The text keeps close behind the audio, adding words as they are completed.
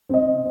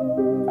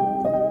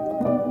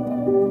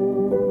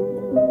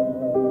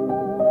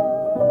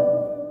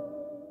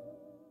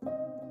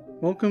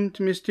Welcome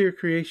to Mystere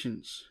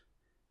Creations.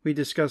 We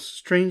discuss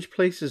strange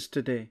places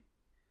today.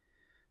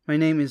 My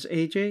name is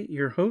AJ,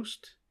 your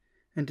host,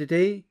 and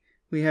today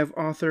we have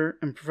author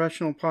and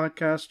professional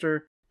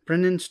podcaster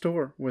Brendan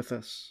Storr with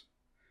us.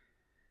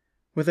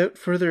 Without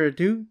further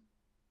ado,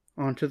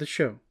 on to the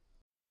show.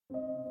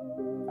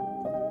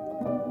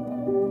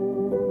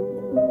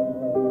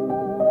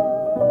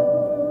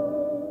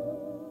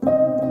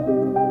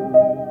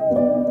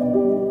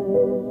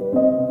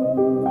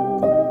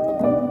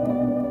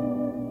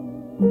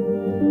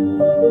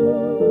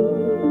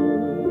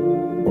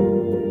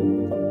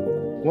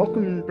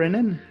 Welcome,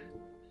 Brendan.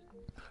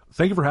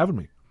 Thank you for having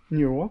me.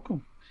 You're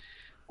welcome.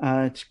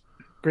 It's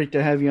great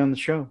to have you on the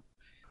show.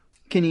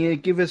 Can you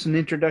give us an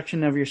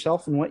introduction of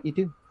yourself and what you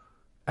do?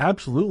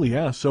 Absolutely,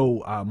 yeah.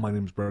 So my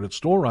name is Brendan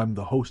Storr. I'm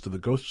the host of the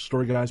Ghost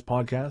Story Guys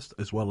podcast,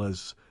 as well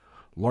as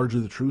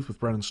Largely the Truth with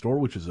Brendan Storr,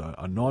 which is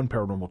a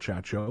non-paranormal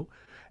chat show.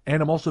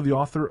 And I'm also the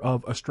author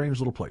of A Strange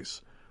Little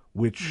Place,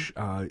 which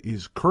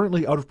is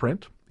currently out of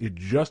print. It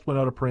just went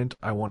out of print,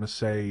 I want to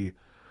say,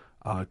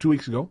 2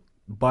 weeks ago.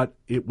 But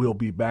it will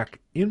be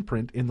back in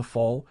print in the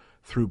fall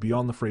through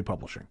Beyond the Fray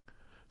Publishing.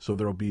 So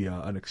there will be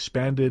a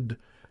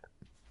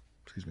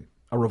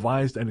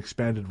revised and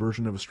expanded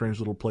version of A Strange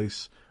Little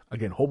Place,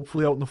 again,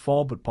 hopefully out in the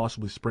fall, but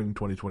possibly spring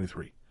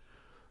 2023.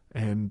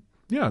 And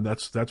yeah,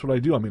 that's what I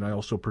do. I mean, I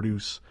also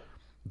produce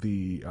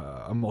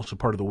I'm also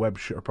part of the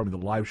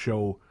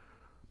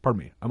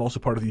I'm also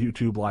part of the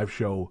YouTube live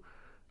show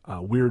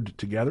Weird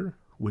Together,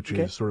 which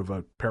is sort of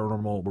a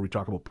paranormal, where we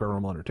talk about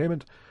paranormal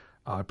entertainment.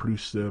 I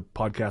produce the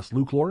podcast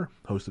Luke Lore,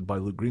 hosted by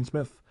Luke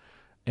Greensmith,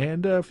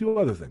 and a few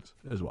other things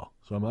as well.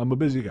 So I'm a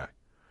busy guy.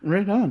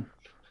 Right on.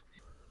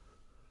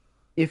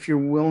 If you're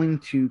willing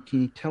to,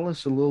 can you tell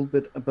us a little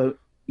bit about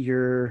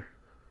your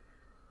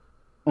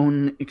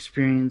own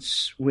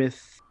experience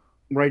with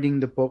writing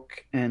the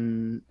book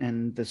and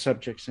the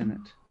subjects in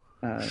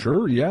it?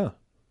 Sure, yeah.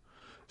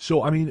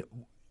 So, I mean,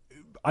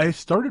 I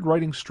started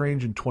writing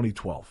Strange in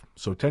 2012,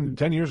 so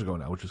 10 years ago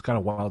now, which is kind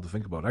of wild to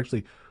think about.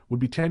 Actually, would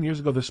be 10 years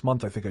ago this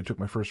month, I think I took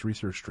my first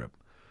research trip.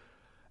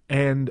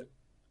 And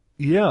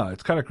yeah,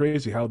 it's kind of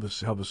crazy how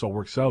this all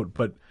works out.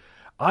 But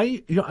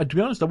to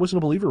be honest, I wasn't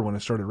a believer when I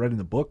started writing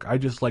the book. I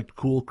just liked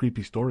cool,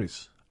 creepy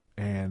stories.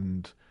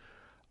 And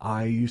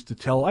I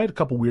had a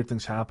couple weird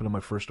things happen in my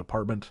first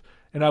apartment,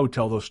 and I would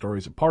tell those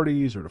stories at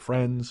parties or to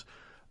friends.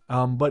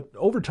 But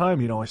over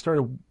time, I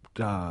started,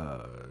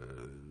 I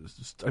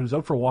was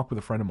out for a walk with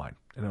a friend of mine,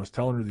 and I was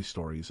telling her these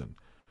stories, and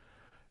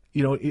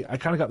I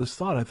kind of got this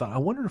thought. I thought, I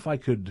wonder if I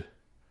could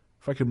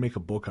make a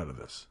book out of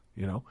this,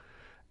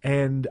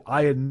 And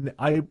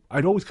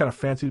I'd always kind of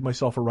fancied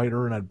myself a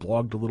writer, and I'd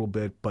blogged a little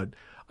bit, but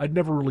I'd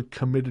never really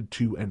committed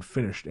to and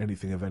finished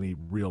anything of any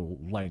real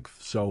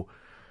length. So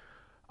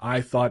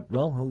I thought,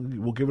 well,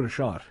 we'll give it a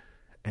shot.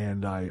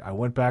 And I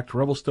went back to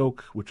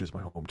Revelstoke, which is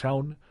my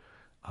hometown,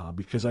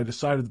 because I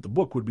decided that the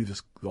book would be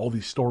all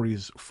these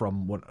stories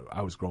from when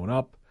I was growing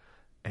up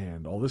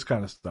and all this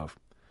kind of stuff.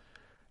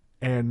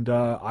 And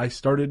I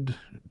started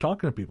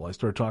talking to people. I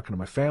started talking to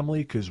my family,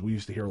 because I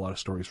used to hear a lot of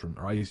stories from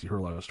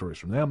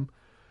them.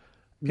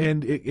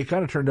 And it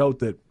kind of turned out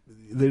that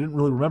they didn't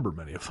really remember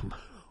many of them,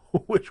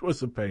 which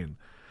was a pain.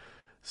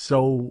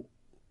 So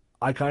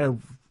I kind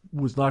of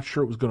was not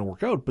sure it was going to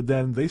work out, but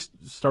then they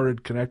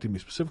started connecting me,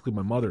 specifically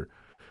my mother,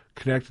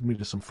 connected me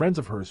to some friends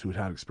of hers who had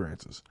had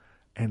experiences.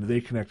 And they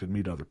connected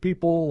me to other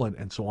people,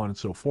 and so on and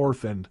so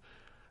forth. And,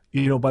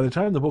 by the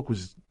time the book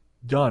was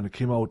done, it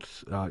came out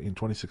in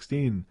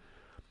 2016,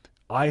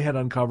 I had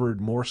uncovered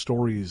more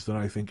stories than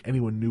I think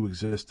anyone knew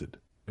existed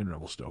in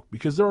Revelstoke,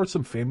 because there are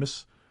some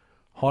famous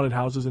haunted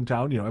houses in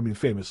town,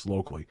 famous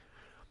locally.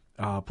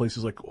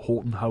 Places like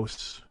Holton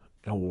House,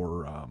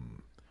 or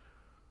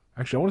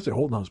actually, I want to say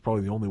Holton House is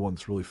probably the only one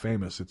that's really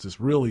famous. It's this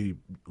really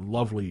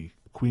lovely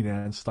Queen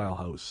Anne style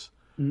house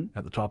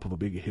at the top of a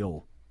big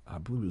hill. I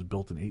believe it was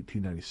built in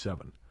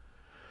 1897.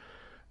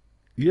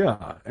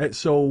 Yeah,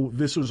 so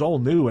this was all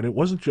new, and it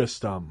wasn't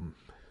just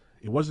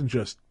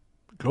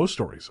ghost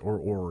stories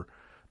or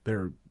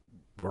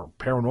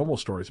paranormal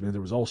stories. I mean,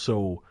 there was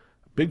also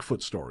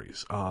Bigfoot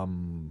stories,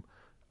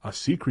 a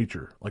sea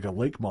creature, like a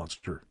lake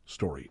monster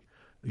story,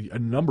 a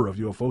number of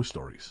UFO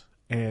stories.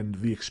 And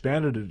the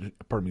expanded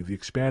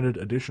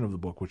edition of the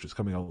book, which is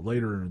coming out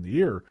later in the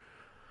year,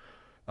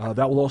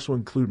 that will also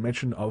include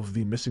mention of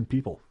the missing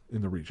people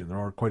in the region. There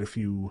are quite a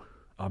few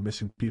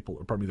missing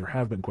people. There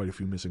have been quite a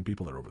few missing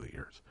people there over the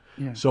years.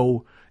 Yeah.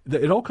 So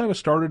it all kind of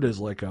started as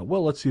like,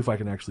 let's see if I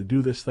can actually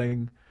do this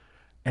thing.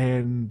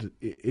 And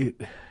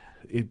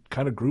it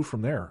kind of grew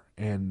from there.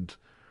 And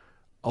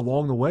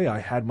along the way, I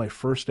had my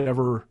first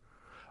ever,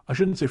 I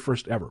shouldn't say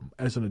first ever,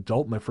 as an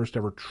adult, my first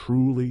ever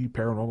truly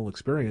paranormal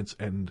experience.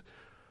 And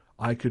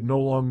I could no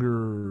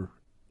longer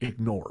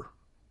ignore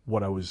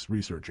what I was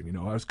researching.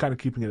 I was kind of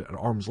keeping it at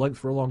arm's length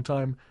for a long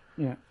time.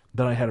 Yeah.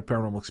 Then I had a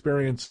paranormal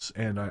experience,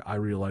 and I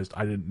realized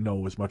I didn't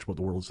know as much about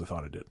the world as I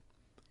thought I did.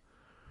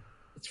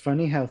 It's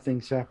funny how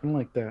things happen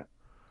like that.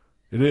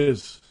 It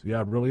is.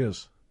 Yeah, it really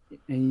is.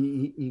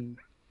 And you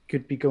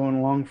could be going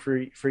along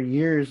for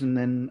years, and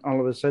then all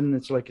of a sudden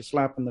it's like a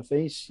slap in the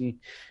face. You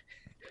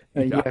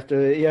Yeah. have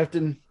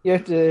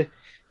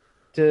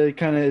to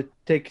kind of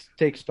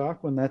take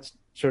stock when that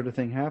sort of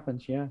thing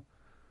happens. Yeah.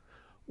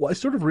 Well, I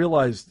sort of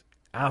realized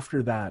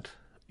after that,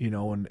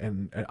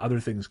 and other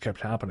things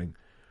kept happening.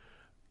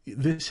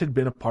 This had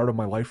been a part of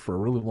my life for a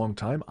really long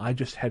time. I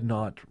just had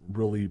not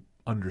really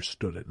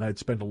understood it, and I'd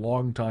spent a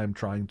long time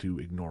trying to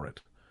ignore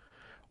it.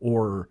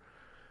 Or,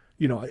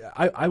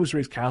 I was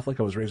raised Catholic.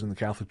 I was raised in the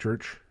Catholic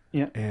Church,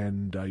 Yeah.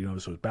 and so I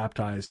was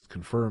baptized,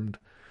 confirmed,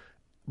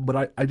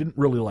 but I didn't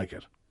really like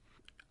it.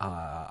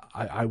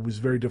 I was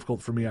very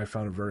difficult for me. I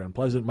found it very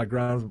unpleasant.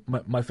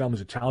 My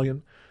family's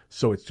Italian,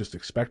 so it's just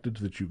expected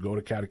that you go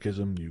to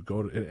catechism,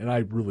 and I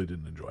really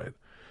didn't enjoy it.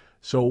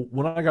 So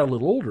when I got a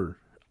little older,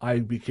 I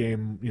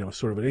became,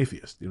 sort of an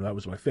atheist. That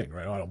was my thing,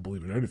 right? I don't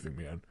believe in anything,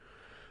 man.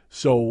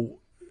 So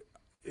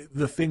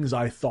the things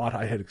I thought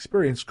I had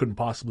experienced couldn't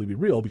possibly be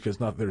real because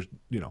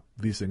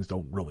these things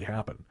don't really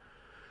happen.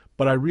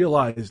 But I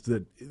realized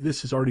that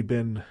this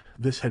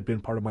had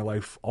been part of my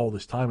life all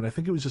this time, and I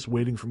think it was just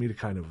waiting for me to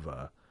kind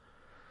of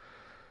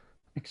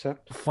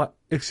Accept.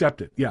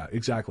 accept it. Yeah,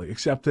 exactly.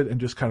 Accept it and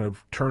just kind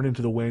of turn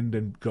into the wind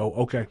and go,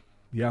 okay,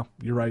 yeah,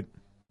 you're right,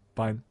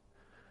 fine.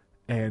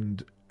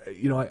 And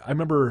I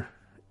remember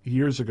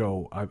years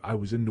ago, I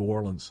was in New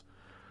Orleans,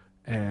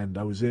 and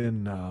I was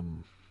in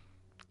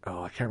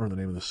I can't remember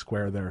the name of the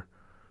square there,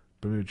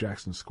 Bermuda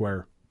Jackson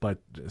Square, but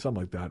something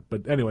like that.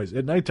 But anyways,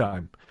 at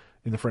nighttime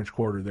in the French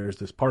Quarter, there's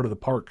this part of the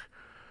park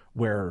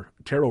where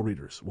tarot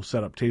readers will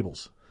set up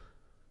tables.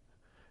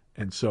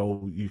 And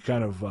so you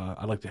kind of,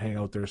 I like to hang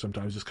out there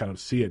sometimes, just kind of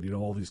see it,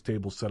 all these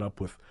tables set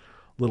up with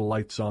little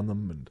lights on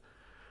them. And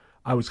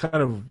I was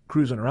kind of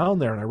cruising around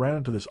there, and I ran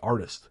into this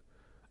artist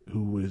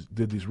who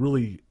did these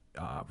really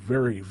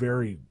very,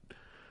 very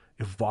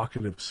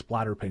evocative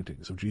splatter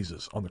paintings of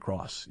Jesus on the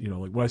cross.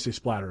 Like when I say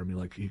splatter, I mean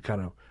like he kind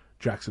of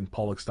Jackson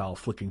Pollock style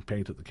flicking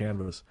paint at the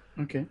canvas.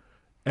 Okay.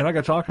 And I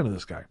got talking to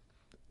this guy.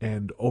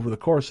 And over the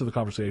course of the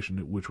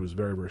conversation, which was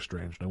very, very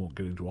strange, and I won't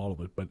get into all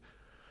of it, but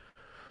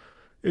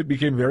it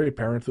became very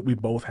apparent that we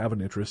both have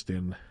an interest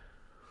in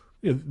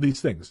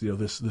these things,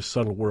 this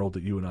subtle world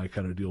that you and I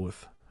kind of deal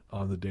with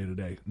on the day to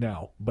day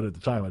now. But at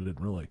the time, I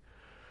didn't really.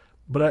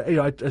 But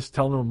I was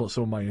telling him about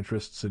some of my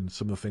interests and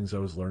some of the things I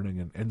was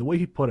learning, and the way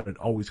he put it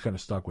always kind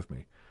of stuck with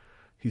me.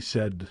 He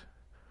said,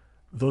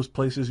 "Those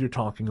places you're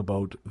talking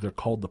about, they're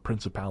called the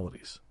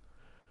principalities."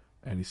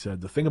 And he said,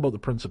 the thing about the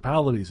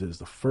principalities is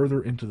the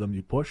further into them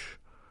you push,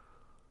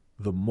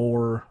 the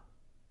more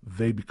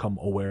they become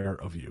aware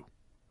of you.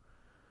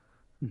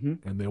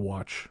 Mm-hmm. And they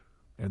watch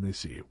and they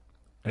see you.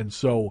 And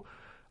so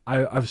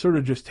I've sort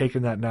of just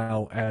taken that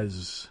now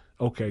as,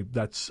 okay,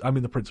 I'm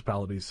in the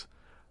principalities,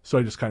 so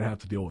I just kind of have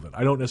to deal with it.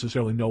 I don't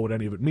necessarily know what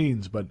any of it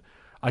means, but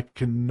I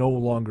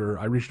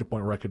reached a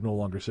point where I could no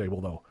longer say,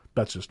 well, no,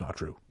 that's just not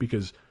true,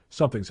 because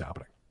something's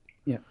happening.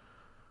 Yeah.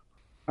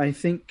 I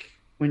think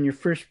when you're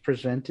first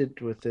presented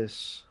with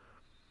this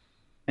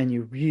and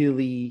you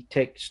really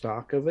take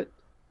stock of it,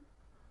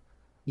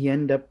 you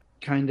end up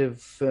kind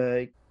of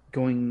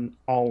going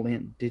all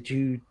in. Did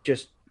you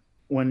just,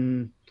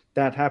 when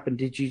that happened,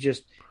 did you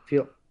just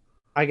feel,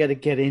 I got to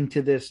get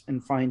into this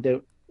and find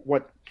out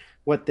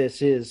what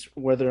this is,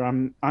 whether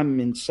I'm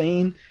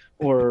insane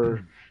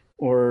or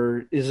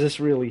is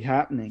this really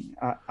happening?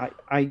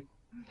 I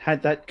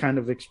had that kind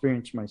of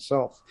experience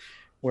myself,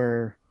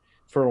 where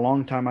for a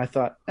long time I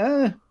thought,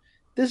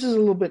 this is a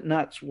little bit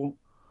nuts. Well,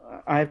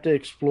 I have to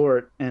explore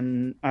it,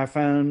 and I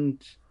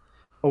found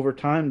over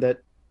time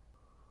that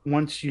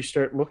once you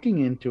start looking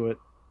into it,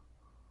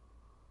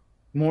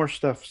 more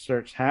stuff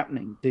starts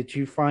happening. Did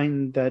you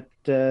find that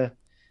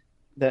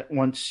that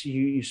once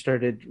you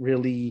started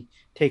really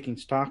taking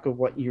stock of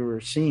what you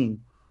were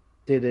seeing,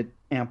 did it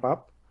amp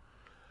up?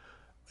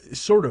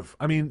 Sort of.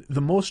 I mean,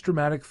 the most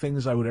dramatic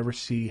things I would ever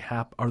see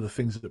are the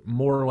things that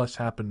more or less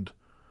happened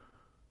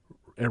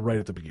right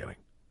at the beginning.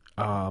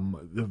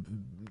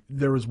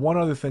 There was one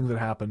other thing that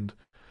happened,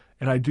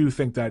 and I do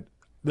think that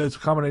there's a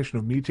combination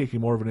of me taking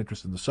more of an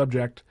interest in the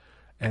subject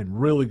and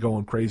really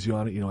going crazy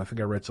on it. I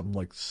think I read something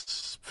like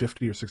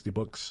 50 or 60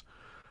 books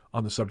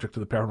on the subject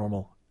of the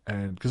paranormal,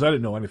 and because I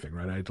didn't know anything,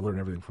 right? I had to learn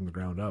everything from the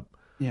ground up.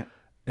 Yeah.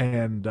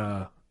 And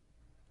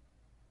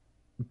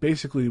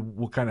basically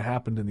what kind of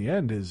happened in the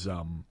end is,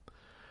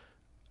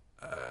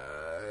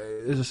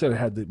 as I said, I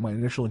had my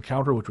initial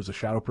encounter, which was a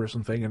shadow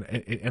person thing,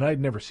 and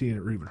I'd never seen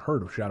or even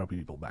heard of shadow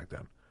people back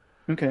then.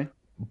 Okay.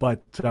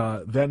 But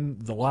then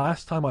the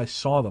last time I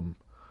saw them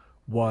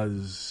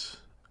was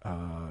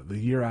the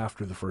year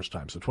after the first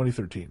time, so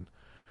 2013.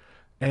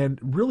 And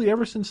really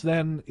ever since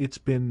then, it's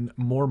been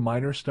more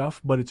minor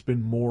stuff, but it's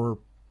been more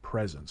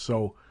present.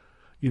 So,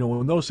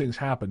 when those things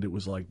happened, it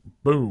was like,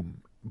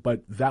 boom.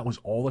 But that was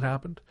all that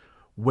happened.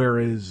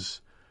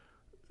 Whereas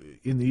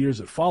in the years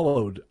that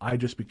followed, I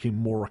just became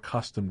more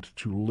accustomed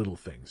to little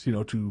things,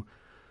 to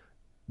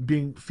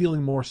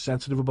feeling more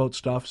sensitive about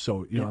stuff.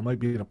 So, I might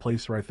be in a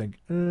place where I think,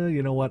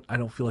 you know what, I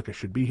don't feel like I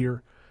should be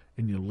here,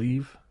 and you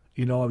leave.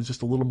 I was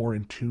just a little more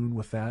in tune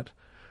with that.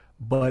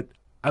 But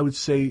I would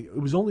say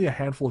it was only a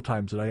handful of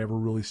times that I ever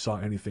really saw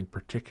anything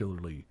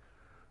particularly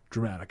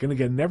dramatic. And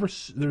again,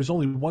 there's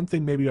only one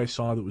thing maybe I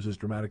saw that was as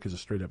dramatic as a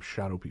straight up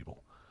shadow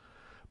people.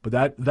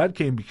 But that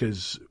came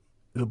because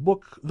the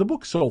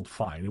book sold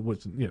fine. It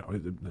wasn't,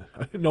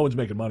 no one's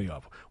making money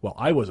off it. Well,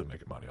 I wasn't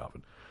making money off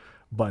it,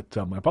 but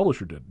my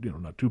publisher did,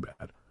 not too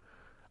bad.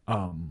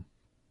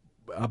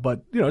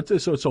 But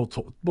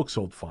book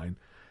sold fine,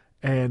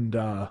 and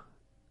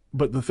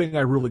but the thing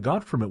I really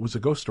got from it was the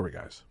ghost story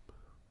guys.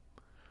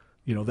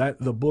 That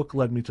the book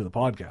led me to the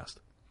podcast,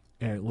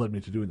 and it led me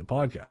to doing the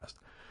podcast.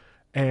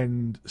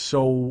 And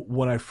so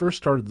when we first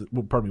started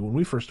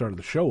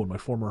the show, and my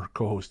former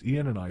co-host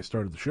Ian and I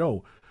started the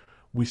show,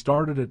 we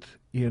started it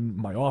in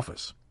my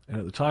office. And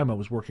at the time, I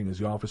was working as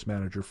the office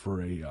manager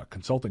for a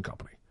consulting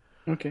company.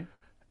 Okay.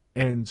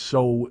 And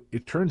so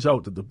it turns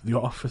out that the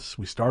office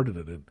we started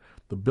it in,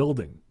 the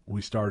building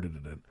we started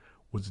it in,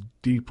 was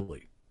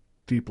deeply,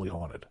 deeply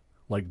haunted.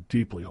 Like,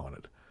 deeply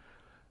haunted.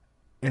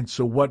 And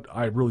so what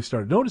I really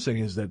started noticing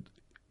is that,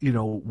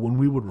 when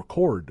we would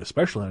record,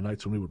 especially on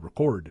nights when we would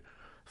record,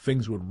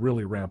 things would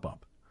really ramp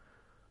up.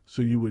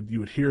 So you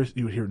would hear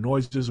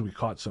noises. We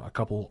caught a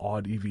couple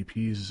odd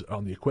EVPs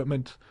on the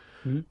equipment.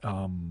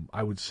 Mm-hmm.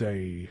 I would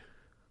say,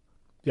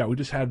 yeah, we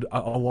just had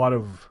a lot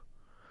of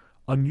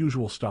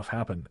unusual stuff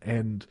happen.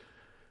 And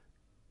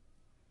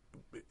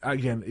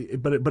again,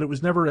 but it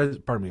was never as,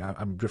 pardon me,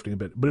 I'm drifting a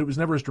bit, but it was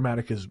never as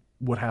dramatic as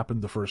what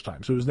happened the first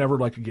time. So it was never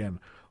like, again,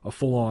 a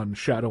full-on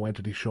shadow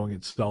entity showing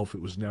itself.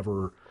 It was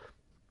never,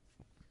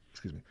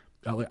 excuse me,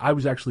 I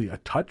was actually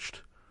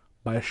touched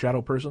by a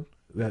shadow person.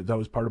 That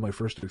was part of my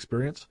first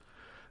experience.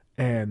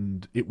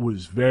 And it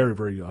was very,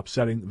 very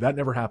upsetting. That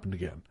never happened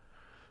again.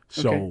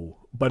 So, okay.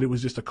 But it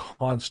was just a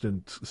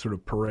constant sort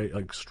of parade,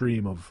 like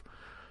stream of,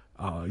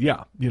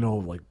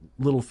 like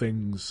little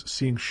things,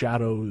 seeing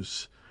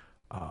shadows.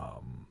 I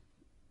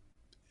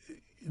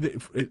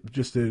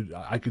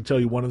can tell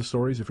you one of the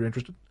stories if you're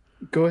interested.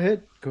 Go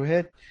ahead.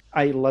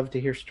 I love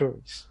to hear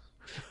stories.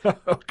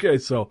 Okay,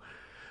 so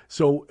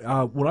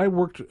when I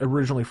worked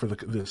originally for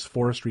this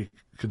forestry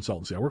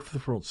consultancy, I worked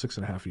for about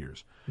 6.5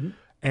 years. Mm-hmm.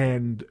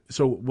 And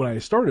so when I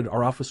started,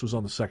 our office was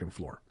on the second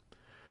floor.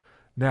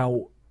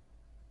 Now,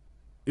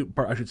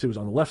 I should say it was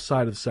on the left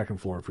side of the second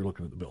floor if you're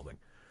looking at the building.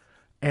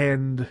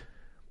 And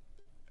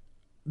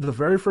the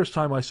very first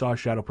time I saw a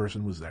shadow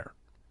person was there.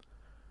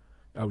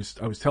 I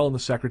was telling the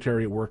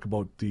secretary at work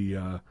about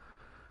the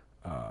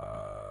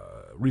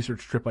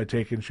research trip I'd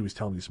taken. She was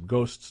telling me some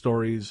ghost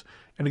stories.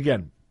 And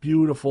again,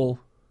 beautiful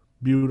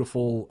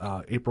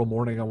April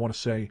morning, I want to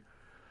say.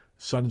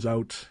 Sun's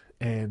out.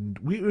 And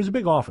it was a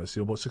big office,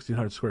 about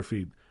 1,600 square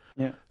feet.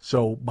 Yeah.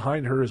 So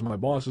behind her is my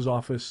boss's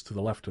office. To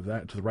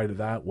the right of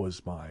that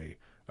was my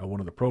one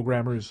of the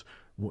programmers.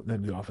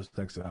 Then the office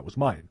next to that was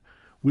mine.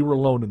 We were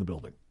alone in the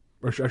building.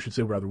 Or I should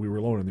say, rather, we were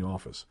alone in the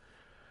office.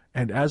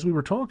 And as we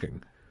were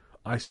talking,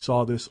 I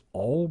saw this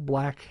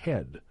all-black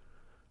head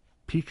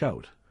peek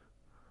out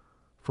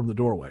from the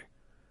doorway.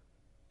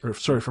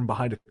 From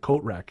behind a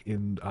coat rack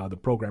in the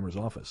programmer's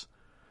office.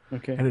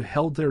 Okay. And it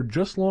held there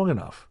just long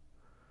enough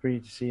for you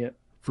to see it.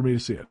 For me to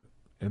see it.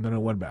 And then it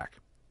went back.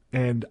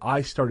 And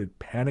I started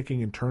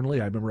panicking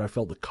internally. I remember I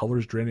felt the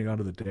colors draining out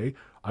of the day.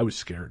 I was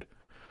scared.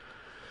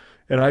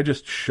 And I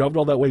just shoved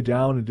all that way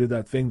down and did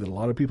that thing that a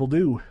lot of people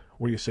do,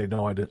 where you say,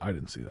 no, I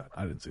didn't see that.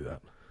 I didn't see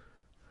that.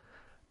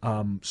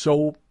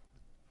 So,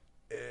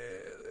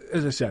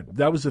 as I said,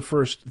 that was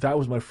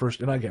my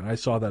first, and again, I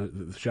saw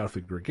the shadow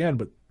figure again,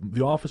 but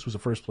the office was the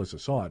first place I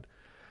saw it.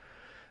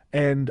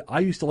 And I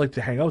used to like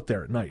to hang out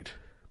there at night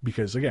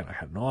because, again, I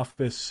had an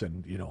office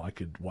and, I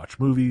could watch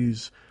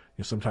movies.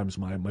 Sometimes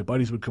my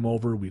buddies would come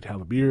over, we'd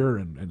have a beer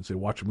and say,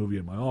 watch a movie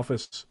in my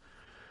office.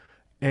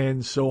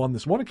 And so on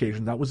this one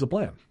occasion, that was the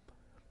plan.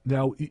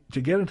 Now,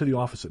 to get into the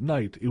office at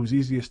night, it was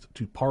easiest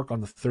to park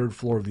on the third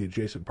floor of the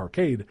adjacent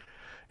parkade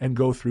and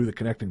go through the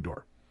connecting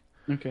door.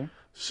 Okay.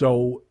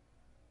 So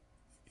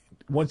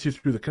once you're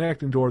through the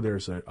connecting door,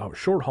 there's a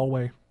short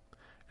hallway,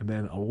 and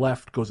then a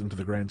left goes into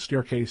the grand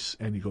staircase,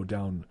 and you go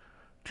down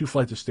 2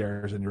 flights of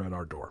stairs, and you're at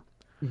our door.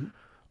 Mm-hmm.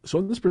 So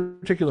on this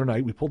particular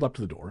night, we pulled up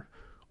to the door,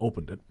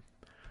 opened it,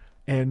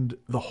 and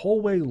the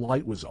hallway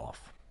light was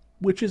off,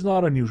 which is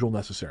not unusual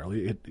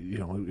necessarily. It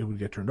would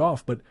get turned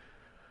off, but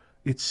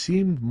it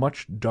seemed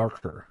much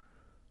darker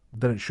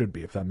than it should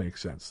be, if that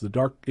makes sense.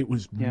 It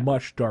was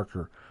much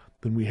darker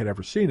than we had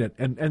ever seen it,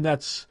 and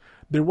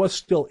there was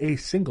still a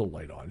single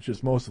light on. It's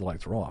just most of the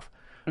lights were off,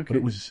 okay. But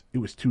it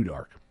was too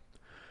dark.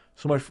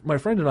 So my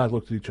friend and I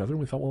looked at each other and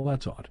we thought, well,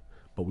 that's odd.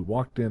 But we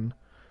walked in,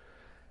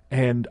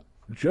 and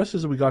just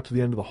as we got to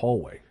the end of the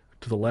hallway,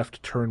 to the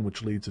left turn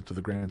which leads into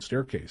the grand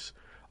staircase,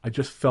 I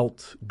just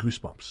felt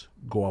goosebumps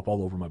go up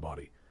all over my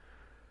body.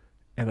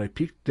 And I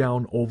peeked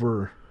down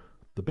over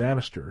the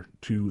banister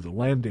to the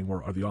landing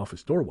where the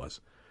office door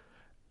was.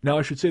 Now,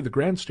 I should say the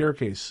grand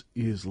staircase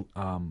is,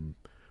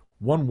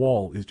 one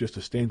wall is just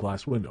a stained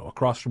glass window,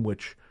 across from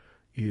which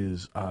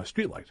is a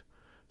streetlight.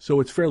 So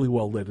it's fairly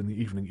well lit in the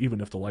evening,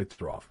 even if the lights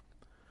are off.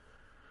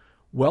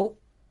 Well,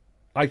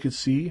 I could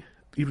see,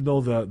 even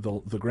though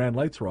the grand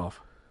lights were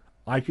off,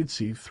 I could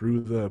see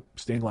through the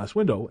stained glass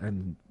window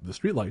and the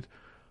streetlight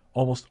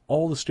almost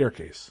all the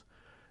staircase,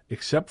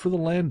 except for the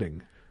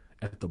landing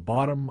at the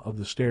bottom of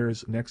the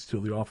stairs next to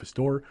the office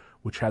door,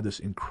 which had this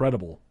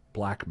incredible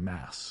black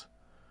mass.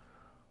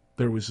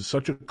 There was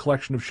such a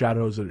collection of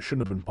shadows that it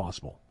shouldn't have been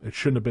possible. It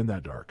shouldn't have been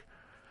that dark.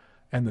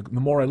 And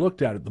the more I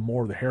looked at it, the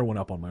more the hair went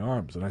up on my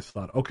arms. And I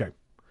thought, okay,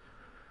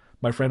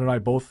 my friend and I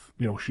both,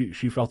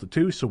 she felt it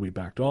too, so we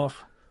backed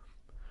off.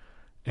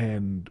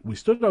 And we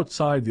stood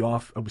outside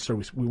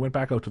the we went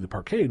back out to the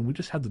parkade, and we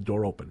just had the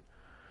door open.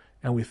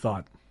 And we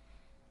thought,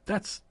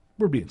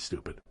 we're being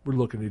stupid. We're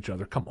looking at each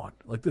other. Come on.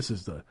 Like, this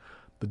is the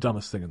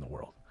dumbest thing in the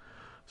world.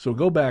 So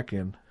go back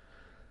in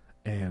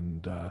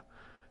and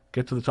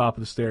get to the top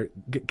of the stair.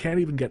 Can't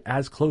even get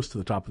as close to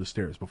the top of the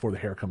stairs before the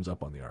hair comes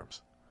up on the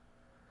arms.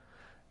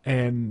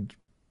 And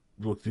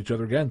looked at each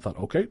other again, thought,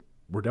 okay,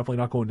 we're definitely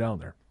not going down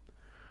there.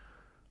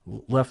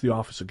 Left the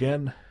office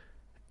again.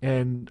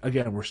 And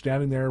again, we're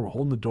standing there, we're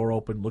holding the door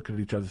open, looking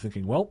at each other,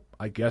 thinking, well,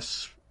 I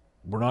guess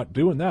we're not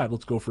doing that.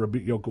 Let's go for a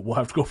beer. We'll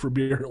have to go for a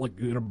beer like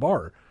in a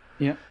bar.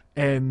 Yeah.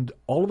 And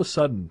all of a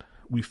sudden,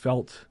 we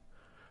felt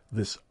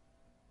this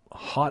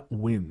hot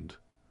wind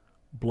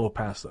blow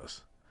past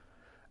us.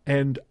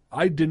 And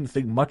I didn't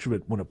think much of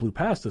it when it blew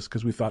past us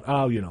because we thought,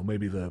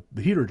 maybe the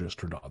heater just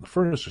turned on, the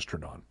furnace just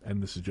turned on,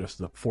 and this is just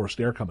the forced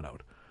air coming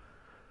out.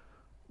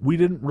 We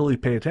didn't really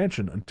pay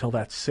attention until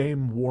that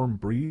same warm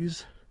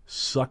breeze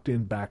sucked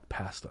in back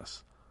past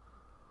us.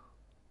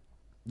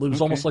 It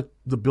was almost like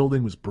the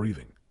building was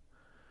breathing.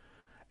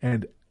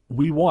 And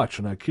we watched,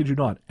 and I kid you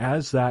not,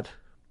 as that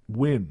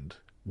wind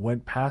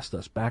went past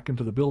us back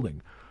into the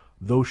building,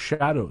 those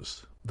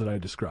shadows that I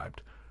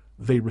described,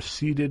 they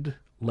receded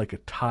like a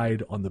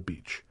tide on the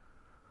beach,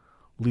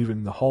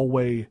 leaving the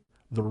hallway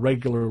the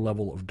regular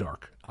level of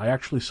dark. I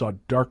actually saw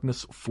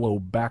darkness flow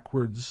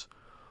backwards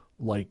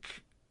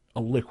like a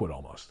liquid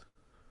almost.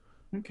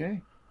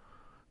 Okay.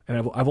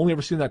 And I've only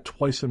ever seen that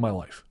twice in my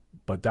life,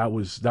 but that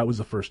was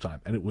the first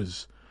time, and it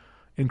was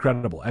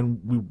incredible.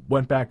 And we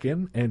went back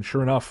in, and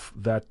sure enough,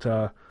 that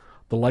the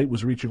light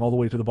was reaching all the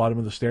way to the bottom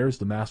of the stairs.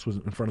 The mass was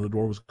in front of the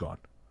door was gone.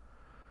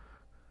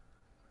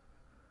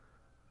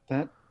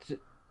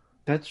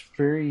 That's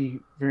very,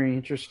 very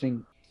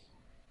interesting.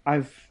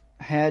 I've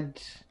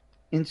had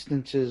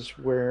instances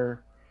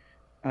where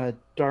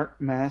dark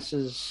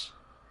masses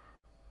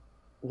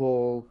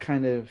will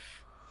kind of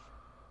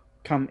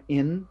come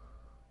in,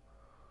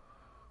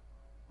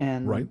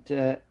 and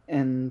right.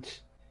 And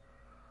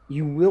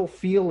you will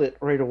feel it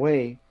right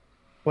away,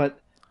 but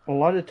a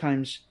lot of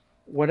times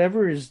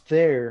whatever is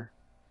there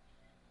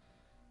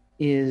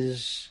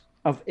is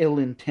of ill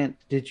intent.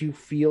 Did you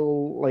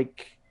feel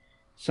like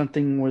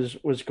something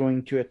was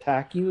going to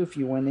attack you if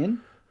you went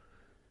in?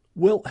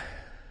 Well,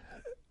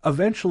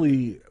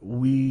 eventually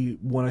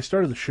when I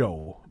started the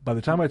show, by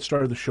the time I'd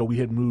started the show, we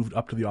had moved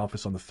up to the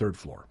office on the third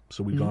floor.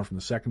 So we'd gone from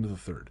the second to the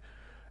third.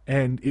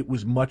 And it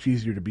was much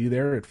easier to be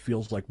there. It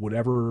feels like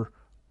whatever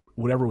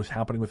was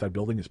happening with that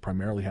building is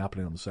primarily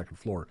happening on the second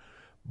floor.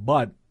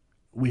 But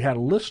we had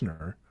a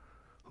listener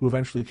who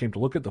eventually came to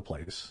look at the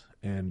place,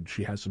 and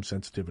she has some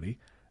sensitivity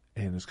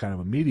and is kind of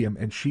a medium.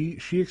 And she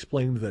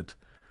explained that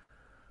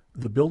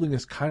the building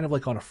is kind of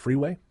like on a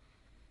freeway.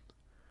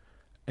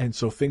 And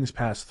so things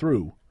pass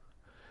through.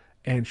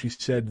 And she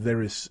said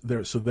there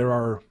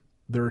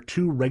are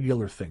two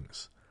regular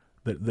things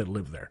that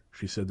live there.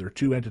 She said there are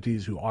two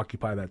entities who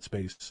occupy that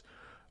space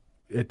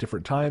at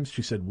different times.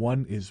 She said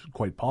one is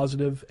quite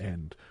positive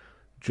and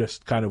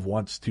just kind of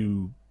wants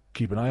to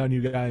keep an eye on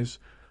you guys.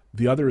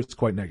 The other is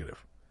quite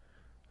negative.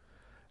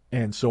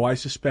 And so I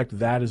suspect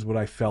that is what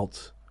I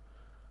felt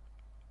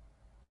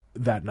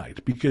that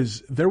night,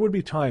 because there would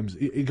be times,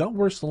 it got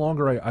worse the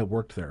longer I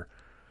worked there.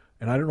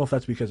 And I don't know if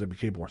that's because I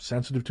became more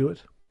sensitive to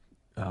it,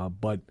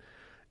 but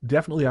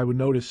definitely I would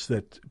notice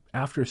that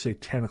after, say,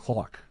 10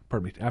 o'clock,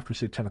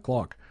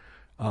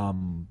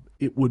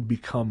 it would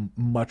become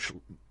much,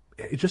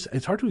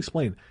 it's hard to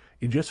explain.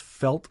 It just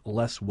felt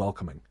less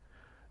welcoming.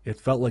 It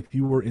felt like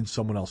you were in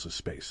someone else's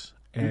space.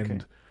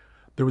 And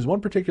there was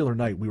one particular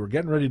night, we were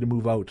getting ready to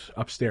move out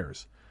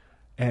upstairs,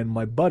 and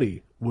my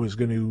buddy was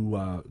going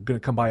to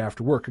come by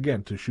after work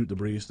again to shoot the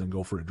breeze, then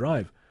go for a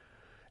drive.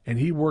 And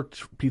he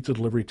worked pizza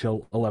delivery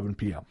till 11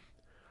 p.m.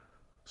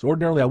 So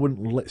ordinarily I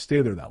wouldn't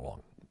stay there that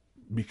long,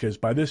 because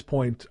by this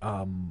point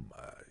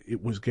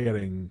it was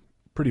getting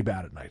pretty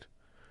bad at night.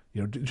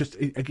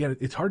 Again,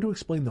 it's hard to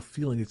explain the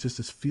feeling. It's just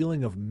this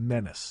feeling of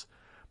menace,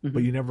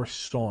 but you never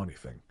saw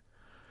anything.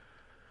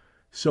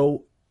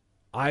 So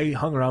I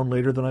hung around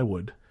later than I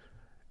would,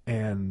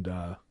 and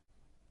I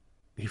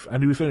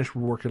knew he finished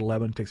work at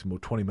 11. It takes him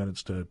about 20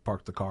 minutes to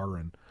park the car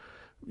and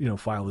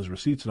file his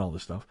receipts and all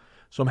this stuff.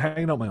 So I'm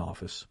hanging out in my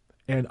office,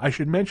 and I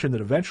should mention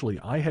that eventually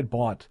I had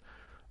bought,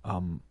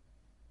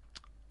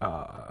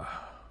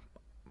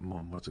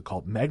 what's it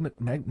called? Maybe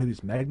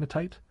it's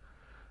magnetite.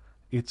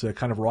 It's a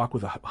kind of rock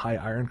with a high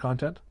iron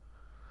content,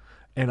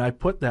 and I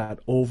put that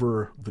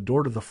over the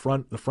door to the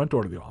front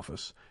door to the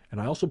office, and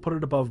I also put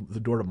it above the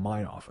door to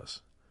my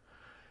office.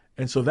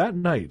 And so that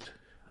night,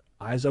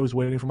 as I was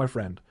waiting for my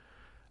friend,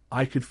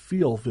 I could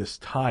feel this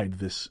tide,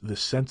 this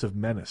sense of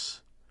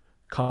menace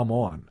come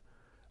on,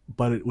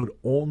 but it would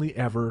only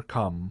ever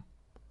come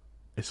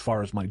as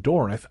far as my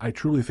door. And I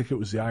truly think it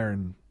was the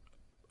iron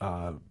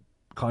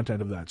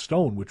content of that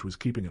stone which was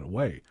keeping it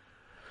away.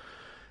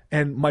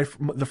 And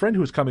the friend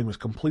who was coming was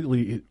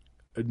completely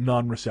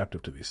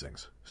non-receptive to these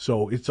things.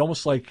 So it's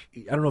almost like,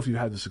 I don't know if you've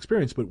had this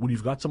experience, but when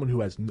you've got someone who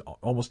has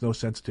almost no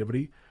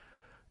sensitivity,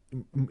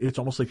 it's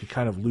almost like you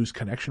kind of lose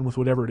connection with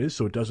whatever it is,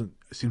 so it doesn't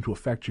seem to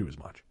affect you as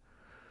much.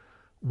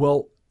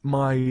 Well,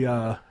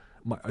 so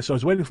I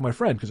was waiting for my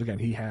friend, because again,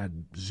 he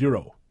had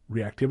zero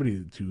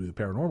reactivity to the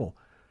paranormal.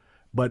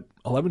 But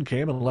 11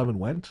 came and 11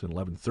 went, and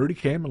 11:30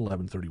 came and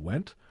 11:30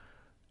 went.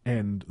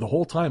 And the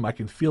whole time I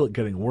can feel it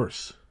getting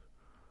worse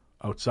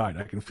outside.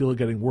 I can feel it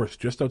getting worse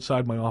just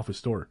outside my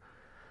office door.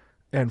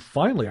 And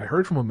finally, I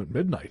heard from him at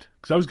midnight,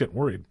 because I was getting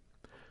worried.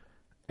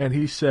 And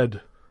he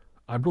said,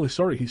 I'm really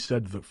sorry. He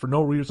said that for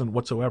no reason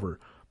whatsoever,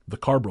 the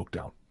car broke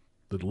down,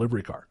 the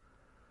delivery car.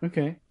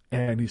 Okay.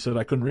 And he said,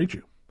 I couldn't reach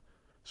you.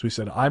 So he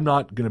said, I'm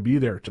not going to be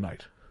there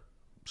tonight.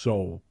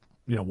 So,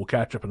 we'll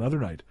catch up another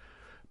night.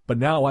 But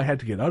now I had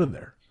to get out of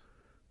there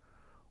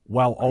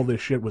while all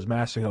this shit was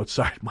massing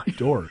outside my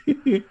door.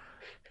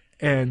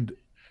 And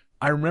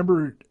I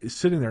remember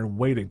sitting there and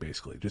waiting,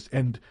 basically.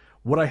 And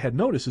what I had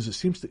noticed is it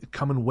seems to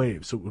come in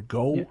waves. So it would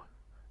go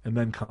and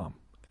then come,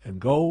 and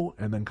go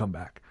and then come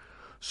back.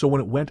 So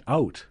when it went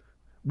out,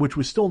 which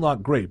was still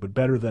not great, but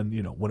better than,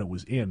 when it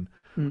was in,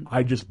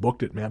 I just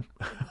booked it, man.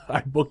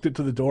 I booked it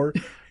to the door,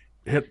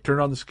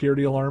 turned on the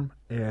security alarm,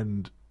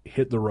 and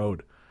hit the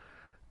road.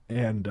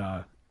 And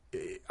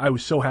I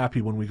was so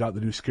happy when we got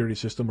the new security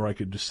system where I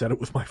could just set it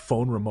with my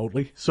phone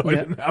remotely, so I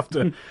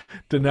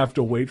didn't have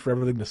to wait for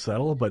everything to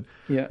settle. But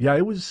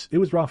it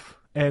was rough.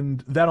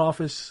 And that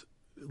office,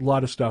 a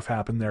lot of stuff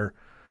happened there.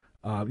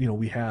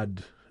 We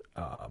had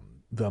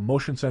the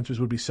motion sensors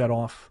would be set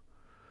off,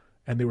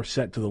 and they were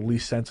set to the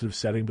least sensitive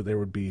setting, but they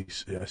would be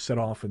set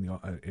off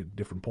at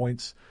different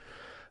points.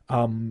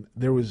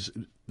 There was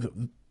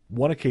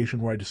one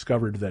occasion where I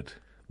discovered that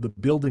the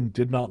building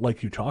did not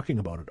like you talking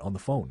about it on the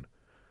phone.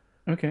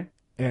 Okay.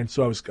 And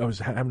so I was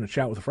having a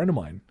chat with a friend of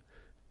mine,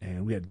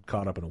 and we had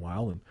caught up in a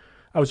while, and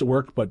I was at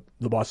work, but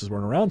the bosses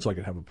weren't around, so I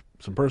could have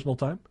some personal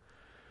time.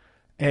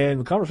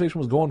 And the conversation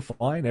was going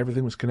fine.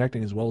 Everything was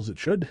connecting as well as it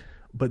should.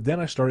 But then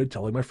I started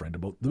telling my friend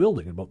about the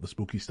building, about the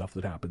spooky stuff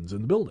that happens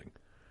in the building.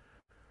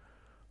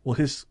 Well,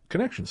 his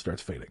connection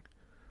starts fading,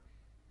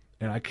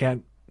 and I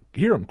can't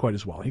hear him quite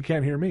as well. He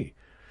can't hear me.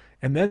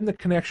 And then the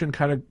connection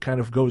kind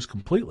of goes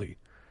completely,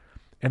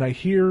 and I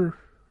hear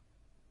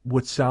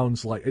what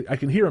sounds like, I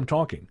can hear him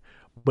talking,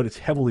 but it's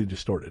heavily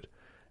distorted.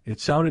 It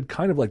sounded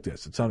kind of like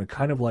this. It sounded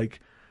kind of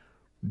like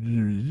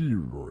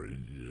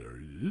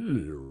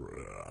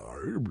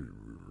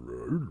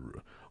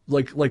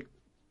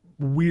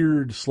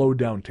weird slowed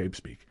down tape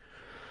speak.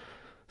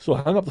 So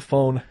I hung up the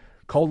phone,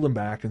 called him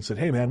back, and said,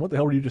 "Hey man, what the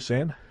hell were you just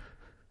saying?"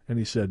 And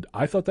he said,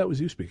 "I thought that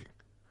was you speaking."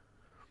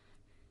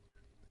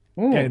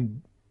 Ooh.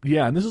 And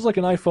and this is like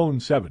an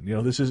iPhone 7,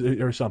 this is,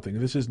 or something.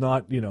 This is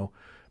not,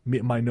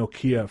 my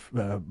Nokia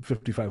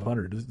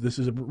 5500. This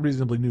is a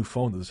reasonably new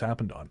phone that this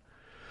happened on.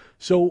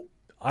 So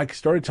I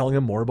started telling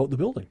him more about the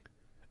building,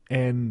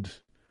 and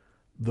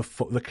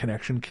the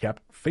connection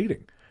kept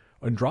fading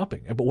and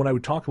dropping. But when I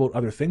would talk about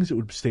other things, it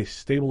would stay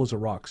stable as a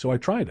rock. So I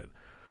tried it.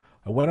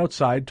 I went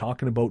outside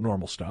talking about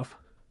normal stuff.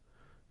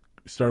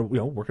 Started,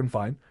 working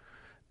fine.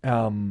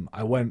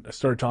 I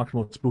started talking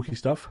about spooky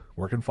stuff,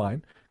 working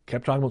fine.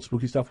 Kept talking about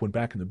spooky stuff, went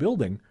back in the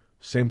building,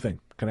 same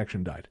thing,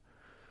 connection died.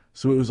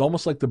 So it was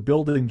almost like the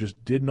building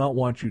just did not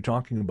want you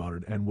talking about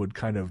it and would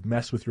kind of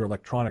mess with your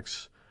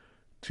electronics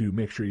to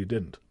make sure you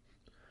didn't.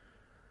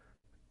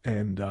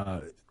 And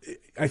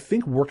I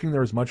think working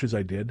there as much as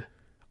I did,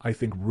 I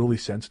think really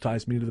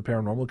sensitized me to the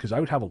paranormal, because I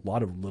would have a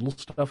lot of little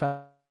stuff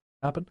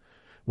happen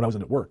when I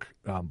wasn't at work.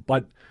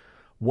 But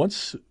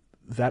once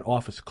that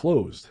office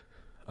closed,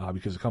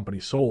 because the company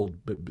sold,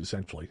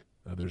 essentially,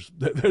 there's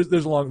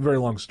a very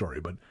long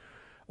story, but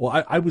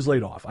I was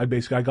laid off. I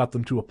got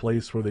them to a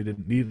place where they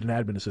didn't need an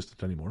admin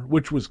assistant anymore,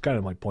 which was kind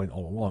of my point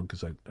all along,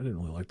 because I didn't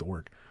really like the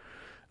work.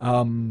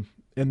 And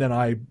then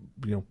I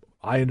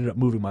ended up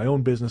moving my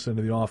own business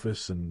into the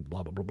office and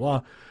blah, blah, blah,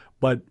 blah.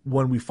 But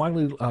when we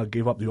finally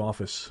gave up the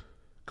office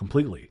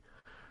completely,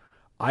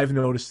 I've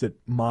noticed that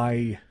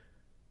my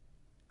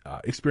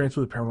experience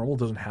with the paranormal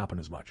doesn't happen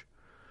as much.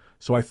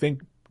 So I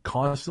think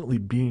constantly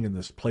being in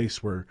this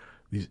place where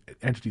these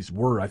entities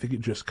were, I think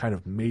it just kind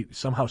of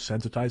somehow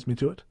sensitized me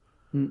to it.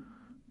 Mm.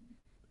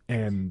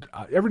 And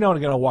every now and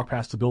again I'll walk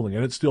past the building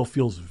and it still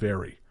feels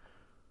very,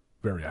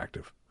 very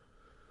active.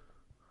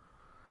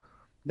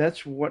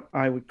 That's what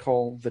I would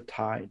call the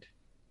tide.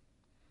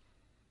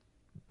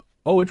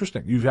 Oh,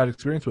 interesting. You've had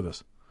experience with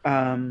this.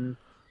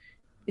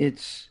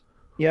 It's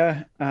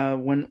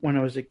when I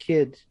was a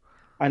kid,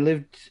 I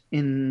lived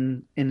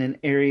in an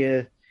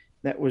area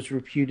that was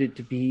reputed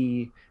to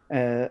be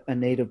a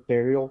native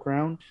burial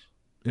ground.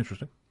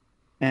 Interesting.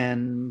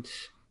 And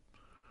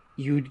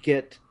you'd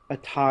get a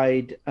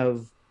tide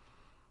of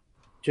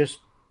just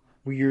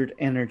weird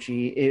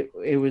energy.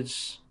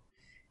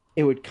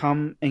 It would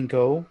come and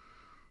go,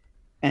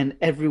 and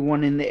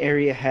everyone in the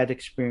area had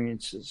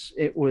experiences.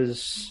 It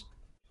was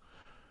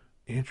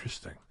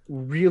Interesting.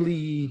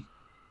 really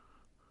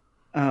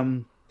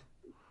um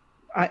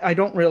I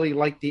don't really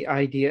like the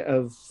idea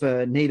of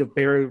native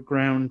burial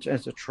grounds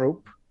as a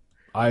trope,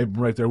 I'm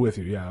right there with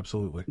you. Yeah,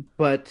 absolutely.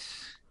 but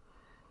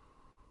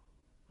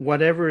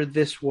whatever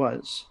this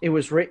was, it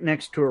was right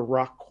next to a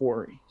rock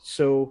quarry.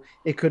 So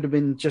it could have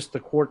been just the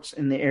quartz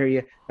in the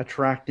area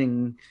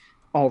attracting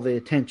all the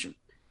attention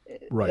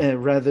Right.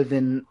 rather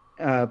than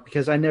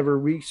because I never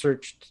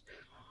researched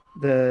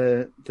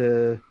the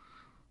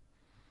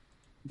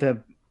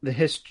the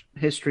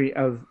history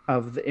of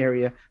the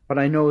area, but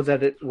I know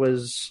that it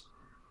was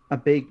a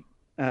big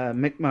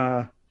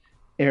Mi'kmaq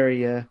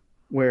area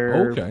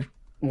where Okay.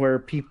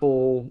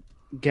 people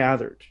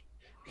gathered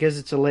because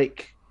it's a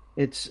lake.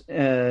 It's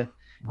but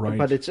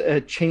Right. it's a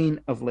chain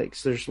of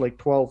lakes. There's like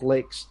 12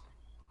 lakes,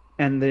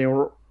 and they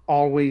were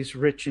always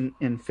rich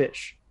in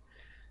fish.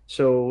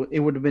 So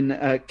it would have been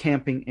a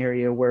camping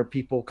area where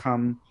people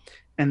come,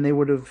 and they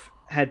would have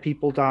had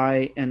people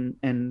die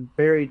and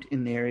buried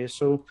in the area.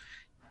 So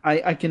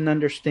I can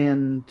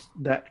understand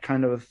that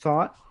kind of a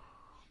thought,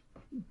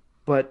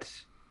 but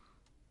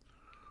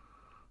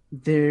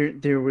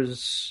there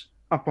was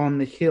up on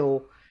the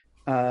hill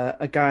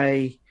a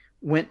guy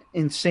went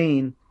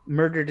insane,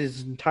 murdered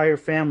his entire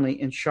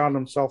family, and shot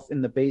himself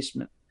in the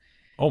basement.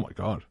 Oh my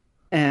God.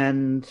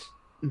 And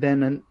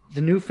then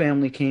the new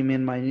family came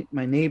in, my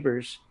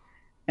neighbors,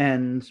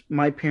 and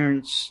my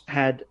parents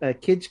had a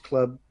kids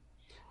club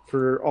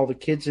for all the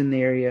kids in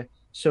the area.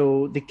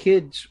 So the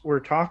kids were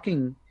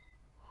talking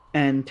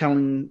and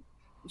telling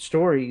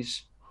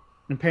stories.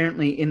 And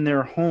apparently, in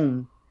their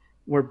home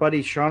where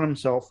Buddy shot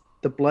himself,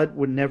 the blood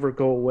would never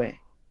go away.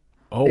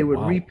 Oh They would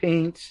wow.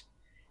 repaint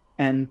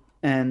and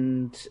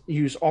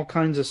use all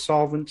kinds of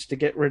solvents to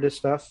get rid of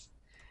stuff,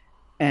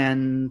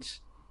 and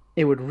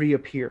it would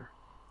reappear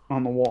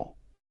on the wall.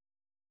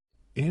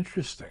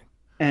 Interesting.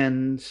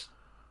 And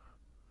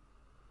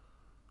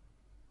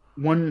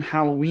one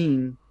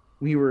Halloween,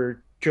 we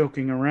were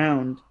joking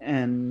around,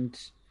 and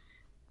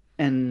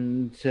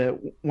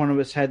one of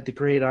us had the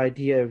great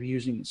idea of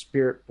using a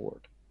spirit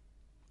board.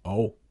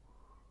 Oh.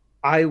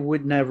 I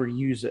would never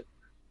use it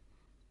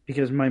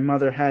because my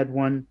mother had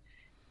one,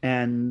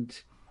 and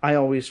I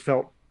always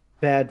felt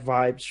bad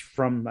vibes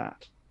from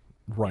that,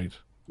 Right.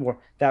 or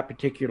that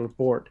particular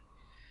board.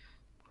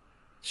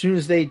 As soon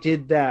as they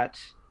did that,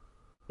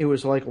 it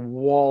was like a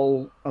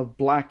wall of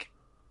blacker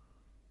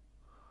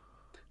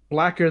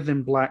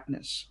than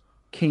blackness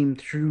came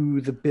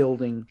through the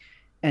building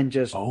and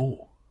just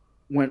Oh.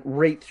 went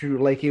right through.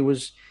 Like it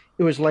was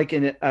like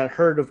a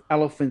herd of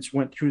elephants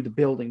went through the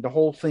building. The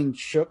whole thing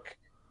shook.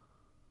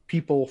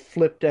 People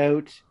flipped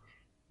out.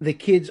 The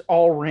kids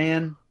all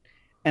ran,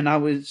 and I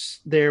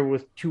was there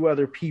with two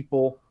other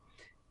people,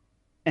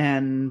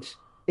 and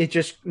it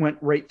just went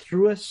right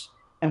through us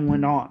and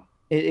went on.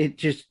 It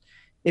just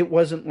it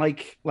wasn't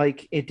like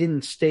it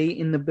didn't stay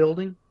in the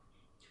building,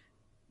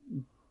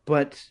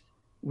 but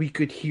we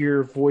could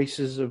hear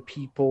voices of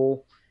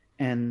people,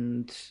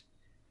 and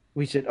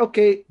we said,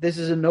 "Okay, this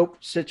is a nope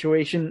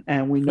situation,"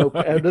 and we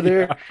noped out of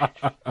there.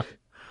 Yeah.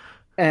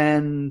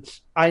 And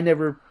I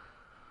never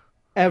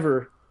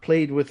ever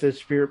played with the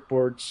spirit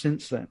board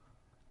since then.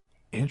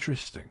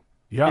 Interesting.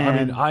 Yeah, I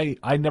mean, And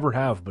I never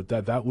have, but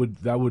that would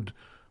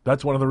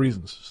that's one of the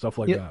reasons stuff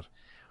like yeah, that.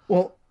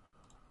 well,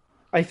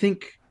 I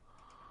think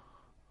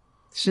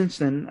since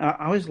then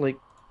I was like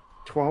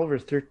 12 or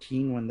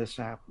 13 when this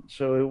happened,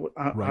 so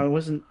I Right.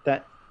 wasn't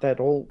that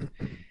old.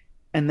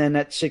 And then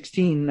at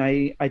 16,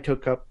 I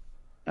took up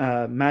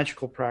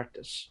magical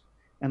practice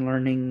and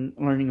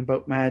learning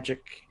about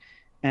magic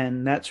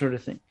and that sort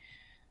of thing.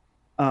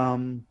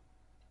 Um,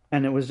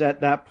 and it was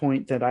at that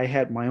point that I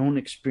had my own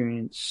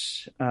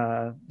experience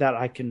that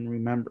I can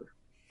remember,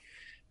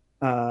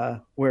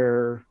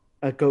 where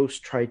a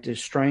ghost tried to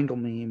strangle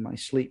me in my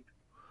sleep.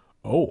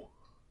 Oh.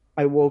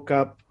 I woke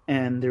up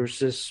and there was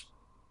this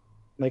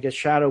like a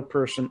shadow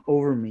person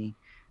over me,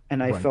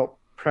 and I Right. felt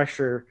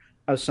pressure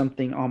of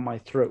something on my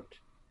throat.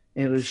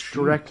 It was Jeez.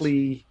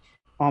 directly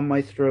on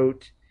my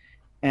throat,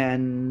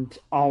 and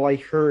all I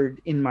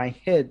heard in my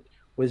head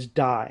was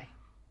die.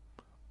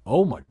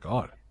 Oh my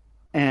God.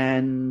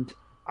 And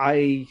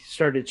I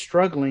started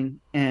struggling,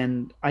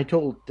 and I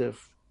told it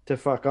to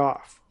fuck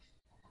off.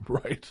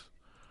 Right.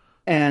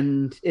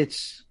 And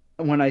it's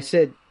when I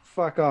said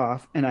fuck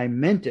off and I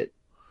meant it,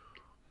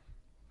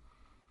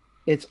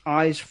 its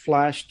eyes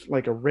flashed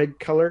like a red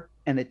color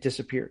and it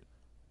disappeared.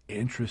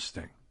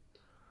 Interesting.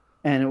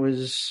 And it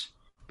was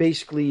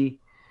basically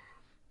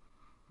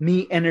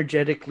me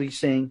energetically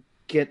saying,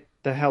 "Get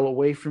the hell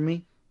away from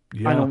me. I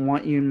Yeah. don't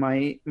want you in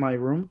my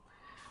room."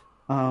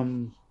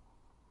 Um,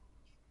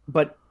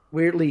 but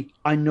weirdly,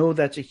 I know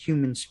that's a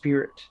human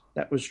spirit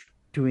that was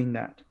doing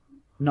that,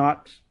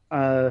 not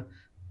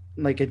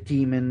like a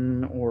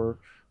demon or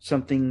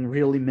something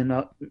really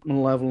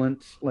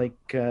malevolent like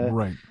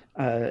Right.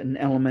 an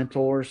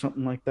elemental or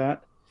something like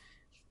that.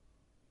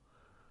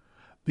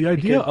 The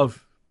idea Because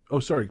of oh,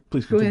 sorry,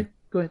 please go continue. ahead,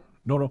 go ahead.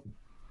 No, no.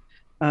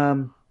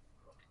 Um,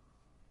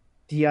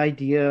 the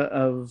idea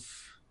of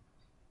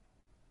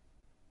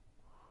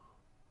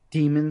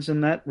demons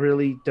and that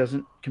really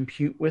doesn't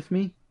compute with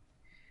me.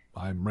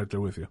 I'm right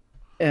there with you.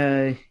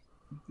 Uh,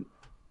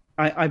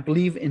 I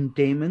believe in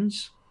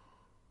daemons,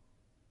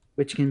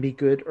 which can be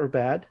good or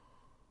bad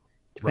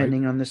Right?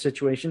 depending on the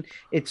situation.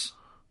 It's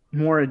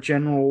more a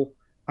general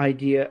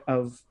idea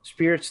of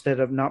spirits that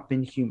have not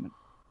been human.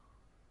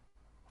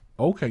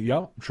 Okay,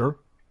 yeah, sure.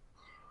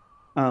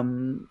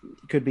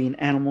 It could be an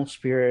animal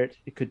spirit.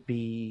 It could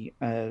be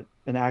an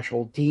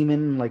actual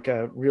demon, like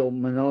a real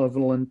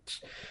malevolent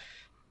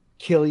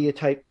kill you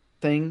type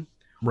thing,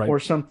 Right. or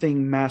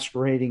something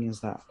masquerading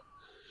as that.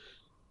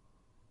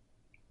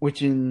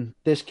 Which in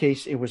this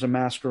case, it was a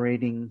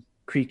masquerading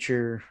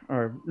creature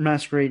or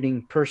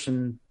masquerading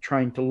person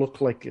trying to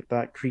look like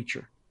that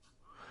creature.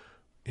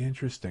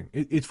 Interesting.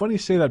 It's funny you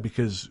say that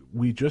because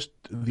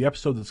the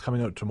episode that's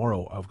coming out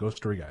tomorrow of Ghost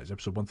Story Guys,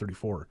 episode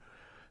 134,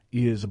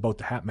 is about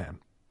the Hat Man.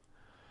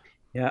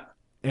 Yeah.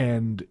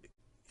 And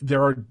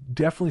there are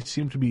definitely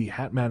seem to be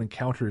Hat Man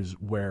encounters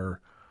where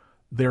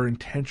they're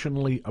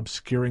intentionally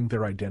obscuring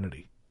their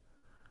identity.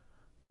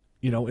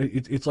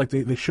 It's like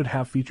they should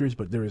have features,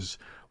 but there is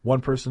one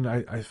person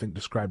I think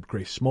described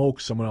gray smoke.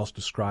 Someone else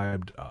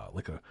described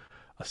like a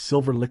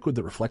silver liquid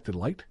that reflected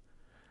light.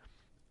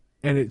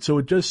 And so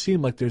it does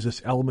seem like there's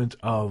this element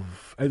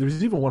of.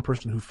 There's even one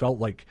person who felt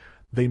like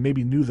they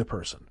maybe knew the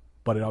person,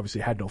 but it obviously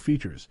had no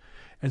features.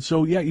 And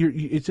so, yeah,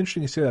 it's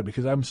interesting to say that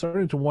because I'm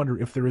starting to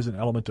wonder if there is an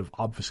element of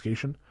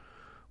obfuscation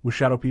with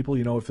shadow people.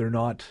 If they're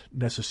not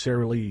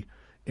necessarily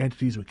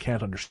entities we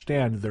can't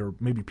understand, they're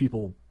maybe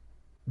people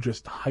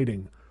just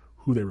hiding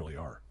who they really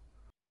are.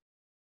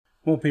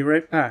 We'll be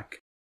right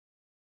back.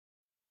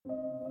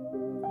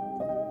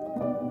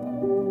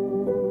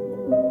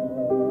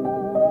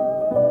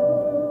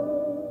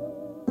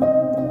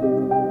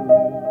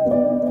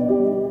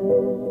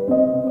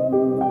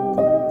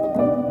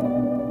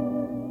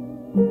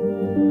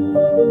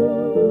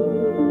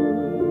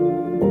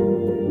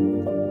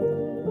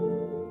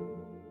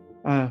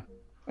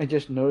 I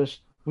just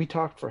noticed we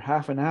talked for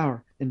half an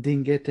hour and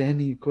didn't get to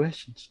any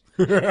questions.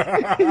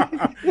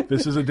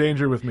 This is a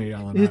danger with me,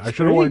 Alan. It's I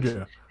should have warned great.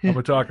 you. I'm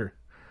a talker.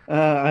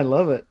 I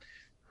love it.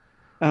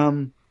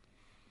 Um,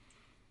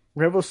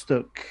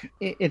 Revelstoke,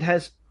 it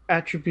has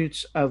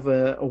attributes of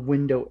a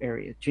window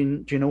area.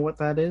 Do you know what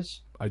that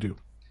is? I do.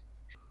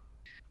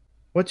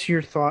 What's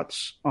your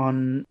thoughts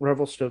on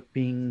Revelstoke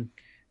being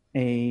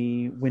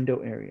a window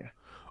area?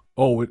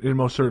 Oh, it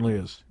most certainly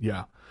is.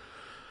 Yeah.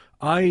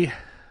 I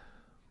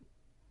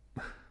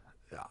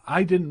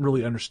I didn't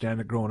really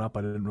understand it growing up.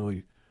 I didn't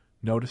really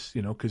notice,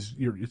 because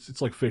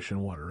it's like fish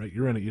in water, right?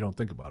 You're in it, you don't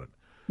think about it.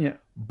 Yeah.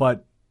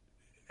 But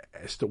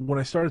when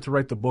I started to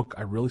write the book,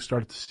 I really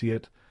started to see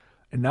it.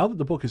 And now that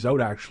the book is out,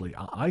 actually,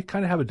 I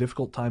kind of have a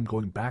difficult time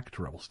going back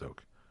to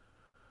Revelstoke.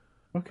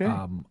 Okay.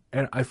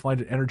 And I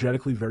find it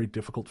energetically very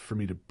difficult for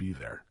me to be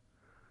there.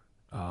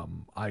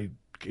 And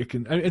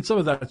some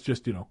of that's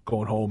just,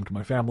 going home to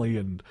my family,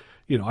 and,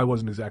 I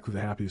wasn't exactly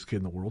the happiest kid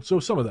in the world. So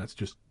some of that's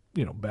just,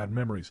 bad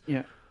memories.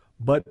 Yeah.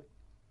 But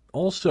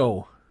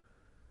also,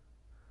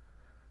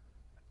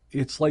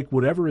 it's like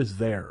whatever is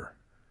there,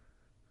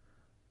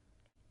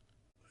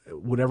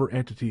 whatever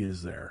entity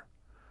is there,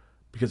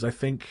 because I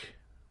think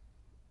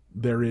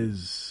there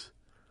is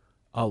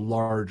a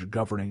large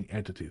governing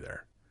entity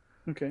there.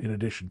 Okay. In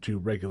addition to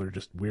regular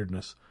just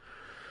weirdness.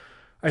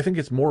 I think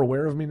it's more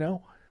aware of me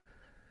now,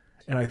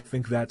 and I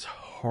think that's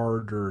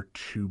harder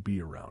to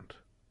be around.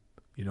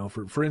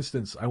 For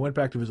instance, I went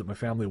back to visit my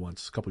family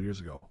once a couple of years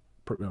ago.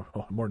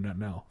 More than that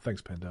now,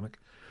 thanks pandemic.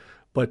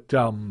 But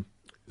so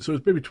it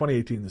was maybe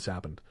 2018 this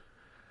happened.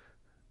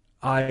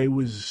 I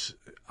was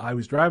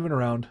driving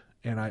around,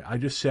 and I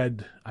just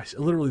said, I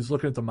literally was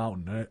looking at the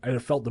mountain, and I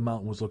felt the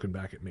mountain was looking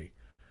back at me.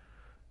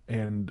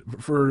 And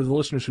for the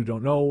listeners who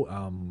don't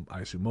know,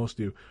 I assume most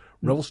do,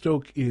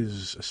 Revelstoke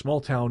is a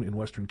small town in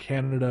Western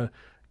Canada.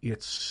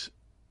 It's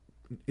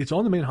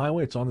on the main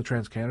highway. It's on the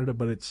Trans-Canada,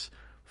 but it's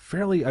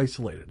fairly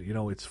isolated.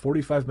 It's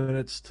 45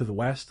 minutes to the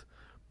west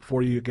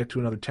before you get to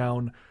another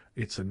town.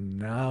 It's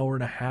an hour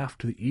and a half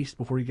to the east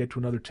before you get to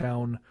another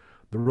town.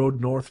 The road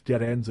north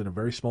dead ends in a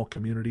very small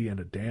community and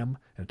a dam,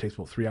 and it takes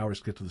about 3 hours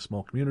to get to the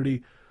small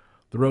community.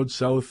 The road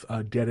south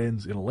dead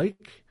ends in a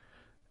lake,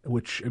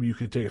 which you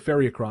could take a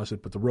ferry across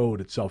it, but the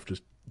road itself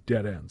just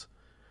dead ends.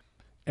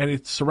 And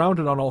it's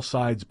surrounded on all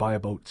sides by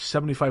about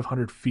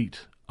 7,500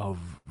 feet of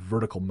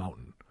vertical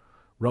mountain.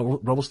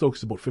 Revelstoke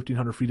is about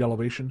 1,500 feet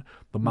elevation.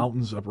 The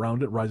mountains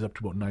around it rise up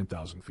to about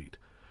 9,000 feet.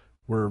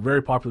 We're a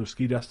very popular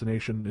ski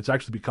destination. It's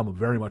actually become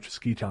very much a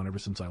ski town ever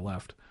since I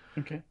left.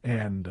 Okay.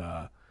 And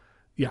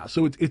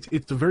so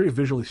it's a very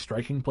visually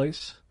striking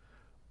place,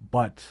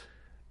 but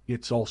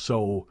it's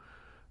also,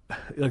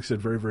 like I said,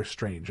 very, very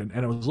strange. And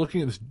I was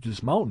looking at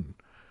this mountain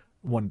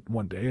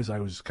one day as I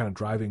was kind of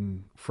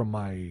driving from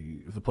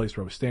the place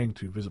where I was staying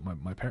to visit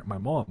my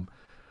mom,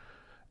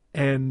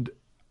 and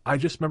I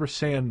just remember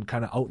saying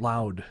kind of out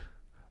loud,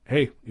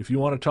 "Hey, if you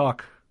want to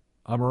talk,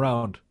 I'm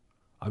around.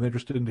 I'm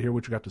interested in to hear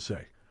what you got to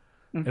say.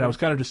 Okay. And I was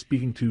kind of just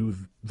speaking to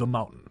the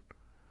mountain.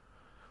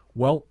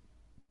 Well,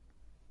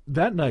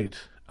 that night,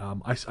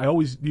 I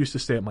always used to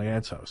stay at my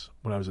aunt's house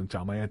when I was in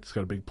town. My aunt's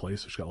got a big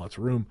place. She's got lots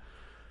of room.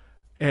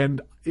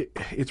 And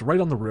it's right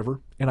on the river.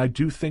 And I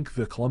do think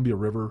the Columbia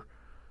River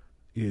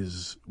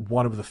is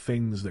one of the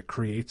things that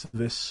creates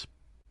this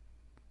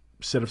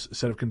set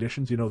of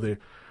conditions. You know, the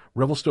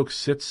Revelstoke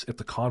sits at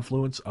the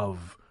confluence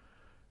of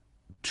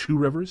two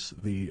rivers,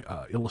 the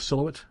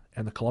Illecillewaet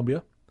and the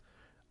Columbia.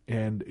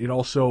 And it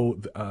also,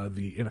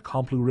 the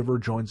Inacomplu River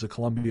joins the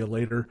Columbia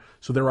later.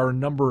 So there are a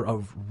number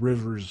of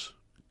rivers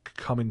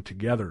coming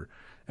together.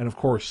 And of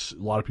course,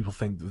 a lot of people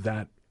think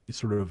that it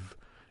sort of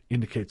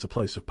indicates a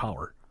place of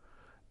power.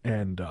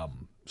 And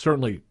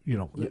certainly, you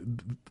know,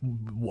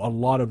 a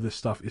lot of this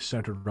stuff is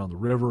centered around the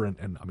river.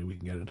 And I mean, we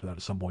can get into that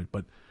at some point.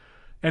 But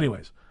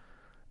anyways,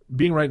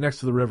 being right next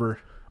to the river,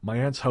 my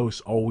aunt's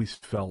house always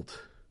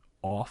felt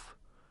off.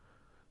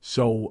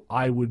 So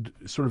I would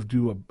sort of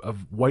do a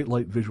white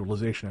light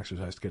visualization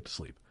exercise to get to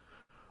sleep.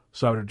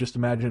 So I would just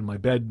imagine my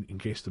bed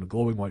encased in a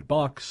glowing white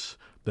box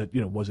that,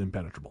 you know, was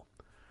impenetrable.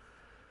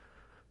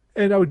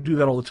 And I would do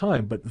that all the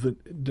time, but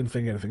didn't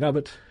think anything of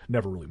it.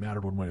 Never really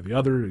mattered one way or the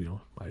other. You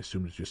know, I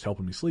assumed it's just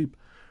helping me sleep.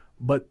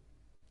 But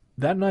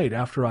that night,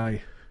 after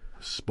I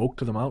spoke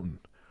to the mountain,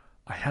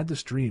 I had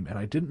this dream, and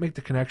I didn't make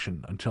the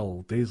connection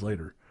until days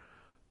later.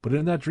 But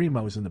in that dream,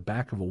 I was in the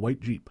back of a white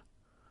Jeep.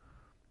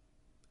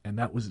 And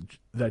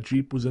that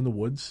Jeep was in the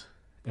woods,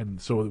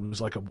 and so it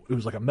was like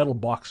a metal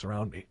box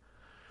around me.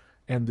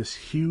 And this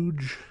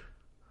huge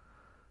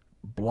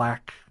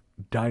black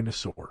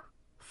dinosaur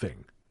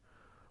thing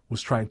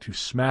was trying to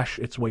smash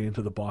its way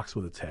into the box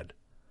with its head.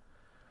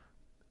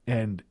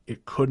 And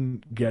it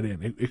couldn't get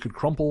in. It could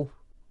crumple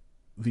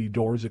the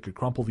doors, it could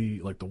crumple the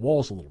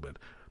walls a little bit,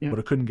 but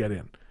it couldn't get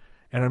in.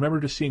 And I remember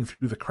just seeing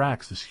through the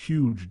cracks this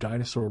huge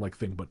dinosaur-like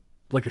thing, but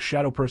like a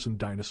shadow person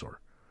dinosaur.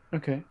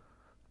 Okay.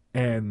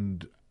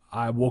 And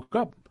I woke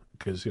up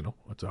because, you know,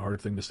 it's a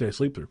hard thing to stay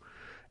asleep through.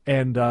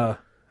 And,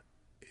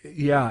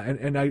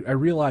 and I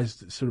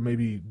realized sort of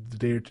maybe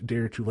the day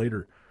or two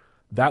later,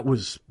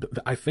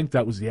 I think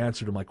that was the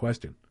answer to my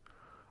question.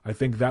 I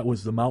think that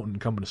was the mountain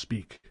coming to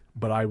speak,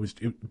 but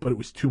it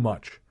was too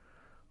much.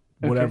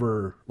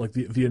 Whatever, like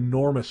the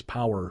enormous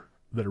power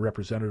that it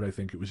represented, I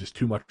think it was just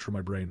too much for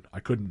my brain. I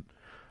couldn't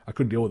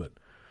deal with it.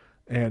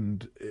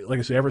 And like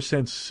I say, ever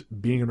since,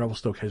 being in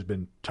Revelstoke has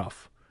been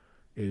tough.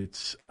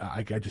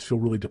 I just feel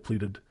really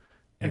depleted.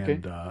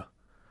 And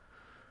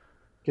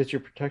Because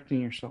you're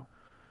protecting yourself.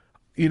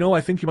 You know,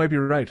 I think you might be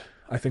right.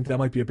 I think that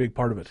might be a big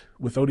part of it.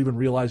 Without even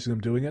realizing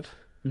I'm doing it,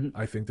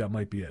 I think that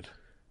might be it.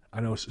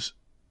 I know,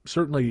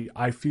 certainly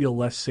I feel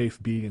less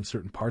safe being in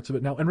certain parts of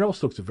it now. And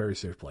Revelstoke's a very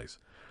safe place.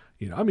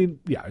 You know, I mean,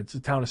 yeah, it's a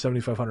town of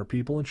 7,500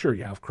 people, and sure,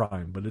 you have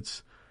crime, but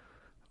it's,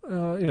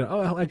 you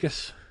know, I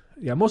guess,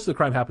 yeah, most of the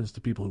crime happens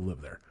to people who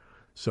live there.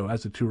 So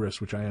as a tourist,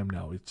 which I am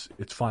now,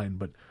 it's fine.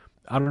 But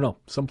I don't know.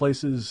 Some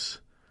places,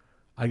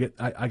 I get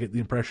the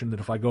impression that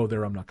if I go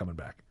there, I'm not coming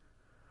back.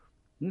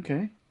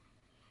 Okay.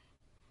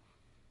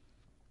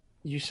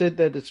 You said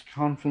that it's a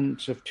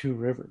confluence of two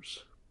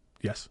rivers.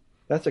 Yes.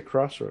 That's a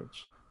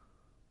crossroads.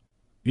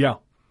 Yeah.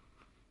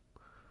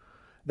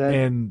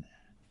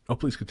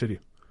 Please continue.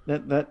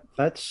 That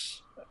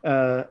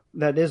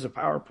is a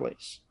power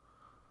place.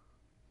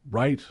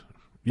 Right.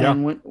 Yeah.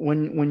 And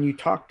when you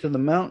talk to the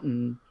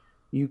mountain,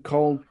 you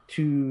call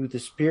to the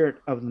spirit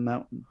of the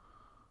mountain.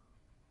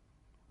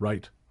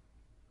 Right.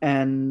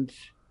 And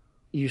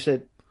you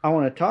said, I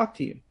want to talk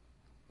to you.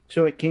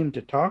 So it came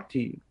to talk to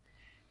you.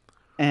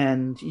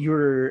 And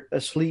you're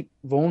asleep,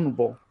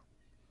 vulnerable.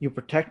 You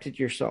protected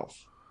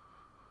yourself.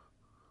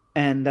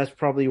 And that's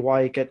probably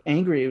why it got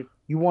angry.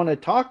 You want to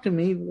talk to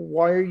me.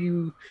 Why are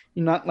you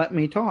not letting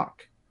me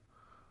talk?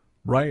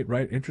 Right.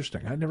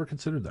 Interesting. I never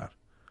considered that.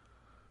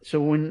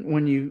 So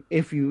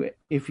if you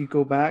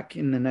go back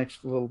in the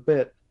next little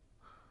bit,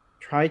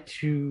 try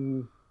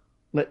to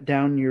let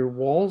down your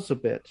walls a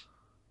bit.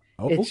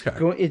 Oh,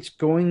 it's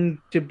going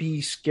to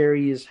be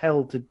scary as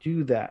hell to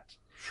do that.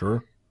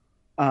 Sure.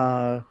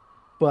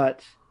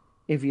 But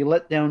if you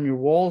let down your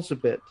walls a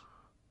bit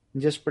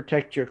and just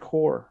protect your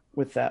core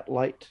with that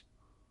light.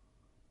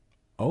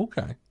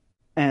 Okay.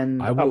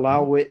 And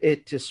allow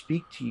it to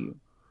speak to you.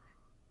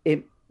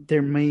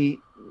 There may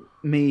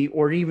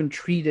or even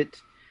treat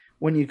it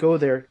when you go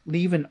there,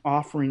 leave an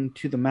offering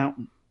to the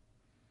mountain.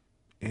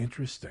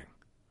 Interesting.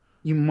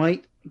 You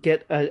might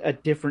get a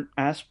different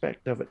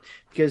aspect of it.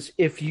 Because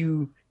if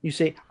you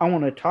say, I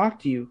want to talk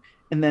to you,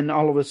 and then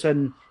all of a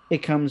sudden it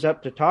comes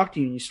up to talk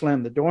to you and you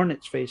slam the door in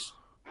its face,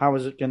 how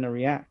is it going to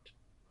react?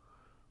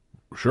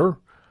 Sure.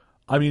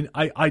 I mean,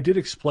 I did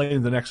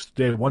explain the next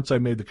day, once I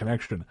made the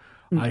connection,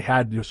 I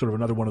had sort of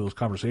another one of those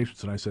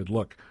conversations, and I said,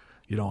 look,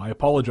 I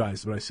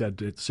apologized, but I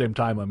said at the same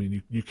time, I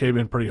mean, you came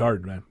in pretty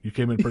hard, man. You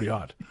came in pretty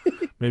hot.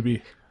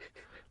 Maybe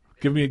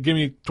give me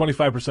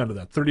 25% of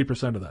that,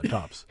 30% of that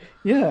tops.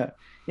 Yeah.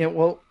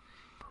 Well,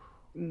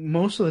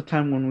 most of the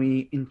time when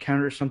we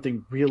encounter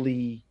something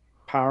really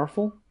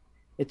powerful,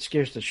 it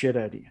scares the shit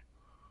out of you.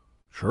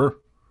 Sure.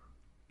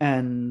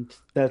 And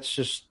that's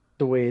just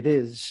the way it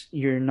is.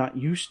 You're not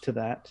used to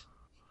that.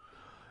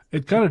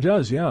 It kind of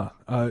does, yeah.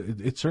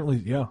 It certainly,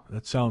 yeah,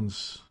 that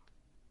sounds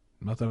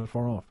not that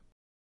far off.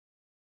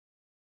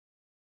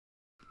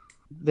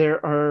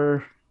 There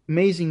are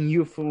amazing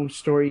UFO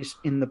stories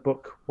in the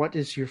book. What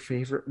is your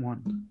favorite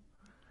one?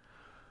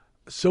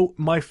 So,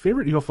 my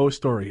favorite UFO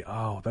story,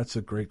 oh, that's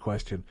a great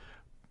question.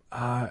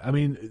 I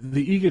mean,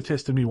 the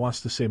egotist in me wants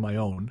to say my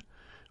own,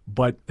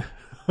 but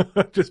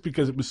just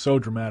because it was so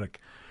dramatic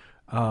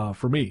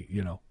for me,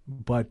 you know.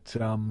 But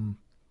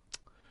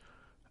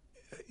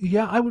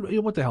yeah, I would.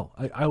 What the hell?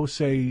 I would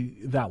say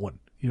that one.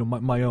 You know,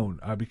 my own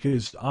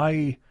because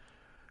I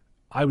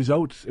was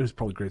out. It was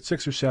probably grade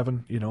 6 or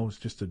 7. You know, it was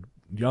just a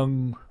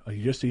young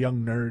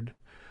nerd.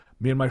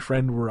 Me and my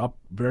friend were up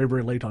very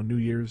very late on New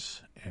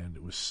Year's, and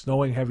it was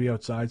snowing heavy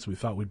outside. So we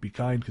thought we'd be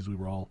kind because we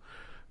were all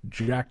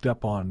jacked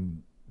up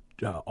on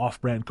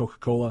off-brand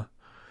Coca-Cola,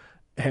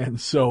 and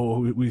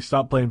so we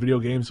stopped playing video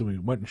games and we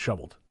went and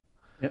shoveled.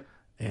 Yep.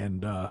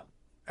 And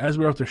as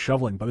we were out there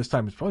shoveling, by this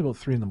time it's probably about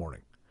 3 in the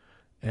morning,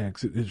 and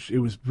 'cause it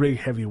was big,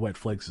 heavy, wet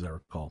flakes as I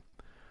recall.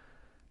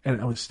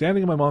 And I was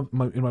standing in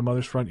my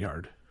mother's front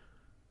yard.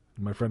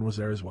 My friend was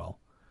there as well.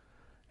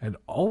 And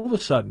all of a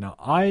sudden, now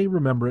I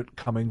remember it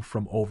coming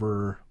from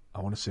over, I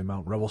want to say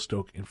Mount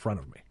Revelstoke in front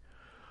of me.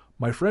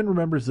 My friend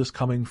remembers this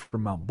coming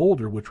from Mount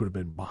Boulder, which would have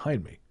been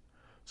behind me.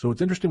 So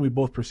it's interesting we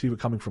both perceive it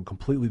coming from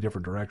completely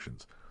different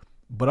directions.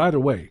 But either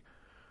way,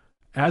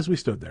 as we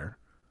stood there,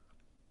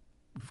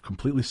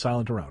 completely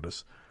silent around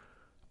us,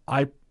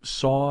 I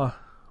saw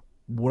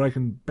what I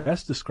can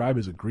best describe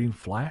as a green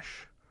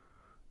flash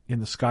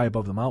in the sky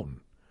above the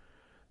mountain.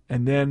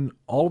 And then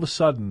all of a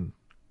sudden,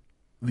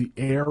 the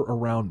air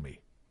around me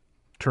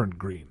turned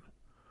green.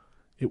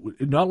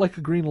 Not like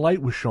a green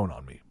light was shown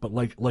on me, but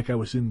like I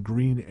was in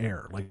green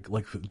air,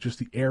 just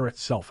the air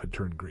itself had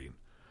turned green.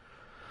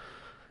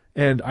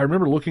 And I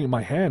remember looking at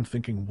my hand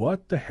thinking,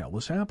 what the hell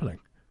is happening?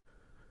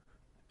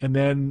 And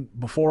then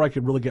before I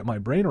could really get my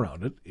brain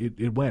around it,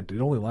 it went.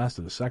 It only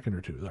lasted a second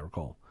or two, as I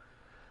recall.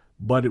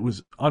 But it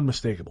was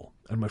unmistakable.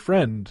 And my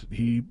friend,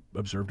 he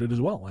observed it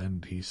as well,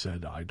 and he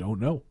said, I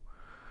don't know.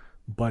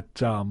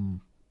 But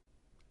and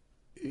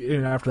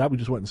after that, we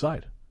just went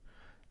inside.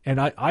 And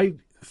I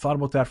thought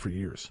about that for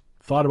years.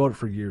 Thought about it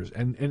for years.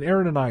 And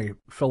Aaron and I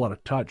fell out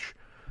of touch.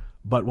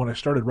 But when I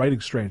started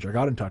writing Strange, I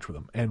got in touch with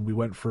him, and we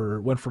went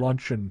for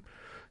lunch. And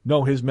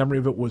no, his memory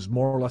of it was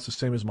more or less the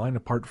same as mine,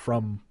 apart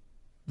from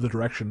the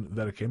direction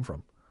that it came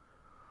from.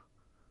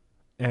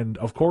 And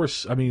of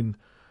course, I mean,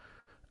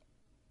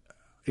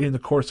 over the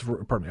course of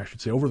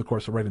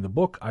writing the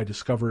book, I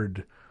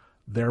discovered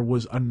there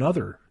was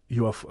another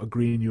a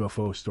green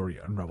UFO story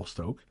in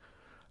Revelstoke.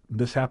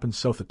 This happens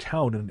south of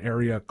town in an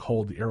area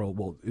called the Arrow.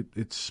 Well,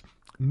 it's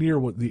near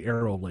the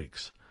Arrow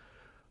Lakes,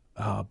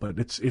 but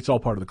it's all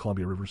part of the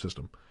Columbia River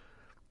system.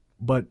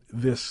 But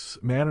this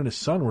man and his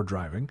son were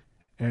driving,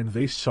 and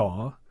they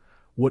saw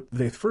what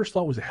they first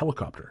thought was a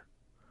helicopter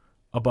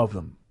above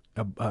them,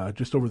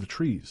 just over the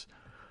trees.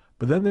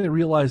 But then they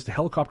realized the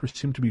helicopter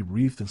seemed to be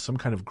wreathed in some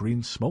kind of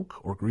green smoke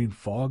or green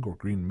fog or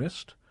green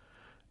mist,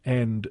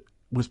 and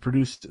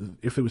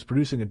if it was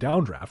producing a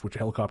downdraft, which a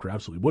helicopter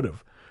absolutely would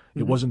have,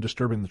 it wasn't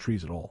disturbing the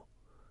trees at all.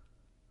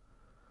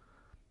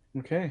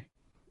 Okay.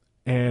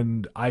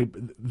 And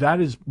that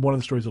is one of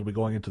the stories that'll be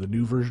going into the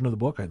new version of the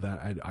book.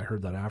 I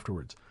heard that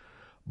afterwards,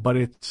 but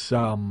it's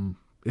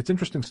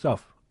interesting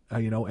stuff,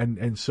 you know.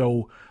 And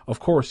so of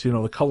course, you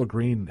know, the color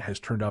green has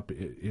turned up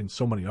in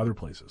so many other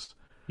places.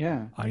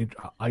 Yeah. I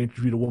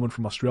interviewed a woman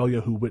from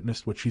Australia who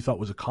witnessed what she thought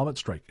was a comet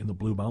strike in the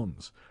Blue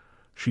Mountains.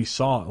 She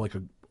saw like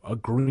a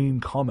green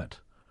comet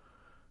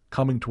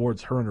coming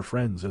towards her and her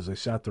friends as they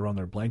sat there on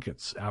their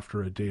blankets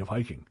after a day of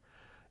hiking.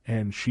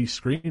 And she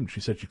screamed. She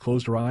said she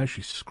closed her eyes.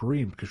 She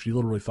screamed because she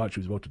literally thought she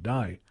was about to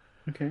die.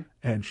 Okay.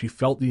 And she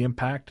felt the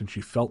impact, and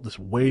she felt this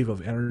wave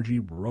of energy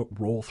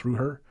roll through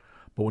her.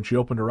 But when she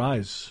opened her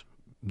eyes,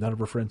 none of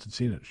her friends had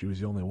seen it. She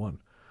was the only one.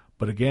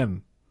 But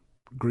again,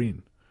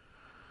 green.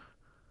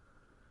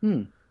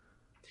 There's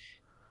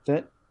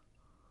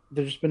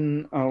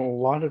been a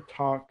lot of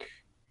talk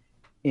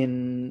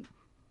in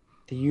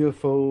the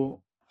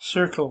UFO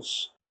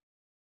circles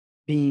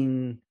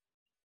being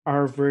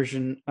our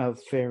version of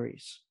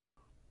fairies,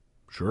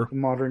 Sure. the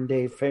modern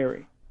day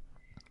fairy.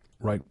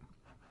 Right.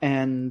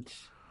 And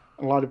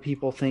a lot of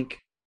people think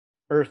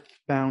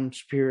earthbound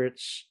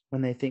spirits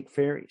when they think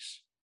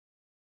fairies.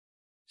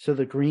 So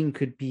the green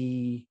could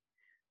be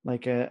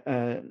like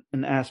an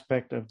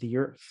aspect of the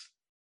earth.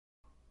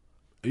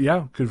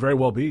 Yeah, could very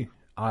well be.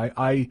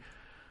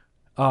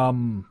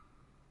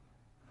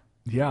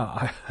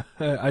 Yeah,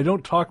 I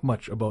don't talk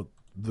much about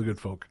the good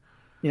folk.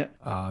 Yeah.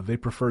 They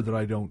prefer that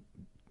I don't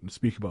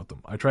speak about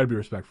them. I try to be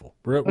respectful.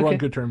 We're on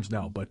good terms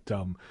now, but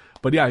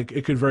yeah,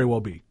 it could very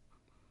well be.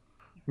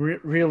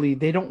 Really,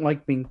 they don't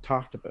like being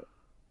talked about.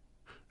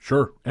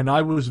 Sure. And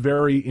I was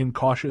very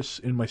incautious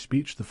in my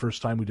speech the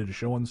first time we did a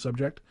show on the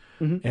subject,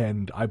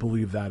 and I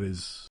believe that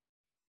is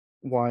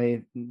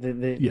why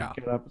they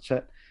get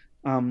upset.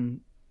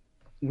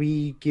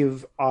 we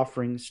give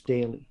offerings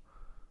daily,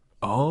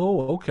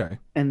 Oh, okay.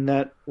 and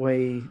that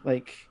way,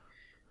 like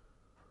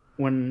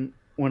when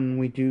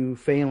we do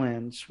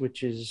Phalanx,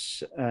 which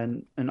is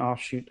an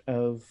offshoot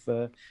of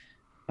the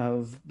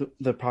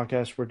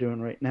podcast we're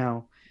doing right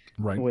now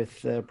Right.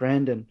 with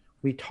Brandon,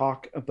 we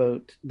talk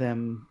about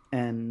them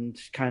and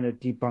kind of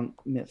debunk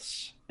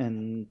myths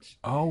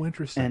Oh,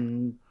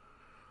 interesting.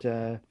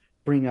 and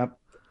bring up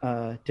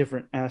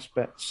different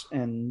aspects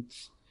and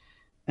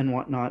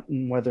whatnot,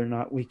 and whether or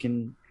not we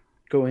can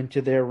go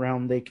into their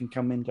realm, they can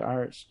come into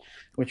ours,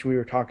 which we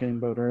were talking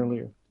about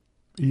earlier.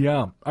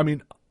 Yeah. I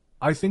mean,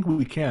 I think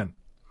we can.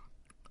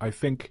 I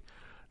think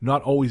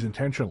not always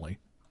intentionally.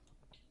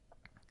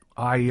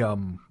 I've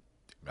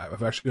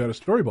actually got a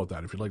story about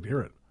that if you'd like to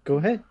hear it. Go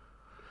ahead.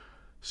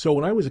 So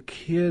when I was a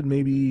kid,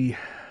 maybe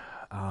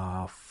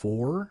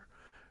 4,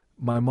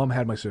 my mom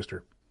had my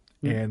sister,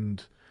 Mm.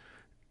 and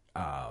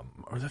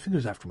or I think it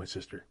was after my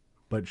sister,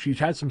 but she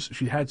had some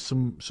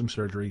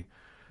surgery,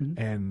 Mhm.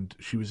 and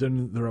she was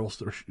in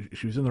the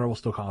she was in the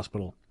Revelstoke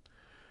Hospital,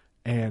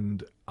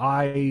 and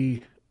my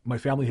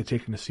family had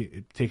taken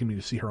me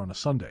to see her on a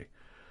Sunday.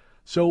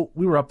 So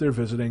we were up there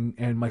visiting,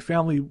 and my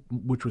family,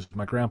 which was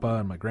my grandpa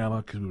and my grandma,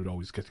 because we would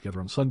always get together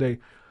on Sunday,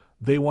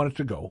 they wanted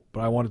to go,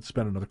 but I wanted to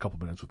spend another couple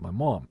minutes with my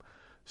mom.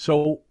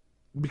 So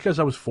because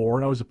I was 4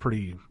 and I was a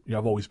pretty,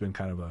 I've always been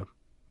kind of a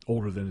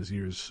older than his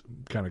years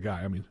kind of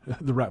guy. I mean,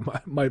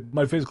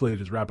 my physical age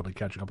is rapidly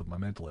catching up with my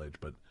mental age,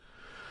 but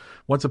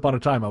once upon a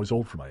time I was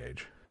old for my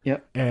age,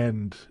 Yep.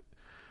 and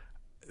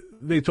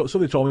they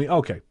told me,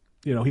 okay,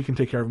 he can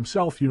take care of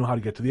himself. You know how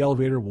to get to the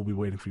elevator. We'll be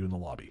waiting for you in the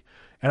lobby.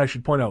 And I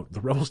should point out,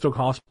 the Revelstoke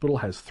Hospital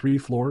has 3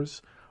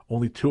 floors.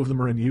 Only 2 of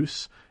them are in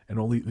use, and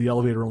the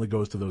elevator only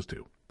goes to those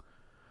 2.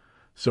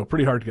 So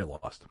pretty hard to get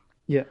lost.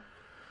 Yeah.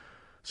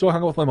 So I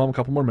hung out with my mom a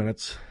couple more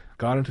minutes,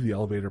 got into the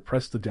elevator,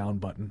 pressed the down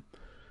button,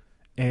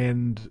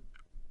 and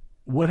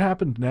what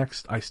happened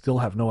next, I still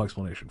have no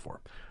explanation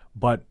for.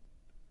 But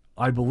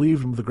I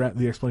believed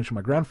the explanation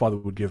my grandfather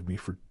would give me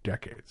for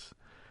decades.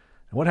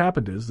 And what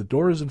happened is the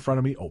doors in front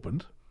of me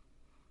opened,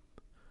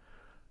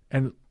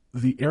 and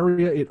the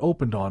area it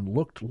opened on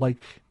looked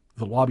like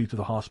the lobby to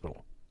the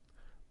hospital.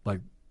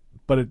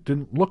 But it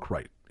didn't look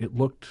right. It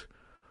looked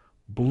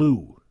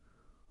blue.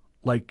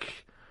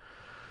 Like,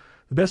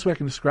 the best way I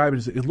can describe it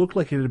is it looked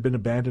like it had been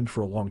abandoned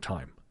for a long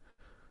time.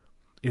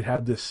 It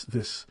had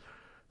this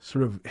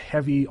sort of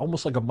heavy,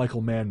 almost like a Michael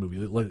Mann movie,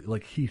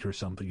 like Heat or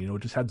something.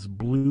 It just had this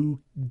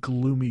blue,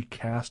 gloomy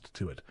cast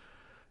to it.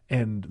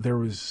 And there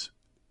was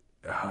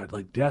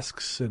like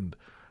desks and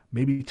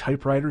maybe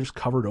typewriters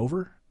covered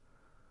over.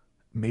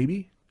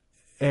 Maybe.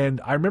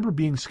 And I remember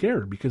being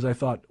scared because I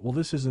thought, well,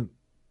 this isn't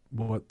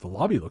what the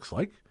lobby looks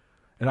like.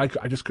 And I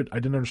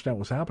didn't understand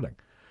what was happening.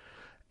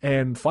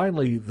 And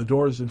finally, the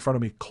doors in front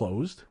of me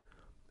closed,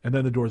 and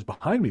then the doors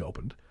behind me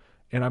opened,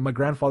 and my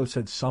grandfather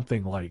said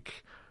something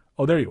like,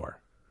 "Oh, there you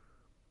are."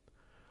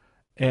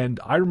 And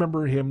I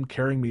remember him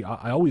carrying me.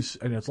 I always,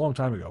 and it's a long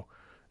time ago,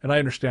 and I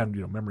understand,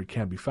 memory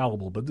can be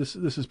fallible, but this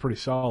is pretty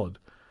solid.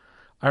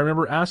 I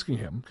remember asking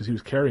him, because he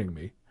was carrying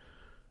me,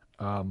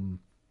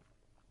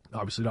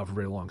 obviously not for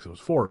very long because I was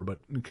 4, but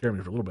he carried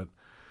me for a little bit,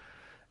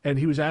 and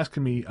he was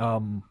asking me,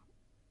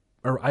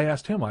 or I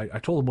asked him, I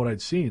told him what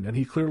I'd seen, and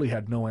he clearly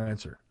had no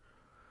answer.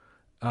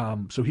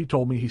 So he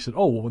told me, he said,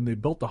 oh, well, when they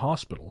built the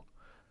hospital,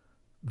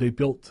 they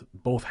built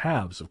both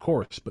halves, of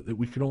course, but that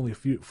we could only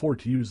afford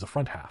to use the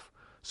front half.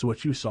 So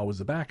what you saw was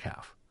the back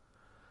half.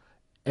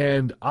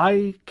 And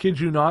I kid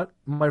you not,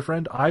 my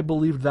friend, I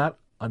believed that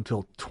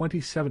until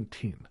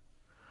 2017.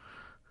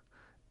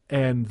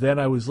 And then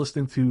I was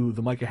listening to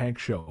the Micah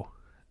Hanks show,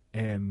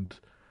 and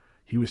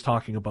he was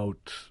talking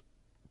about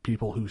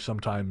people who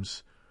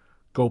sometimes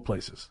go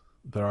places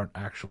that aren't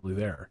actually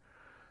there.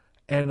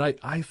 And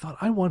I thought,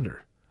 I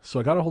wonder. So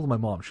I got a hold of my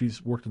mom.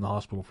 She's worked in the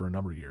hospital for a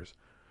number of years.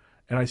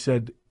 And I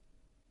said,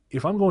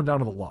 if I'm going down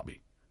to the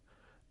lobby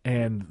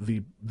and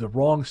the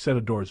wrong set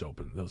of doors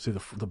open, let's say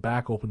the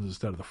back opens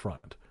instead of the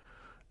front,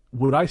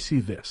 would I see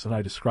this? And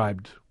I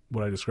described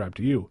what I described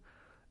to you.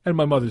 And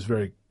my mother's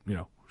very,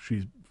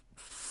 she's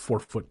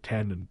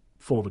 4'10" and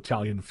full of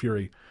Italian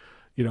fury.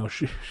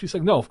 She's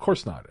like, no, of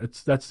course not.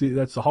 That's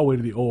the hallway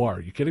to the OR. Are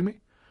you kidding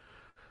me?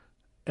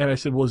 And I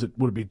said, would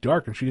it be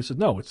dark? And she said,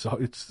 no, it's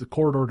the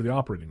corridor to the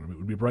operating room. It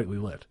would be brightly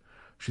lit.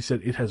 She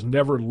said, it has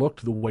never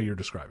looked the way you're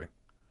describing.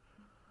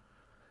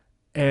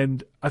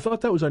 And I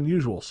thought that was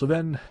unusual. So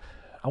then,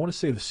 I want to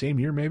say the same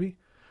year maybe,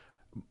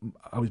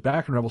 I was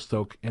back in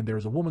Revelstoke, and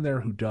there's a woman there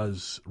who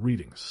does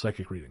readings,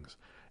 psychic readings.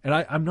 And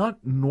I'm not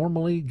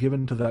normally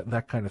given to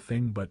that kind of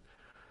thing, but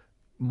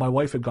my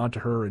wife had gone to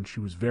her, and she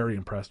was very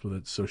impressed with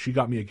it. So she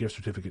got me a gift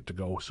certificate to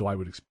go so I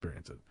would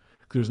experience it.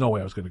 Because there's no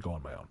way I was going to go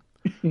on my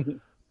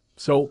own.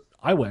 So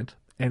I went,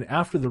 and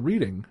after the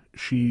reading,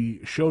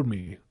 she showed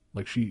me,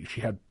 like she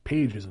had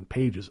pages and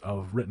pages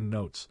of written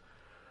notes.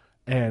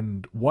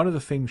 And one of the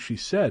things she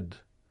said,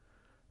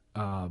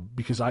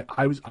 because I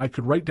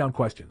could write down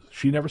questions.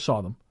 She never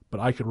saw them, but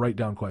I could write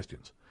down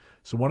questions.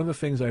 So one of the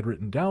things I'd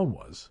written down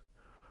was,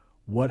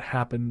 what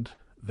happened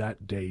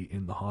that day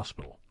in the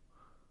hospital?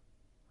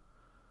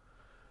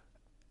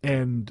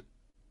 And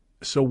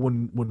so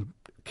when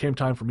came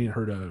time for me and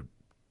her to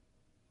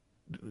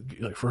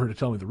for her to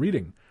tell me the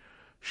reading,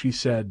 she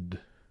said,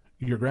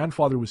 "Your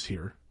grandfather was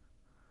here,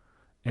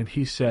 and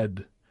he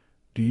said,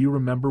 'Do you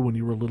remember when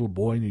you were a little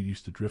boy and you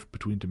used to drift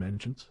between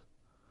dimensions?'"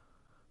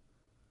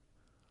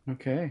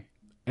 Okay.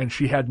 And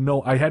she had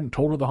I hadn't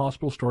told her the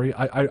hospital story.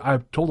 I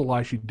told a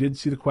lie. She did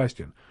see the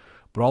question,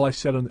 but all I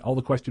said, all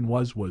the question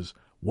was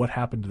what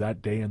happened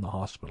that day in the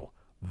hospital.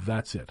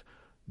 That's it.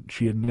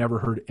 She had never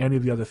heard any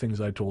of the other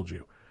things I told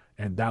you,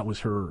 and that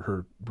was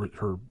her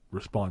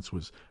response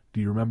was,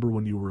 "Do you remember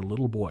when you were a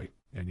little boy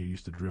and you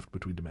used to drift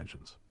between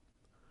dimensions?"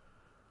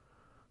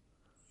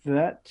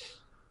 That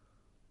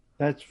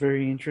that's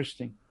very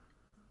interesting.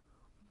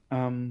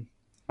 Um,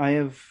 I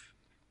have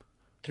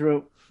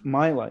throughout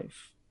my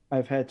life,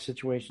 I've had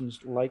situations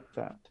like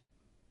that,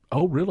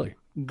 Oh, really?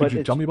 Could but you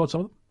tell it's me about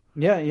some of them?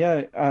 yeah,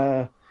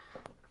 yeah.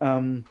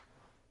 Um,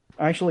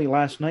 Actually,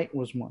 last night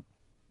was one.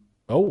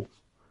 Oh,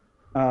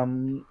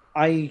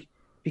 I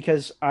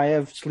because I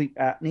have sleep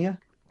apnea,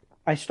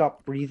 I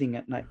stop breathing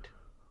at night,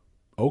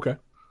 okay.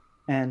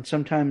 and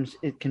sometimes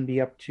it can be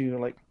up to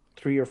like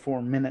 3 or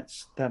 4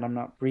 minutes that I'm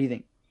not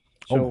breathing.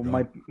 Oh my So God.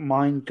 my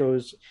mind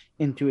goes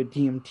into a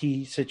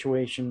DMT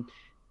situation,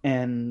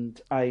 and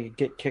I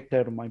get kicked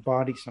out of my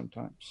body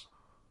sometimes.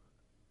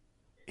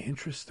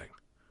 Interesting.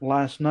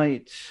 Last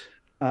night,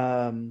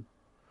 um,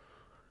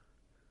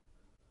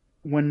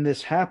 when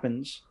this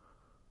happens,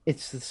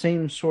 it's the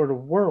same sort of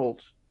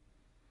world,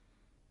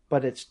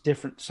 but it's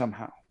different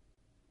somehow.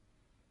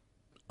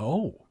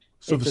 Oh,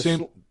 so It's the a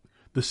same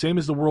the same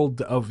as the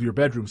world of your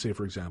bedroom, say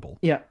for example,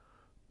 yeah,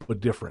 but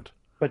different.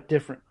 but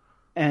different,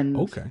 and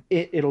Okay.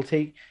 it'll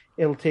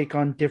take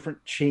on different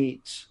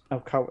shades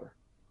of color.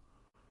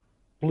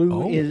 Blue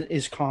Oh,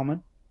 is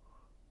common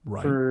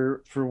right.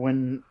 for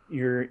when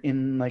you're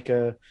in like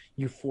a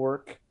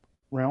euphoric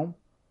realm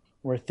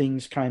where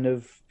things kind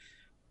of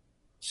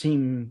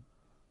seem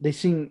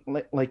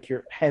like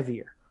you're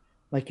heavier,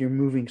 like you're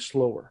moving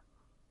slower.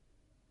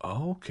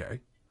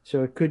 Okay.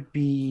 So it could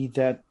be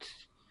that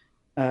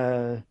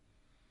uh,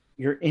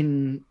 you're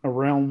in a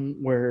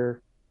realm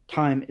where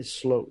time is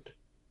slowed,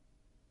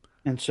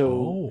 and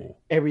so Oh,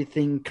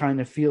 everything kind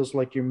of feels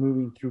like you're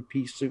moving through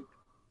pea soup.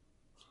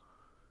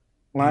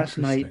 Last interesting.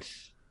 night,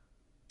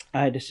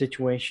 I had a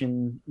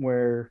situation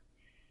where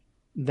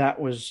that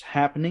was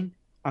happening.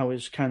 I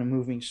was kind of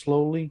moving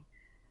slowly,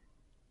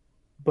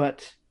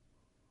 but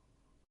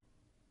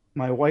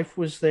my wife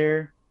was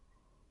there.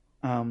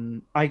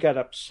 I got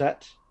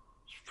upset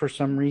for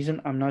some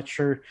reason. I'm not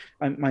sure.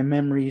 My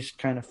memory's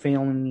kind of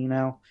failing me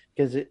now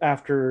because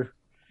after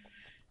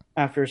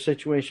a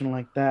situation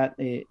like that,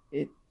 it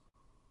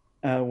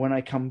when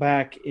I come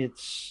back,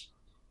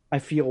 I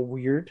feel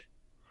weird.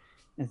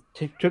 It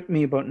took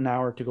me about an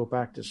hour to go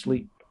back to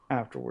sleep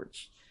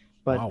afterwards,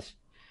 Wow. but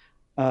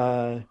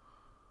uh,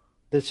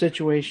 the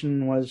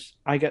situation was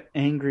I got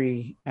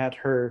angry at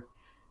her,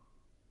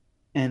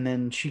 and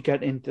then she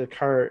got into the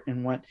car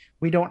and went,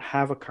 "We don't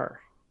have a car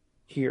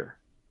here,"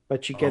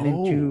 but she got Oh,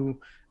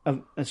 into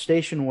a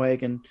station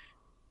wagon,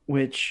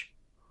 which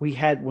we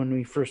had when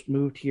we first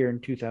moved here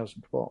in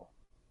 2012.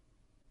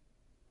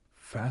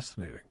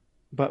 fascinating.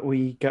 But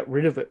we got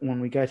rid of it when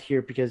we got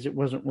here because it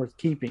wasn't worth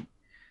keeping.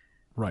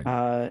 Right.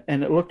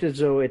 And it looked as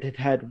though it had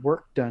had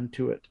work done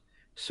to it.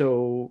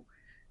 So,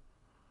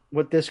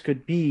 what this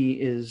could be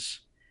is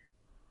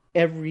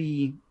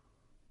every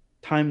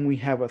time we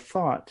have a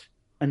thought,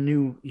 a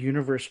new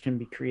universe can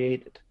be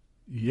created.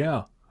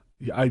 Yeah.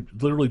 Yeah, I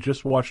literally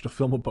just watched a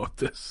film about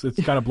this. It's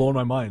kind of blown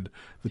my mind,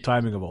 the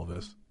timing of all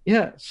this.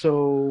 Yeah.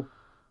 So,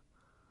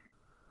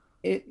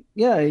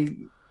 yeah,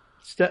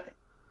 st-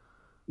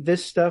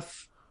 this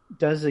stuff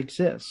does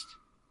exist.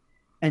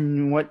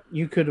 And what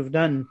you could have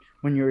done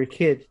when you were a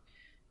kid,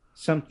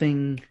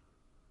 something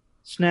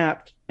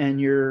snapped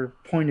and your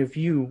point of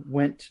view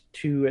went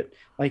to it.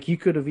 Like you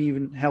could have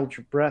even held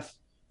your breath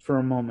for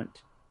a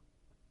moment,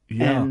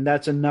 Yeah. and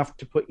that's enough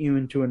to put you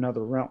into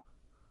another realm.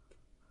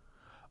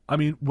 I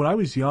mean, when I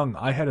was young,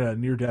 I had a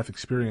near-death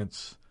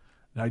experience.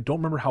 And I don't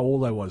remember how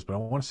old I was, but I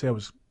want to say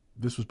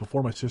this was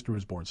before my sister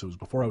was born, so it was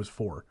before I was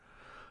 4.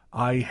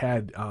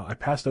 I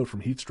passed out from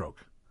heat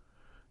stroke,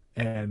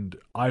 and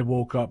I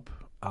woke up.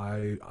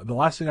 The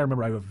last thing I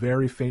remember, I have a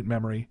very faint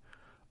memory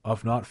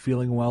of not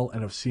feeling well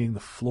and of seeing the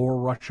floor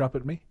rush up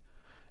at me,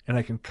 and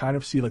I can kind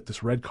of see like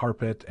this red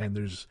carpet, and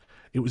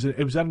it was at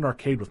an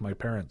arcade with my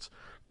parents,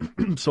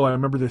 so I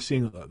remember there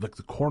seeing like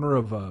the corner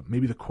of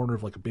maybe the corner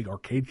of like a big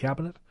arcade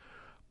cabinet,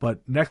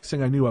 but next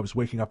thing I knew, I was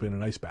waking up in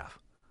an ice bath.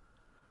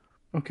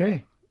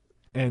 Okay,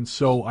 And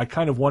so I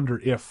kind of wonder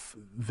if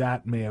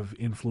that may have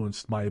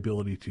influenced my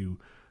ability to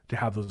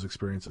have those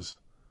experiences.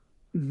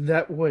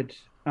 that would.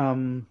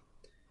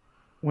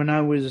 When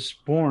I was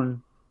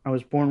born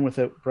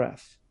without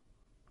breath,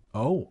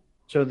 Oh,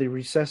 so they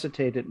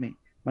resuscitated me.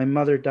 My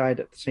mother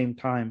died at the same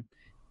time,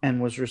 and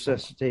was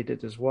oh,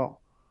 resuscitated as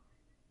well.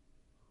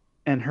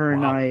 And her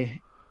and wow.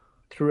 I,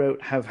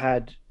 throughout, have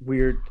had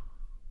weird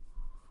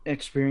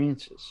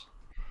experiences.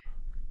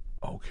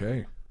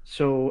 Okay.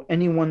 So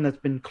anyone that's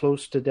been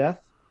close to death,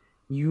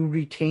 you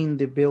retain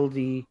the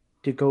ability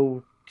to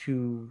go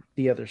to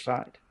the other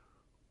side.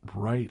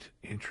 Right.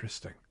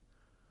 Interesting.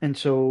 And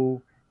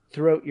so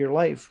throughout your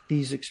life,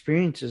 these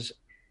experiences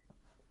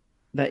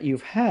that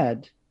you've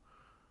had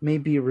may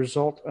be a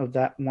result of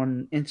that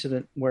one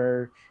incident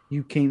where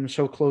you came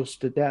so close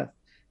to death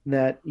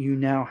that you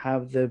now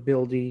have the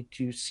ability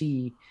to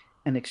see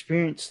and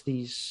experience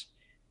these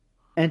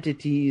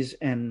entities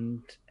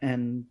and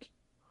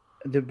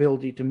the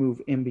ability to move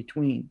in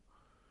between.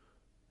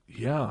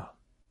 Yeah.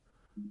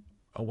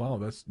 Oh wow.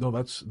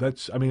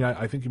 That's. I mean,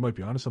 I think you might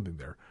be onto something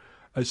there.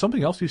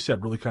 Something else you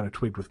said really kind of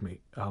twigged with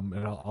me,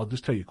 and I'll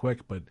just tell you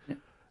quick. But Yeah.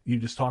 you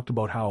just talked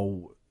about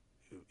how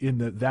in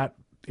that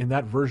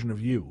version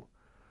of you,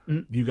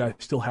 Mm, you guys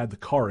still had the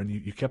car and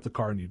you kept the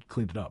car and you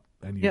cleaned it up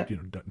and yeah.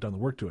 done the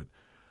work to it.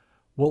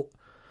 Well,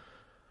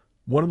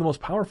 one of the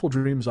most powerful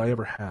dreams I've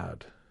ever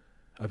had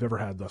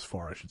thus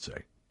far, I should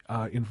say,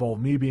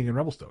 involved me being in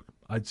Revelstoke.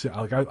 I'd say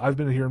like I've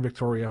been here in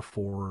Victoria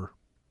for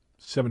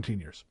 17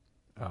 years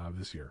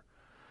this year,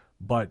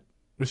 but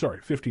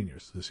sorry, 15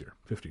 years this year,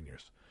 15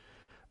 years.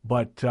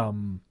 But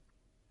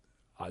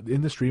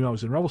in this dream, I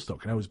was in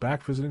Revelstoke and I was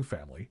back visiting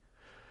family.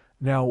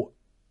 Now,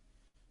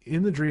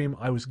 in the dream,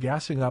 I was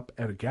gassing up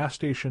at a gas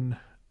station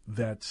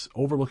that's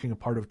overlooking a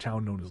part of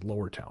town known as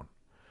Lower Town.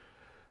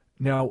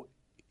 Now,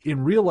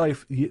 in real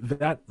life,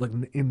 that like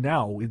in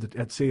now,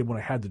 at say when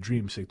I had the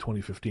dream, say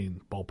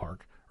 2015 ballpark,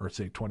 or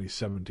say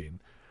 2017,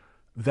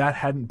 that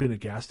hadn't been a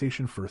gas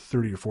station for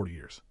 30 or 40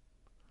 years.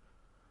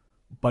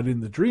 But in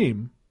the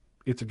dream,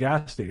 it's a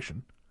gas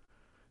station,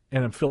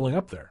 and I'm filling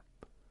up there.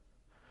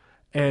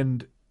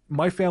 And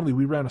my family,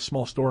 we ran a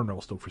small store in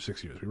Revelstoke for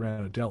 6 years. We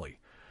ran a deli.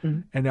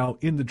 Mhm. And now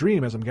in the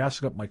dream, as I'm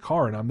gassing up my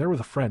car, and I'm there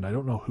with a friend, I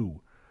don't know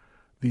who,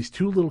 these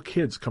two little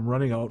kids come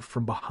running out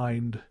from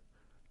behind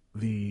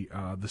the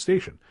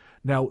station.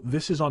 Now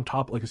this is on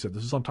top, like I said,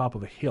 this is on top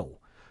of a hill.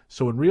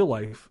 So in real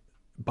life,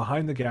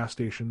 behind the gas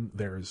station,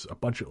 there's a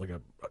bunch of like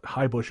a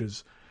high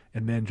bushes,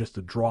 and then just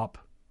a drop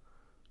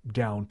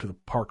down to the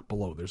park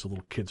below. There's a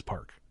little kids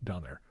park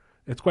down there.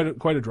 It's quite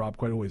a drop,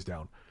 quite a ways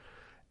down.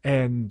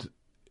 And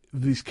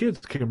these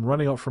kids came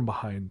running out from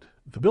behind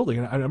the building,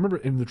 and I remember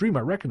in the dream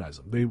I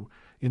recognized them.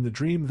 In the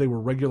dream they were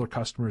regular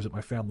customers at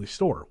my family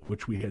store,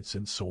 which we had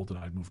since sold and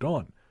I'd moved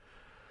on.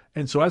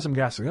 And so as I'm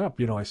gassing up,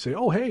 I say,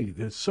 "Oh, hey,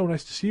 it's so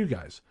nice to see you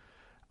guys.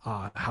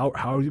 How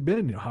have you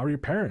been? How are your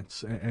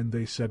parents?" And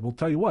they said, "Well,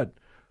 tell you what,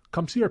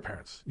 come see our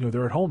parents.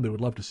 They're at home. They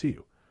would love to see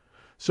you."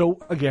 So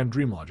again,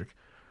 dream logic.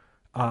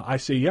 I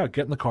say, "Yeah,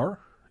 get in the car.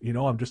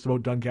 I'm just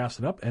about done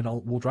gassing up, and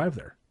we'll drive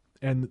there."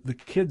 And the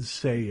kids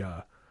say,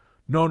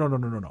 "No, no, no,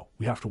 no, no, no.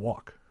 We have to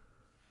walk."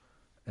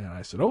 And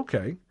I said,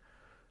 "Okay."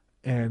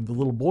 And the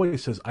little boy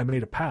says, "I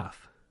made a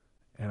path."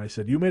 And I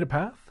said, "You made a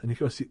path?" And he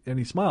goes, and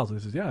he smiles and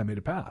he says, "Yeah, I made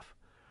a path."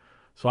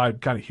 So I'm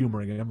kind of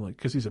humoring him, like,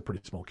 because he's a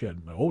pretty small kid.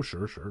 I'm like, "Oh,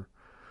 sure, sure."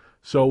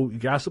 So we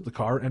gas up the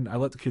car, and I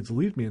let the kids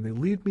lead me, and they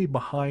lead me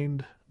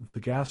behind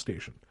the gas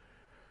station.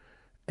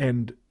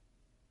 And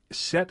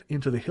set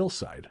into the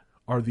hillside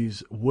are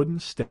these wooden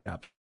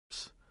steps,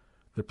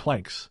 they're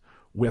planks,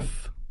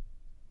 with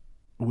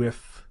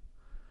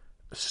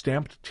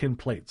stamped tin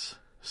plates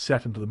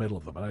set into the middle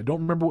of them. And I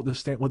don't remember what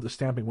the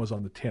stamping was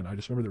on the tin. I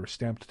just remember there were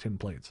stamped tin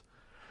plates.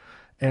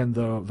 And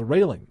the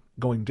railing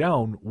going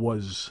down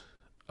was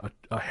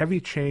a heavy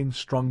chain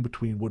strung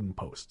between wooden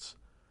posts.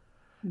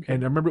 Okay.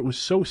 And I remember it was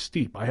so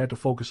steep, I had to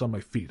focus on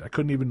my feet. I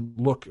couldn't even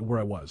look where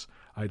I was.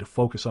 I had to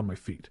focus on my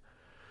feet.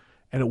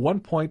 And at one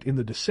point in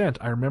the descent,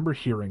 I remember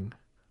hearing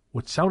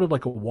what sounded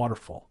like a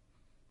waterfall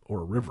or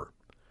a river,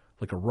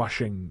 like a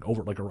rushing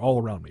over, like all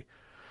around me.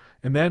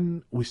 And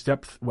then I was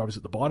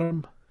at the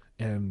bottom,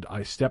 and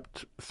I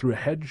stepped through a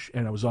hedge,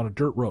 and I was on a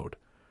dirt road.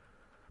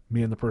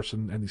 Me and the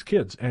person and these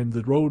kids. And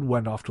the road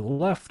went off to the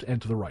left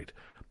and to the right.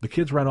 The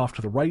kids ran off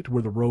to the right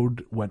where the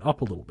road went up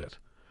a little bit.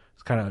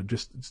 It's kind of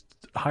just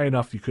high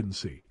enough you couldn't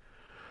see.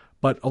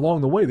 But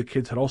along the way, the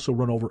kids had also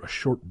run over a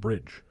short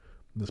bridge.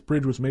 This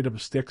bridge was made up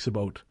of sticks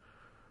about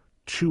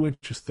 2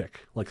 inches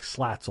thick, like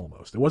slats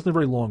almost. It wasn't a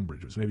very long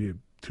bridge. It was maybe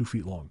 2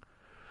 feet long.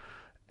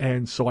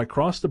 And so I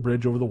crossed the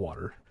bridge over the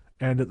water,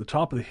 and at the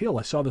top of the hill,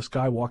 I saw this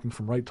guy walking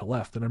from right to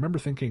left, and I remember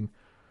thinking,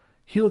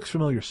 he looks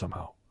familiar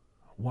somehow.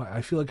 Why?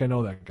 I feel like I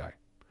know that guy.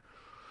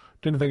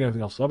 Didn't think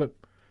anything else of it.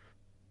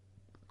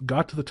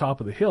 Got to the top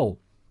of the hill,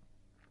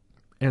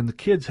 and the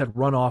kids had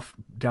run off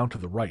down to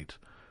the right,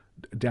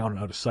 down and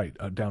out of sight,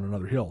 down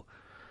another hill.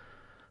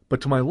 But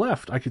to my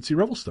left, I could see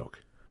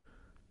Revelstoke.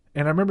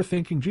 And I remember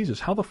thinking,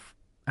 Jesus, how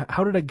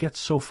did I get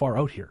so far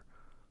out here?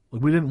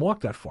 Like, we didn't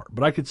walk that far,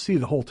 but I could see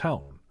the whole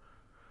town.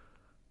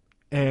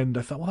 And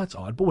I thought, well, that's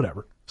odd, but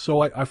whatever.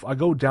 So I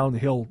go down the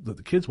hill that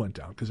the kids went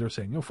down, because they're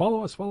saying,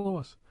 follow us, follow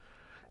us.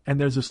 And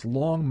there's this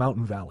long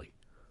mountain valley.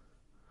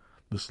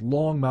 This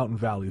long mountain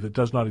valley that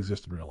does not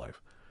exist in real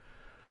life.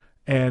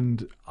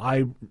 And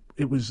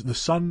the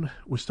sun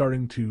was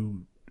starting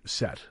to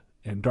set,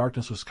 and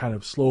darkness was kind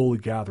of slowly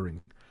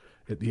gathering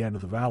at the end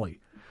of the valley.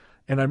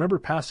 And I remember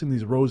passing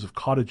these rows of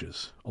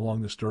cottages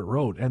along this dirt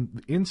road,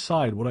 and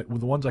inside,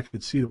 the ones I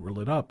could see that were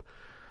lit up,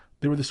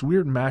 they were this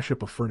weird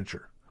mashup of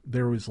furniture.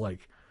 There was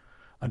like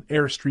an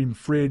Airstream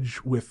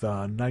fridge with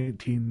a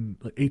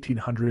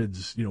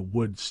 1800s,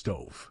 wood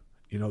stove.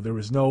 There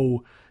was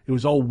it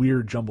was all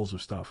weird jumbles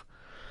of stuff.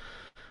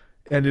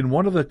 And in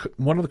one of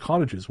the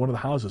cottages, one of the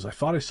houses, I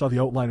thought I saw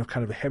the outline of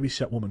kind of a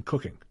heavy-set woman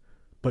cooking,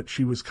 but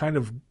she was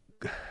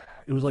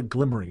it was like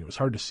glimmering. It was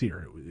hard to see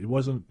her. It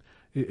wasn't,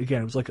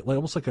 again, it was like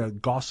almost like a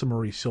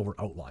gossamery silver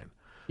outline.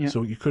 Yeah.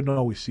 So you couldn't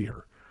always see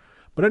her.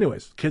 But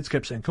anyways, kids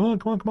kept saying, come on,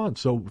 come on, come on.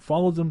 So we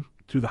followed them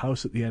to the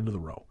house at the end of the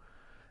row.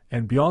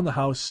 And beyond the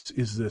house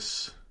is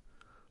this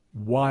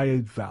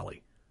wide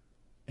valley.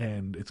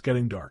 And it's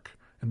getting dark.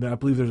 And I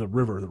believe there's a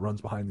river that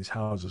runs behind these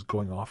houses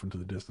going off into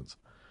the distance.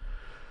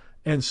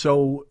 And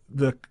so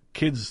the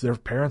kids, their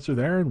parents are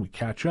there, and we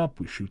catch up,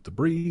 we shoot the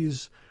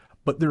breeze,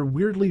 but they're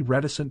weirdly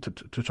reticent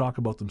to talk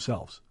about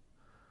themselves.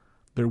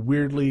 They're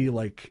weirdly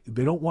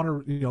they don't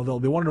want to,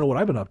 they want to know what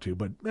I've been up to,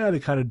 but they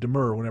kind of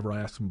demur whenever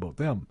I ask them about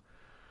them.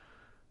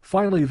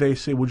 Finally, they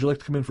say, would you like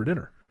to come in for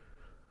dinner?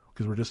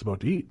 Because we're just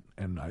about to eat.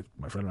 And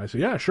my friend and I say,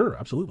 yeah, sure,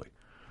 absolutely.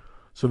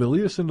 So they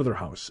lead us into their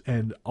house,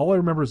 and all I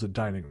remember is the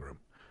dining room.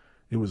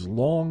 It was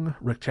long,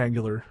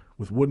 rectangular,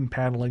 with wooden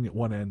paneling at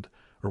one end,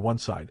 or one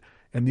side.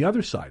 And the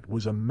other side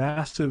was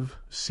a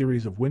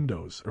series of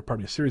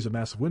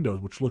massive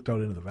windows which looked out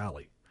into the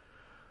valley.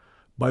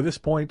 By this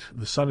point,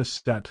 the sun is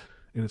set,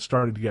 and it's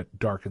starting to get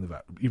dark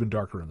even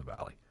darker in the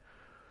valley.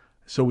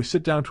 So we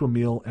sit down to a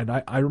meal, and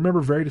I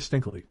remember very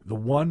distinctly, the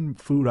one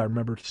food I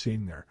remember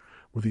seeing there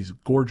were these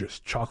gorgeous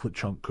chocolate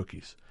chunk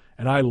cookies.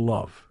 And I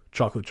love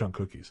chocolate chunk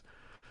cookies.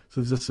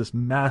 So there's just this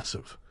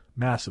massive,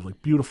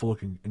 beautiful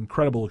looking,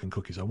 incredible looking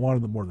cookies. I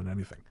wanted them more than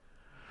anything.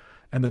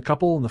 And the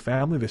couple and the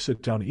family, they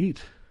sit down to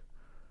eat.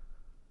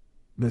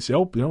 And they say,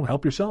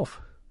 help yourself.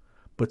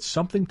 But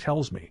something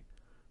tells me,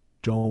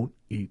 don't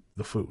eat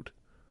the food.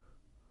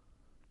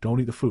 Don't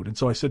eat the food. And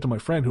so I said to my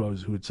friend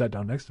who had sat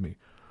down next to me,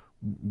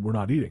 we're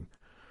not eating.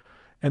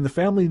 And the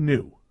family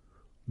knew.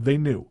 They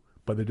knew,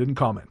 but they didn't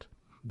comment.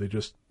 They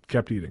just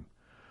kept eating.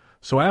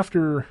 So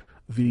after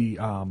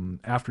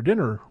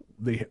dinner,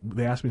 they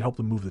asked me to help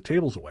them move the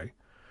tables away.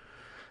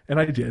 And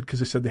I did, because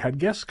they said they had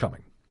guests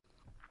coming.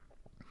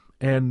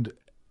 And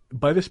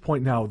by this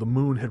point now, the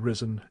moon had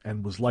risen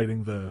and was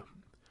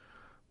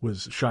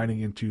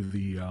shining into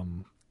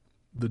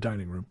the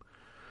dining room.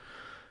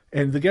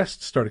 And the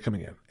guests started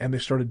coming in, and they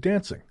started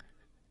dancing.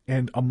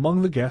 And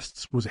among the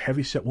guests was a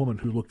heavy-set woman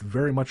who looked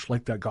very much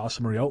like that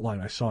gossamery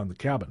outline I saw in the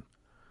cabin.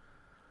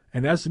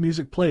 And as the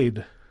music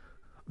played,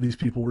 these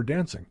people were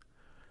dancing.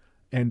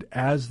 And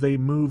as they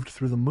moved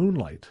through the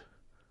moonlight,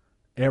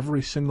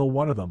 every single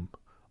one of them,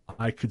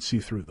 I could see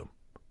through them.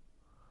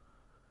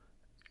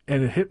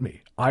 And it hit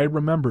me. I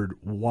remembered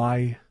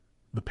why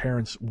the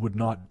parents would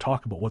not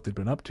talk about what they'd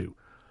been up to.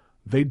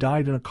 They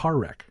died in a car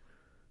wreck.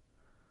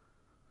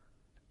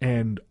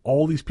 And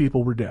all these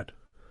people were dead.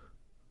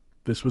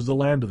 This was the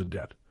land of the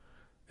dead.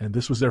 And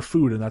this was their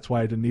food, and that's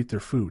why I didn't eat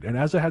their food. And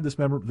as I had this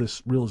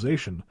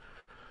realization,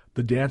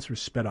 the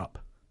dancers sped up.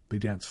 They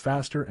danced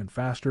faster and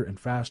faster and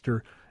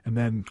faster, and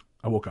then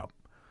I woke up.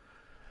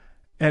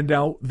 And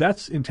now,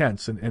 that's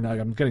intense, and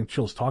I'm getting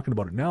chills talking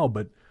about it now,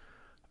 but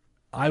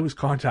I was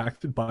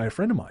contacted by a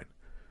friend of mine.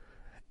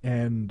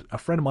 And a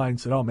friend of mine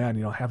said, oh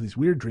man, I have these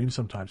weird dreams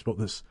sometimes about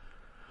this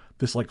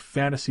like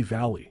fantasy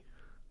valley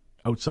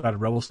outside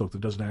of Revelstoke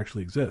that doesn't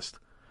actually exist.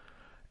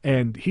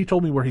 And he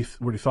told me where he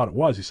thought it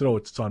was. He said,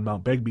 it's on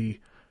Mount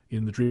Begbie.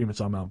 In the dream, it's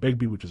on Mount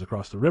Begbie, which is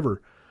across the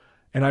river.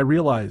 And I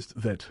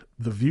realized that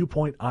the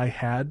viewpoint I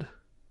had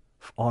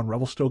on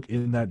Revelstoke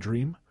in that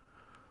dream,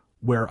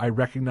 where I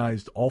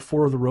recognized all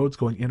four of the roads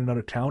going in and out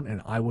of town,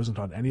 and I wasn't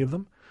on any of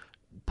them,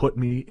 put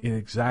me in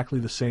exactly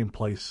the same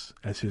place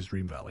as his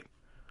dream valley.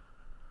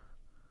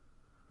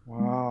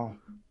 Wow.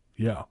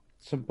 Yeah.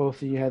 So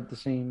both of you had the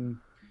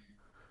same...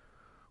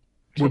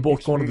 We're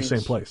both going to the same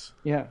place.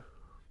 Yeah.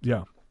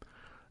 Yeah.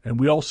 And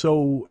we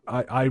also,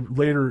 I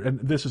later, and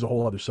this is a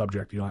whole other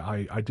subject,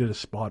 I did a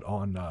spot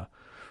on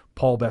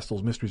Paul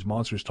Bestel's Mysteries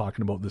Monsters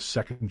talking about the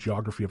second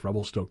geography of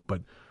Revelstoke,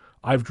 but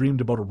I've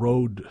dreamed about a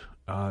road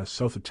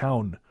south of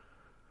town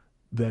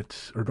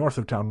or north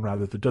of town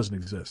rather, that doesn't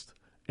exist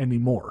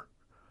anymore.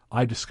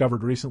 I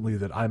discovered recently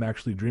that I'm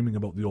actually dreaming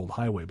about the old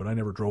highway, but I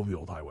never drove the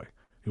old highway.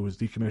 It was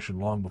decommissioned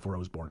long before I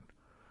was born.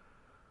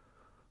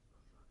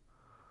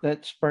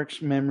 That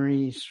sparks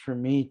memories for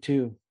me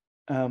too.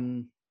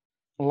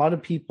 A lot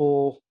of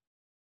people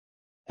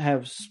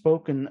have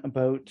spoken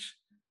about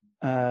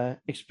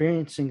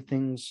experiencing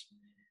things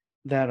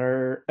that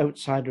are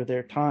outside of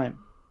their time.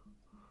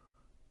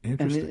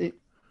 Interesting.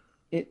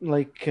 And it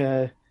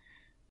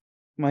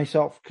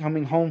myself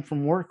coming home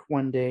from work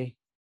one day,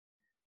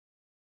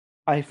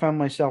 I found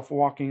myself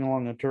walking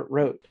along a dirt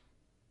road.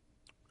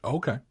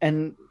 Okay.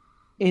 And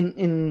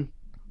in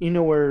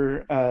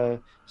where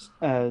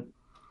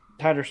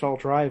Tattersall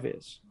Drive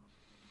is?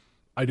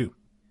 I do.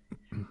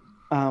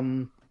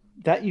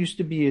 That used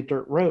to be a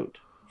dirt road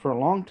for a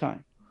long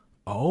time.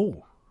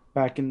 Oh.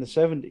 Back in the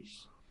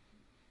 70s.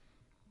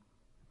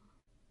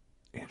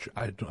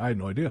 I had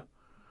no idea.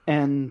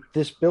 And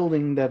this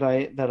building that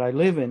I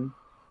live in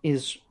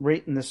is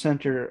right in the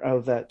center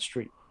of that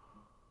street.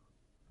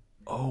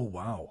 Oh,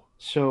 wow.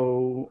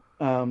 So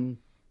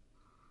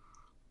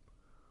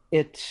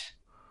it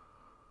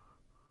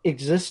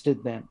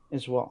existed then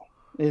as well.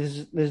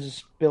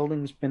 This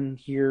building's been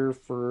here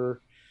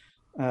for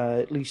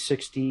at least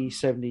 60,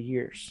 70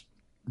 years.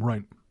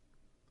 Right.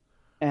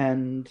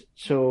 And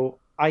so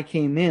I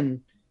came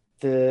in,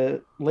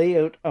 the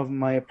layout of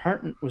my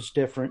apartment was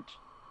different.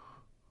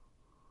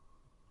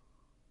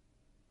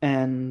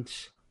 And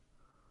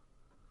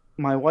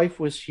my wife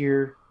was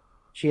here.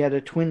 She had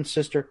a twin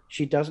sister.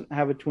 She doesn't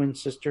have a twin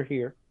sister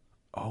here.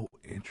 Oh,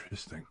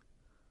 interesting.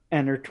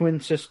 And her twin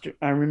sister,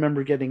 I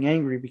remember getting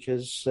angry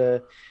because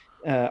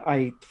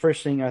I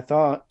first thing I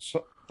thought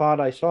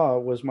I saw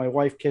was my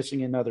wife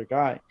kissing another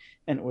guy,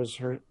 and it was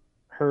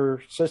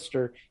her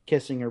sister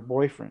kissing her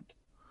boyfriend.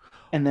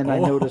 And then I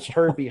noticed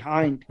her Oh,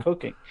 behind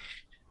cooking.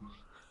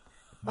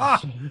 ah,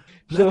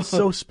 So, that's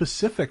so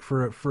specific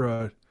for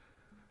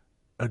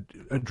a,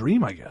 a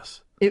dream, I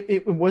guess.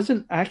 it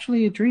wasn't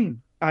actually a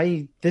dream.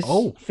 I This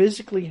Oh,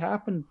 physically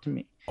happened to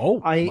me. oh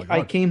my I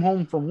God. came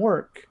home from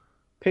work,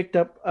 picked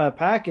up a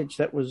package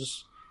that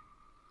was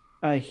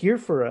here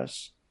for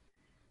us,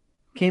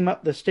 came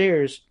up the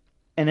stairs,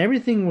 and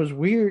everything was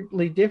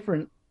weirdly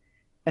different.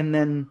 And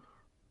then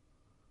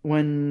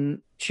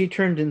when she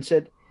turned and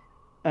said,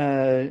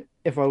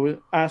 if I was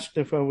asked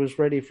if I was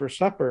ready for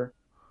supper,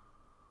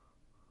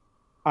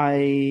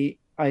 I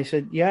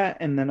said yeah,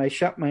 and then I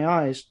shut my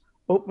eyes,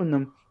 opened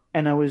them,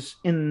 and I was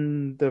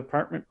in the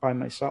apartment by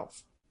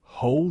myself.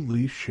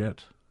 Holy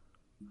shit.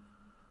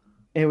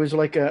 It was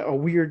like a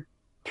weird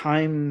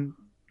time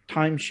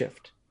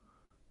shift.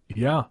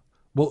 Yeah.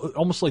 Well,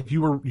 almost like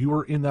you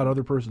were in that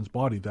other person's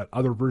body, that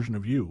other version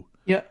of you,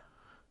 Yeah,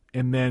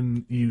 and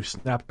then you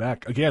snap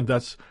back. Again,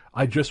 that's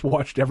I just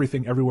watched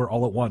Everything Everywhere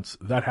All at Once.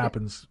 That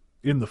happens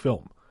in the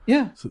film.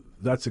 yeah. So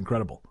that's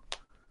incredible.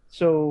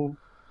 So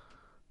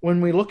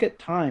when we look at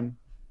time,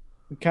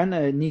 we kind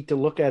of need to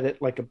look at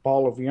it like a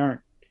ball of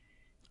yarn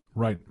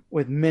Right.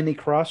 with many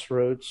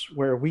crossroads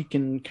where we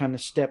can kind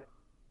of step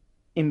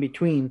in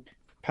between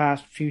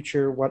past,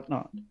 future,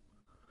 whatnot.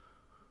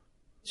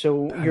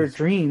 So That your is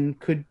dream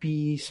could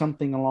be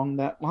something along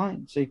that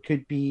lines. It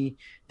could be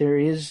there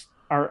is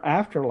our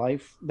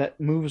afterlife that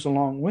moves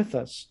along with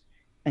us,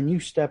 and you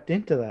stepped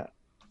into that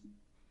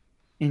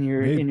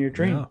maybe in your yeah.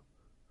 dream,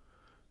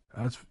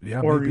 That's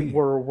yeah, or maybe.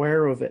 were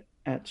aware of it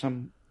at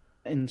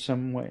in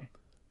some way.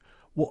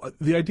 Well,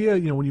 the idea,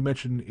 when you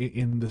mentioned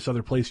in this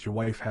other place, your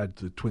wife had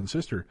the twin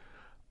sister.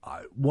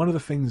 One of the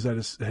things that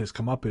has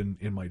come up in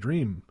my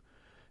dream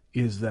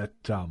is that,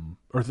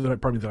 or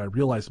that, pardon me, that I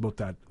realized about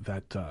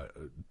that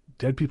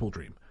dead people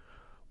dream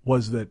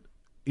was that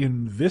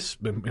in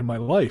my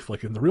life,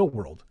 like in the real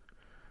world,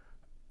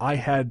 I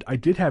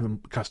did have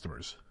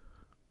customers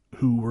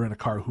who were in a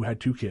car who had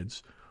two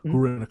kids who Mhm.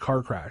 were in a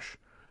car crash,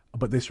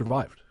 but they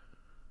survived.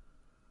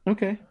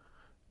 Okay,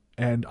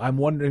 And I'm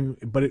wondering,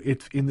 but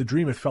it in the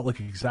dream it felt like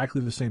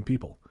exactly the same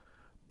people,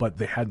 but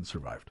they hadn't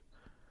survived.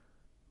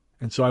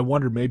 And so I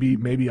wonder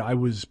maybe I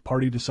was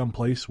party to some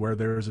place where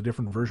there's a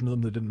different version of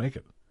them that didn't make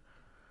it.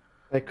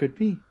 that could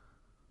be.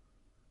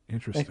 That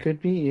Interesting.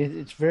 could be.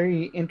 It's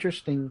very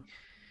interesting.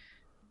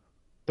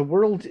 The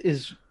world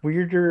is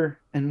weirder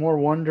and more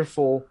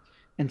wonderful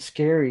and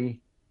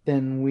scary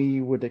than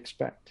we would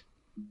expect.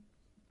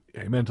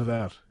 Amen to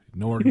that.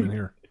 No argument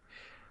here.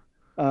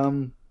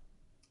 um,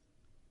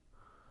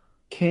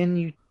 can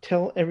you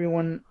tell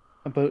everyone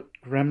about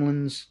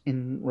Gremlins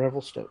in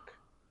Revelstoke?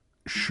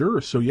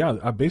 Sure. So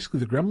yeah, basically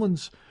the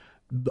Gremlins,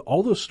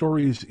 all those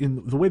stories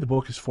in the way the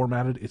book is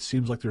formatted, it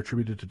seems like they're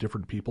attributed to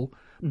different people,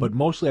 but Mhm.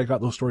 mostly I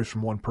got those stories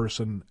from one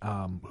person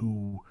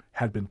who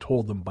had been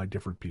told them by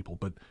different people.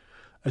 But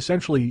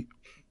essentially,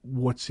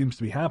 what seems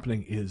to be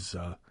happening is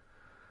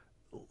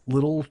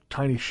little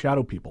tiny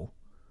shadow people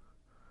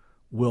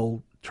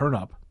will turn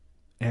up,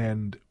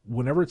 and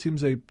whenever it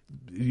seems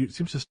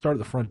to start at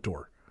the front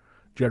door,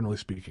 generally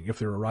speaking, if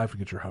they're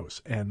arriving at your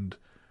house, and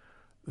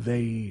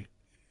they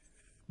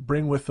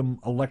bring with them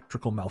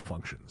electrical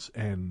malfunctions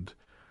and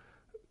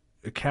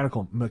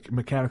mechanical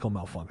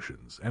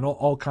malfunctions and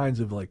all kinds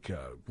of like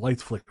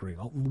lights flickering,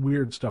 all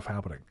weird stuff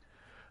happening.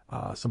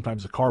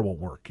 Sometimes the car won't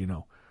work.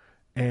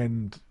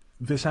 And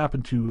this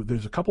happened to.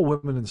 There's a couple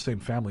women in the same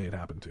family it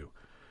happened to,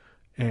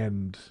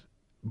 and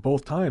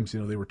both times,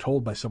 they were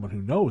told by someone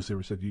who knows. They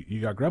were said,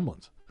 "You got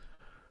gremlins,"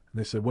 and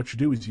they said, "What you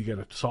do is you get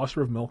a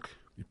saucer of milk,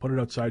 you put it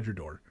outside your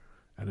door,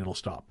 and it'll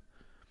stop."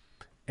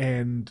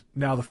 And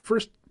now the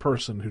first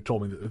person who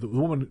told me, the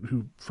woman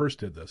who first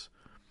did this,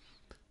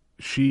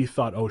 she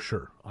thought, oh,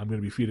 sure, I'm going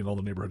to be feeding all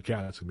the neighborhood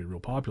cats. It's going to be real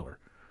popular.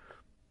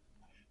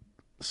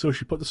 So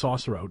she put the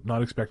saucer out,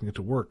 not expecting it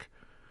to work,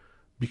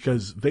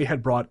 because they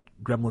had brought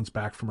gremlins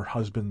back from her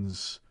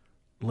husband's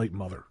late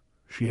mother.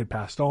 She had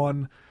passed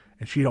on,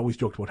 and she had always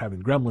joked about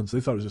having gremlins.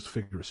 They thought it was just a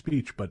figure of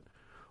speech, but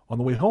on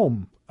the way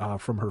home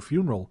from her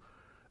funeral,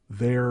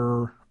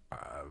 their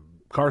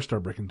car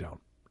started breaking down.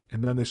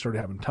 and then they started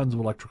having tons of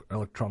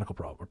electrical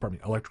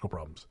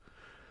problems.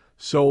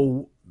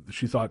 So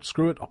she thought,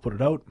 screw it, I'll put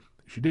it out.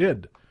 She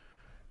did.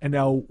 And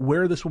now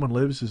where this woman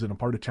lives is in a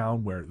part of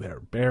town where there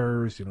are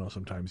bears.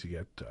 Sometimes you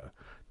get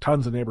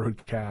tons of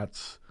neighborhood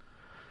cats.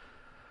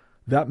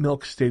 That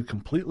milk stayed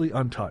completely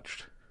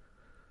untouched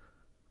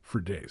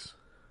for days.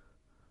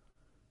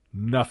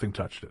 Nothing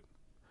touched it.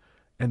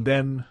 And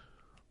then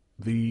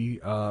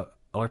the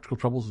electrical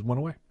troubles went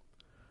away.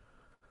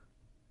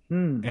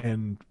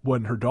 And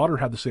when her daughter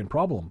had the same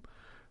problem,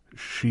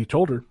 she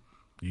told her,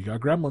 you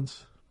got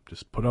gremlins.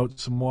 Just put out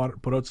some water,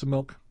 put out some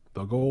milk.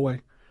 They'll go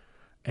away.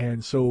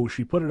 And so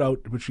she put it out,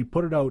 but she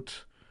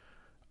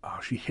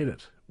hid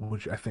it,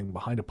 which I think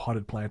behind a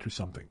potted plant or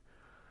something.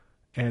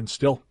 And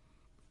still,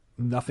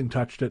 nothing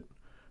touched it,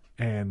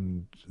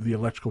 and the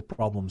electrical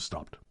problems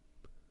stopped.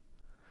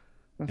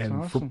 That's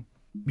awesome.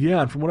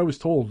 And from what I was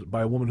told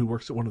by a woman who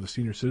works at one of the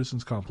senior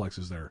citizens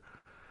complexes there,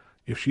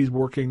 if she's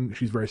working,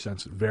 she's very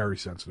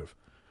sensitive.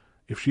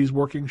 If she's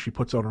working, she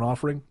puts out an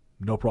offering,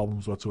 no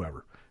problems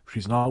whatsoever. If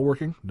she's not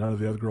working, none of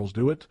the other girls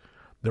do it.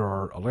 There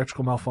are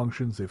electrical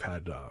malfunctions. They've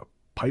had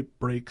pipe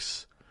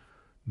breaks.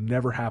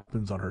 Never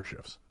happens on her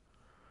shifts.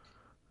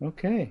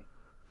 Okay.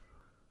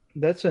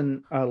 That's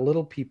a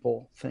little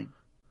people thing.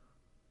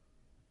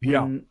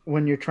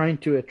 When you're trying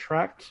to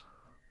attract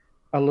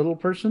a little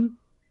person,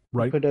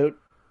 right? Put out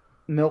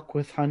milk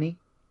with honey.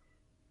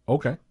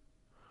 Okay.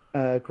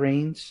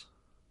 Grains.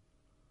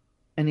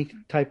 Any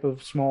type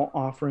of small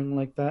offering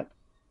like that.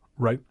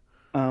 Right.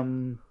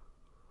 And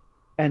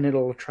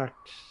it'll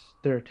attract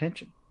their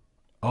attention.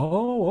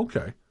 Oh,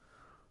 okay.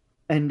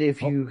 And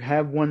if you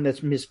have one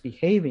that's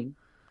misbehaving,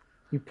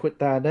 you put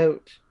that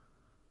out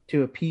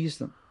to appease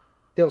them.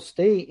 They'll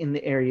stay in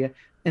the area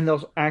and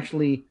they'll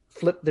actually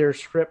flip their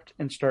script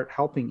and start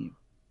helping you.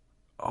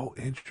 Oh,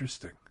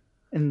 interesting.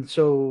 And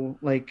so,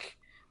 like,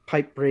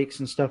 pipe breaks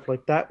and stuff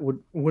like that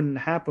wouldn't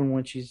happen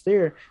when she's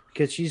there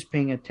because she's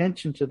paying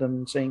attention to them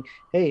and saying,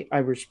 hey, I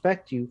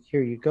respect you.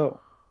 Here you go.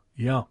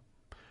 Yeah.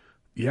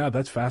 Yeah,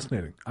 that's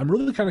fascinating. I'm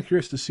really kind of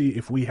curious to see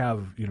if we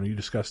have, you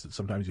discussed that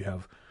sometimes you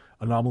have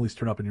anomalies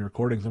turn up in your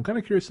recordings. I'm kind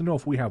of curious to know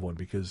if we have one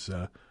because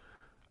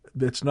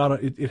it's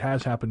not it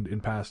has happened in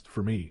past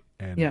for me.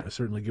 And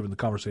certainly given the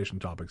conversation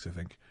topics, I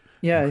think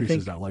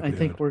increases that likelihood. I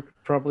think we're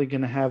probably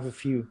going to have a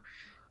few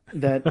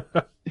that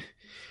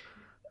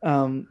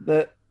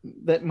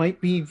that might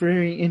be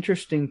very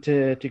interesting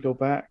to go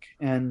back.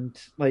 And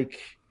like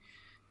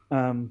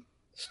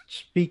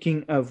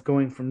speaking of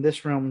going from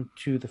this realm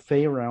to the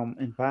Fey realm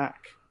and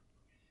back,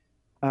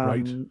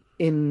 right.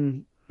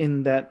 in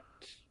that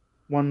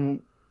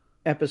one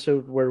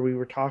episode where we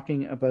were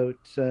talking about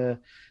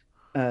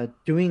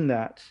doing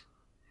that,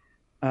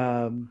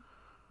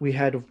 we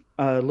had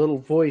a little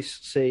voice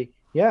say,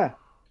 yeah,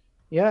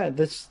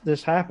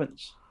 this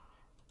happens.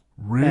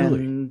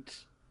 Really?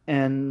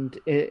 And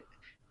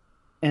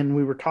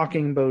we were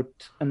talking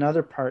about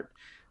another part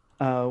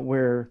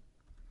where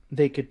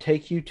they could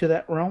take you to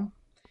that realm,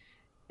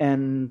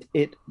 and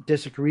it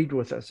disagreed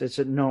with us. It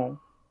said,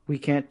 no, we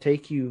can't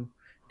take you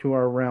to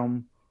our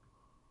realm.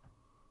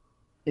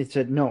 It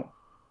said, no.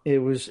 It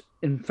was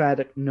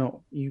emphatic,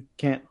 no, you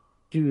can't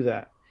do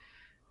that.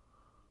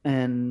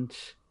 And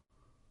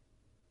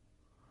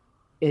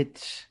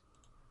it's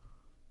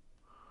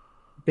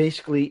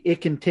basically,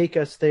 it can take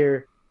us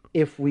there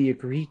if we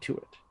agree to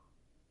it.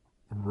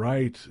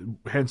 Right.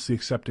 Hence the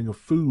accepting of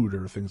food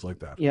or things like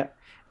that. Yeah.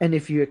 And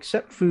if you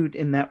accept food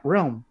in that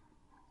realm,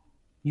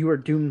 you are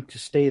doomed to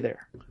stay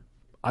there.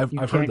 I've heard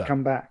that. You can't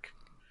come back.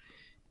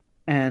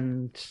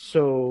 And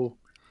so,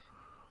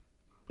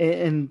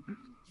 and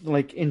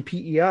like in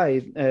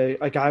PEI,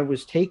 a guy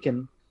was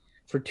taken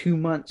for 2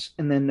 months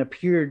and then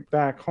appeared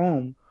back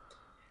home,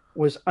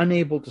 was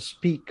unable to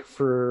speak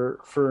for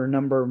a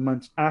number of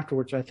months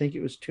afterwards. I think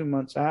it was 2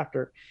 months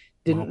after.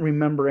 Didn't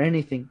remember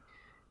anything.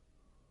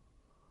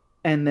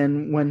 And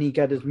then when he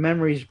got his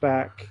memories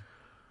back,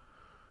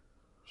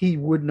 he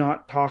would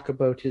not talk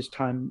about his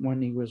time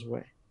when he was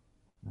away.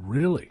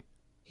 Really?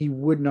 He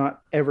would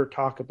not ever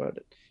talk about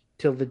it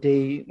till the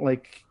day,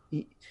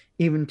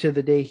 even to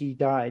the day he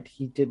died,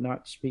 he did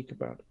not speak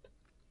about it.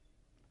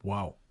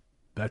 Wow.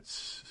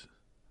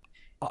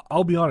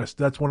 I'll be honest,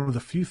 that's one of the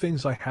few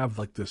things I have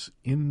like this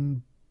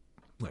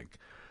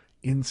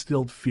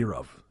instilled fear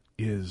of,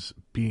 is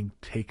being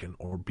taken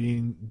or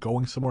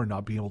going somewhere and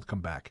not being able to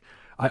come back.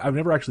 I've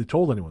never actually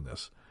told anyone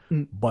this,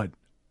 but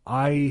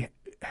I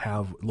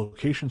have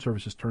location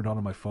services turned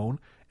on my phone,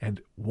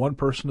 and one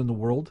person in the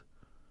world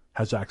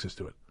has access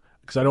to it.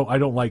 Because I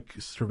don't like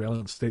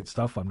surveillance state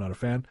stuff. I'm not a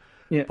fan.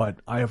 Yeah. But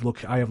I have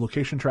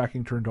location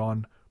tracking turned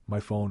on my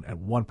phone,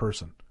 and one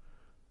person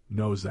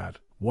knows that.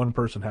 One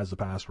person has the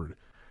password,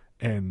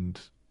 and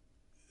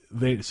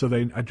they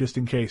just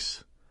in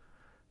case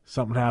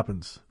something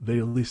happens, they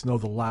at least know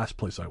the last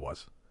place I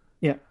was.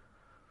 Yeah.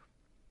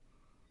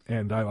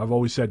 And I've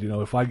always said,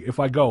 if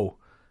I go,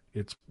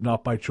 it's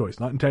not by choice,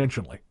 not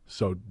intentionally.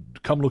 So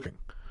come looking.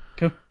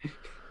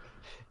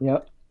 Yeah,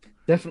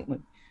 definitely.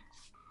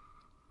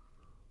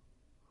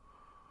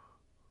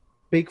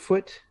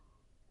 Bigfoot,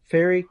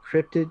 fairy,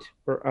 cryptid,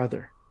 or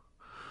other?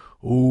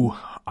 Ooh,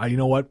 you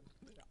know what?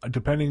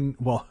 Depending,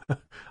 well,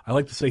 I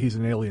like to say he's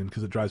an alien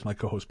because it drives my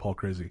co-host Paul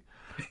crazy.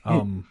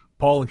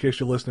 Paul, in case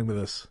you're listening to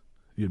this,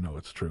 you know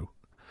it's true.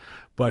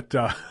 But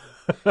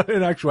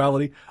in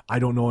actuality, I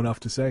don't know enough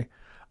to say.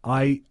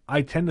 I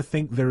tend to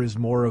think there is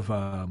more of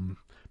a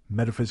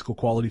metaphysical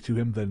quality to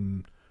him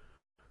than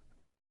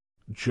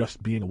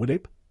just being a wood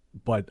ape,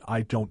 but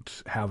I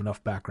don't have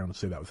enough background to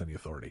say that with any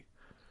authority.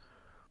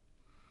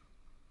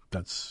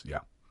 That's, yeah.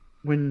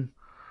 When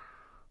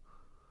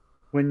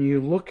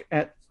you look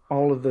at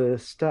all of the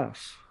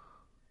stuff,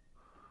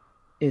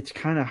 it's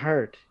kind of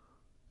hard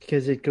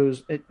because it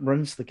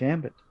runs the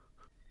gambit.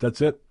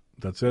 That's it.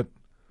 That's it.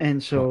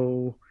 And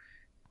so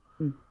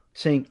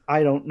saying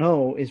I don't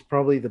know is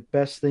probably the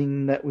best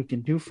thing that we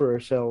can do for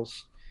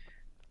ourselves.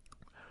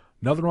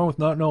 Nothing wrong with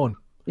not knowing.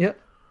 Yeah.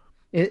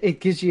 It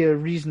gives you a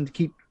reason to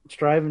keep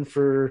striving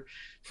for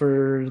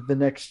the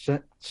next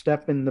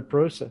step in the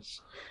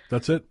process.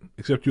 That's it.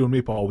 Except you and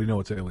me, Paul, we know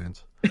it's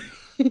aliens.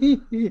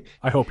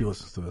 I hope he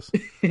listens to this.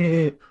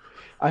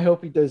 I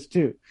hope he does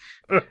too.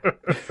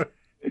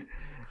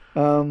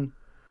 Do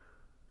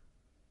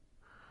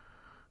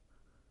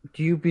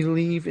you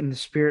believe in the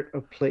spirit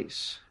of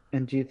place?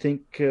 And do you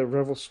think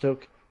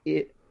Revelstoke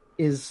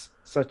is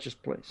such a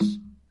place?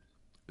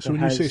 So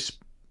when you say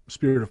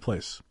spirit of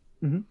place,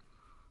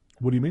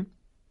 what do you mean?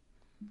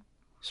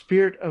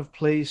 Spirit of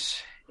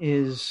place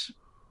is,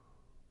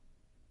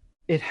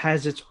 it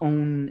has its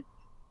own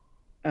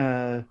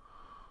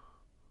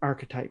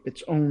archetype,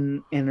 its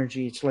own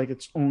energy. It's like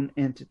its own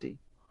entity.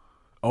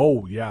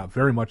 Oh, yeah,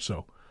 very much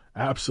so.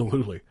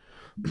 Absolutely.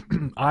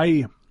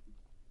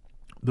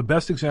 The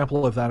best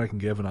example of that I can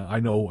give, and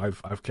I know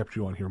I've kept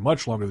you on here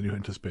much longer than you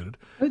anticipated.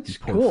 That's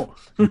cool.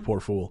 You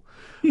poor fool.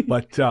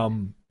 But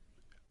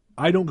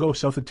I don't go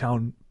south of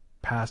town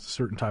past a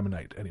certain time of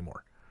night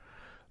anymore.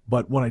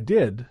 But when I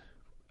did,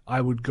 I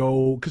would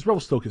go, because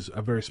Revelstoke is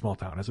a very small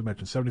town. As I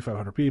mentioned,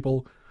 7,500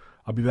 people.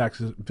 I'll be back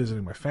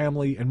visiting my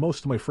family, and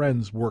most of my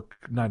friends work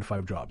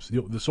 9-to-5 jobs.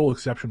 The sole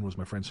exception was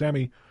my friend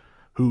Sammy,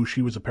 who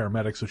she was a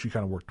paramedic, so she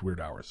kind of worked weird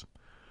hours.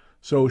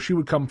 So she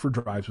would come for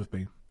drives with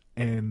me,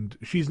 and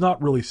she's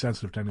not really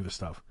sensitive to any of this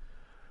stuff.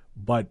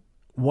 But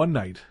one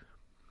night,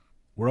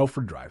 we're out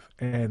for a drive,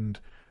 and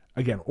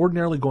again,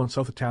 ordinarily going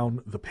south of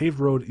town, the paved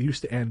road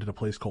used to end at a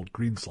place called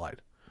Greenslide,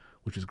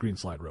 which is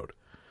Greenslide Road.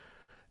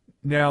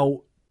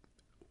 Now,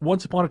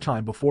 once upon a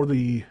time, before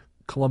the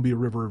Columbia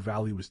River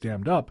Valley was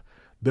dammed up,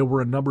 there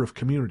were a number of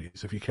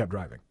communities if you kept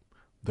driving.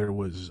 There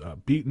was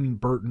Beaton,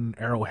 Burton,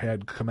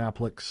 Arrowhead,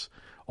 Kamaplix,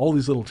 all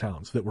these little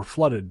towns that were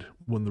flooded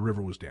when the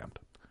river was dammed.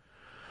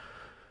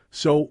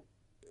 So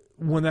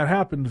when that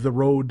happened, the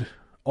road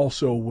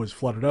also was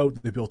flooded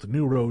out. They built a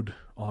new road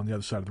on the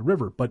other side of the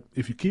river. But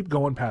if you keep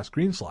going past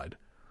Greenslide,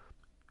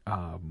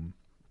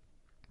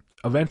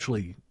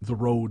 eventually the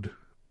road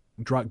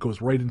goes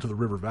right into the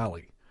river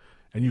valley.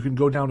 And you can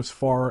go down as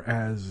far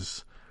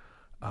as,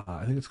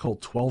 I think it's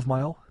called 12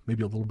 Mile,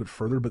 maybe a little bit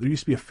further, but there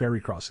used to be a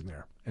ferry crossing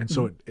there. And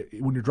so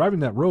when you're driving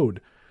that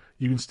road,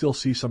 you can still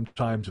see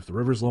sometimes, if the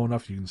river's low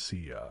enough, you can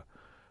see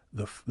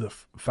the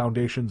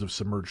foundations of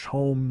submerged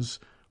homes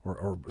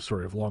or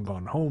of long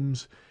gone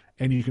homes,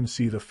 and you can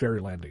see the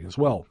ferry landing as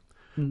well.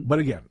 But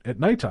again, at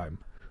nighttime,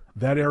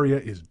 that area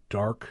is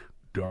dark,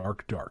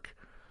 dark, dark.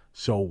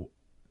 So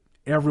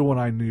everyone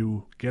I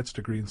knew gets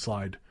to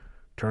Greenslide,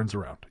 turns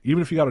around.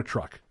 Even if you got a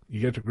truck, you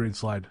get to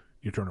Greenslide,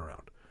 you turn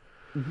around.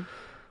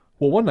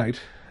 Well, one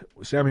night,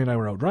 Sammy and I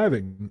were out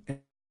driving,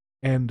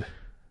 and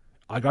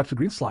I got to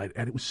Greenslide,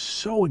 and it was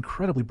so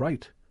incredibly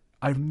bright.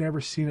 I've never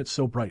seen it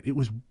so bright. It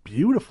was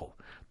beautiful.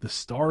 The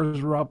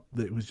stars were up.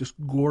 It was just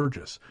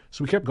gorgeous.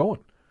 So we kept going.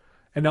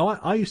 And now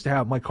I used to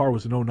have, my car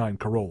was an '09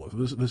 Corolla.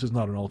 This is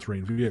not an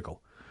all-terrain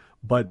vehicle.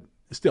 But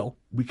still,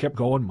 we kept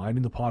going,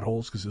 minding the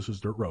potholes, because this was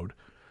dirt road.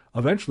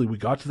 Eventually, we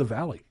got to the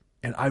valley.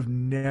 And I've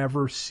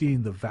never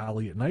seen the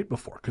valley at night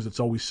before, because it's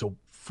always so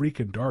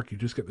freaking dark. You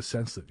just get the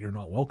sense that you're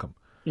not welcome.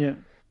 Yeah.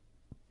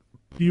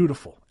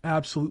 Beautiful.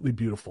 Absolutely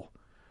beautiful.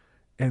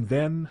 And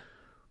then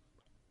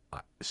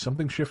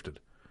something shifted.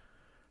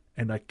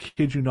 And I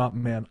kid you not,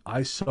 man,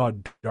 I saw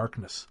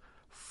darkness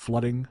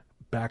flooding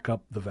back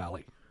up the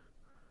valley.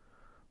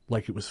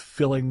 Like it was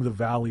filling the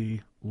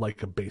valley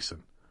like a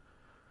basin.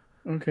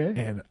 Okay.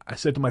 And I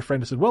said to my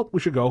friend, I said, well, we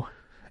should go.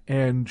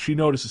 And she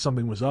noticed that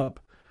something was up.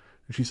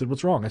 And she said,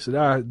 what's wrong? I said,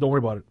 don't worry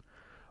about it.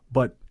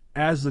 But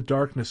as the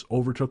darkness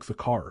overtook the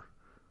car,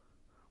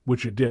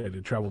 which it did,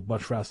 it traveled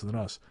much faster than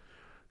us,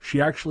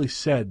 she actually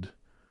said,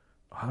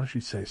 how did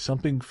she say?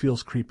 Something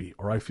feels creepy,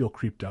 or I feel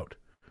creeped out.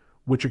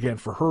 Which, again,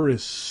 for her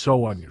is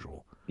so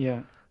unusual.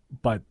 Yeah.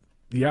 But,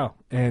 yeah,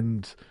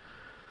 and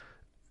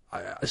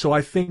so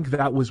I think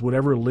that was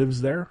whatever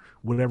lives there,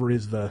 whatever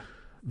is the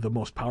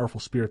most powerful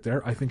spirit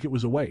there, I think it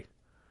was away.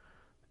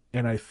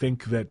 And I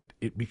think that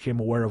it became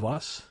aware of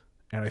us,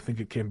 and I think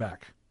it came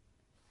back.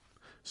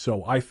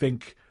 So I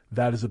think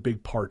that is a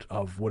big part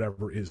of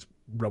whatever is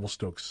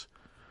Revelstoke's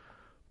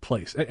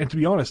place. And to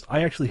be honest,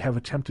 I actually have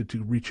attempted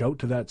to reach out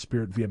to that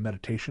spirit via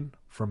meditation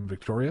from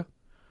Victoria.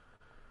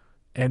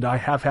 And I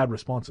have had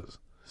responses.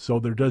 So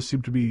there does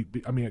seem to be,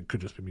 I mean, it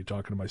could just be me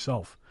talking to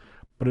myself,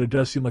 but it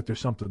does seem like there's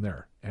something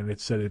there. And it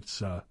said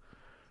it's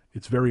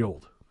very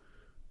old,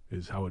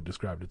 is how it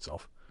described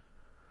itself.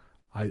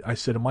 I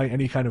said, am I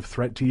any kind of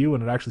threat to you?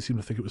 And it actually seemed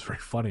to think it was very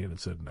funny, and it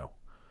said no.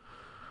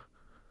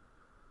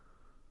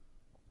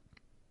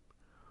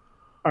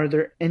 Are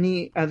there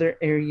any other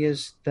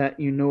areas that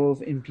you know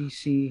of in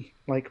BC,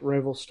 like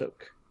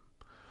Revelstoke?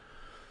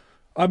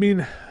 I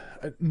mean,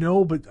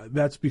 no, but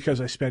that's because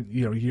I spent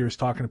years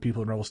talking to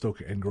people in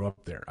Revelstoke and grew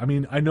up there. I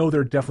mean, I know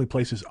there are definitely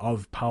places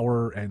of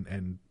power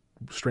and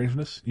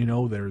strangeness.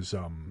 There's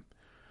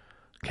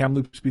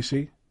Kamloops,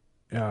 BC,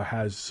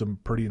 has some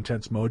pretty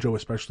intense mojo,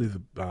 especially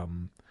the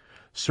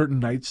certain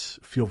nights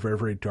feel very,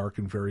 very dark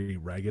and very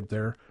ragged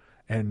there.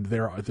 And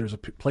there's a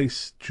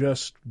place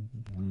just,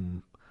 I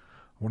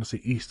want to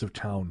say east of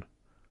town,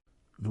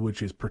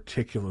 which is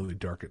particularly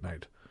dark at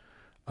night.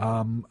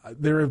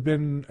 There have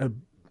been,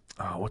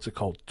 what's it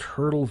called?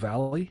 Turtle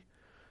Valley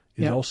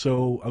is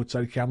also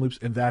outside of Kamloops,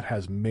 and that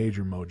has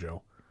major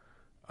mojo.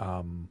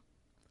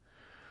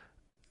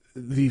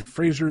 The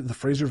Fraser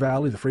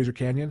Valley, the Fraser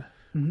Canyon,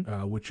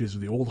 which is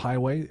the old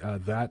highway,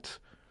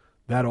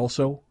 that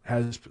also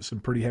has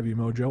some pretty heavy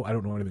mojo. I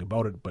don't know anything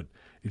about it, but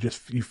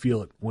you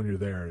feel it when you're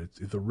there. It's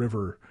the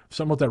river,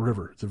 something about that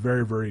river. It's a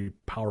very, very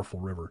powerful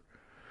river.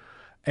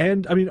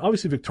 And I mean,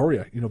 obviously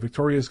Victoria.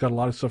 Victoria's got a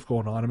lot of stuff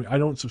going on. I mean, I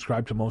don't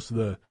subscribe to most of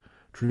the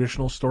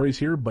traditional stories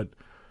here, but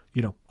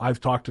I've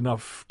talked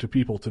enough to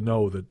people to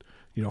know that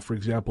for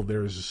example,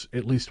 there's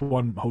at least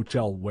one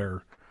hotel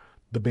where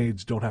the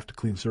maids don't have to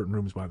clean certain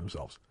rooms by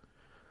themselves.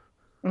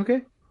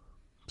 Okay.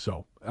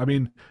 So, I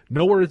mean,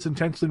 nowhere it's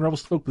intensely in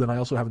Revelstoke, but then I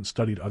also haven't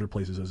studied other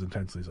places as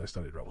intensely as I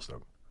studied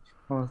Revelstoke.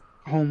 Well,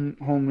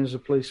 home is a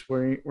place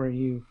where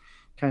you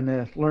kind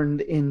of learn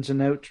the ins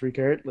and outs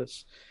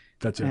regardless.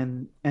 That's it.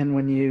 And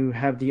when you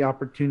have the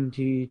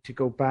opportunity to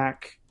go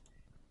back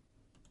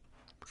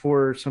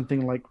for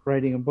something like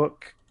writing a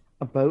book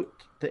about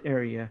the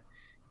area,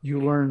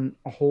 you learn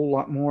a whole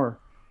lot more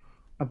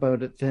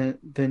about it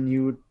than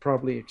you would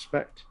probably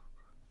expect.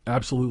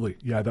 Absolutely.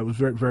 Yeah, that was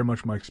very, very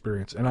much my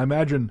experience. And I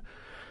imagine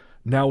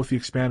now with the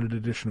expanded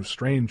edition of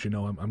Strange,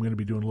 I'm going to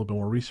be doing a little bit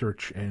more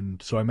research,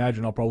 and so I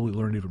imagine I'll probably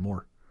learn even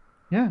more.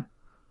 Yeah.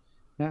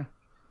 Yeah.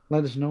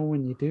 Let us know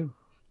when you do.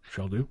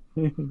 Shall do.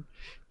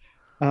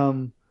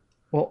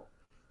 Well,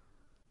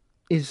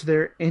 is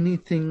there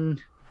anything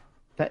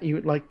that you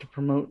would like to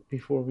promote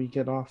before we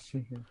get off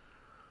here?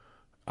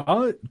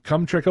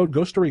 Come check out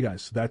Ghost Story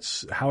Guys.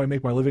 That's how I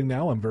make my living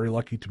now. I'm very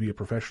lucky to be a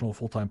professional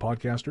full-time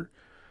podcaster.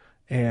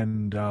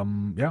 And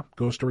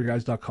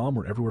ghoststoryguys.com,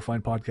 where everywhere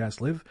fine podcasts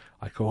live.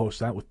 I co-host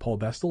that with Paul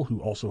Bestel,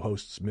 who also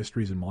hosts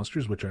Mysteries and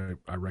Monsters, which I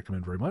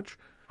recommend very much.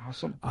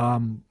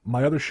 Awesome.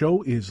 My other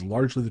show is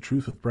Largely the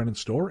Truth with Brennan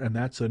Storr, and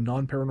that's a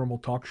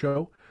non-paranormal talk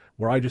show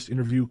where I just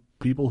interview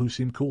people who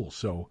seem cool.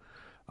 So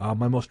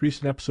my most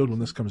recent episode, when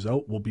this comes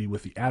out, will be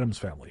with the Addams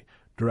Family,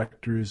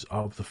 directors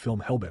of the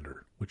film Hellbender,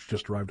 which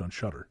just arrived on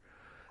Shudder.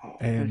 Oh,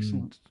 and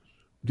excellent.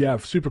 Yeah,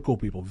 super cool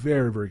people,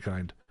 very, very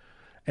kind.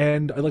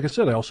 And like I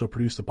said, I also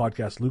produce the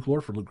podcast Luke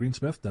Lore for Luke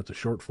Greensmith. That's a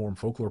short form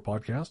folklore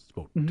podcast. It's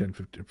about 10,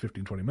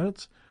 15, 20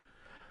 minutes.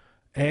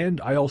 And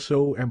I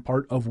also am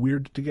part of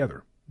Weird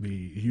Together,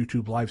 the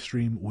YouTube live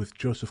stream with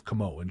Joseph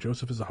Camo. And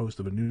Joseph is the host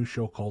of a new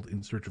show called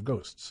In Search of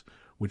Ghosts,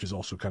 which is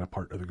also kind of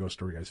part of the Ghost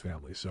Story Guys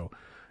family. So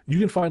you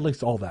can find links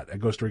to all that at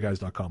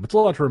ghoststoryguys.com. It's a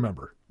lot to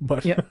remember,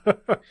 but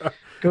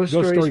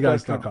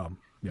ghoststoryguys.com.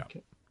 Yeah.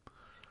 Okay.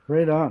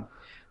 Right on.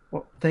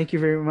 Well, thank you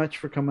very much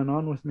for coming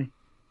on with me.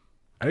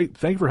 Hey,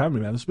 thank you for having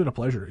me, man. This has been a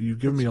pleasure. You've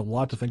given me a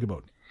lot to think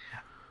about.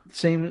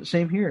 Same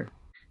here.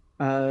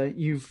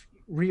 You've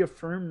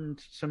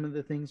reaffirmed some of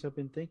the things I've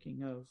been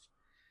thinking of.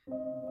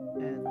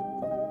 And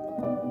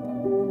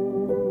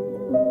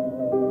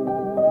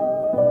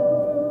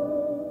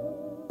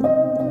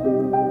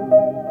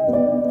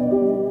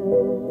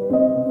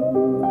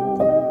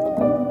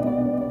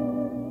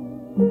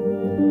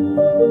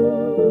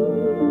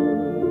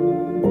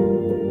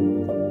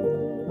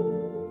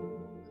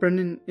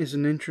Brendan is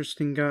an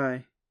interesting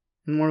guy,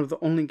 and one of the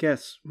only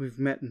guests we've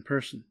met in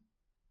person.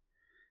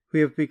 We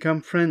have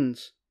become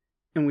friends,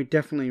 and we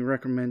definitely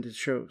recommend his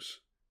shows.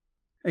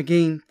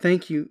 Again,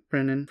 thank you,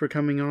 Brendan, for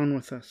coming on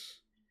with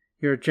us.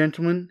 You're a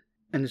gentleman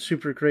and a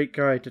super great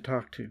guy to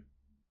talk to.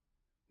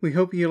 We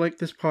hope you like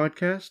this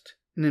podcast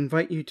and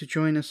invite you to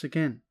join us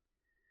again.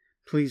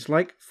 Please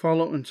like,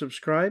 follow, and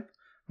subscribe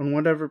on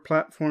whatever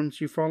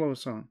platforms you follow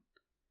us on.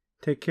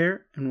 Take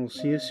care, and we'll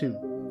see you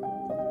soon.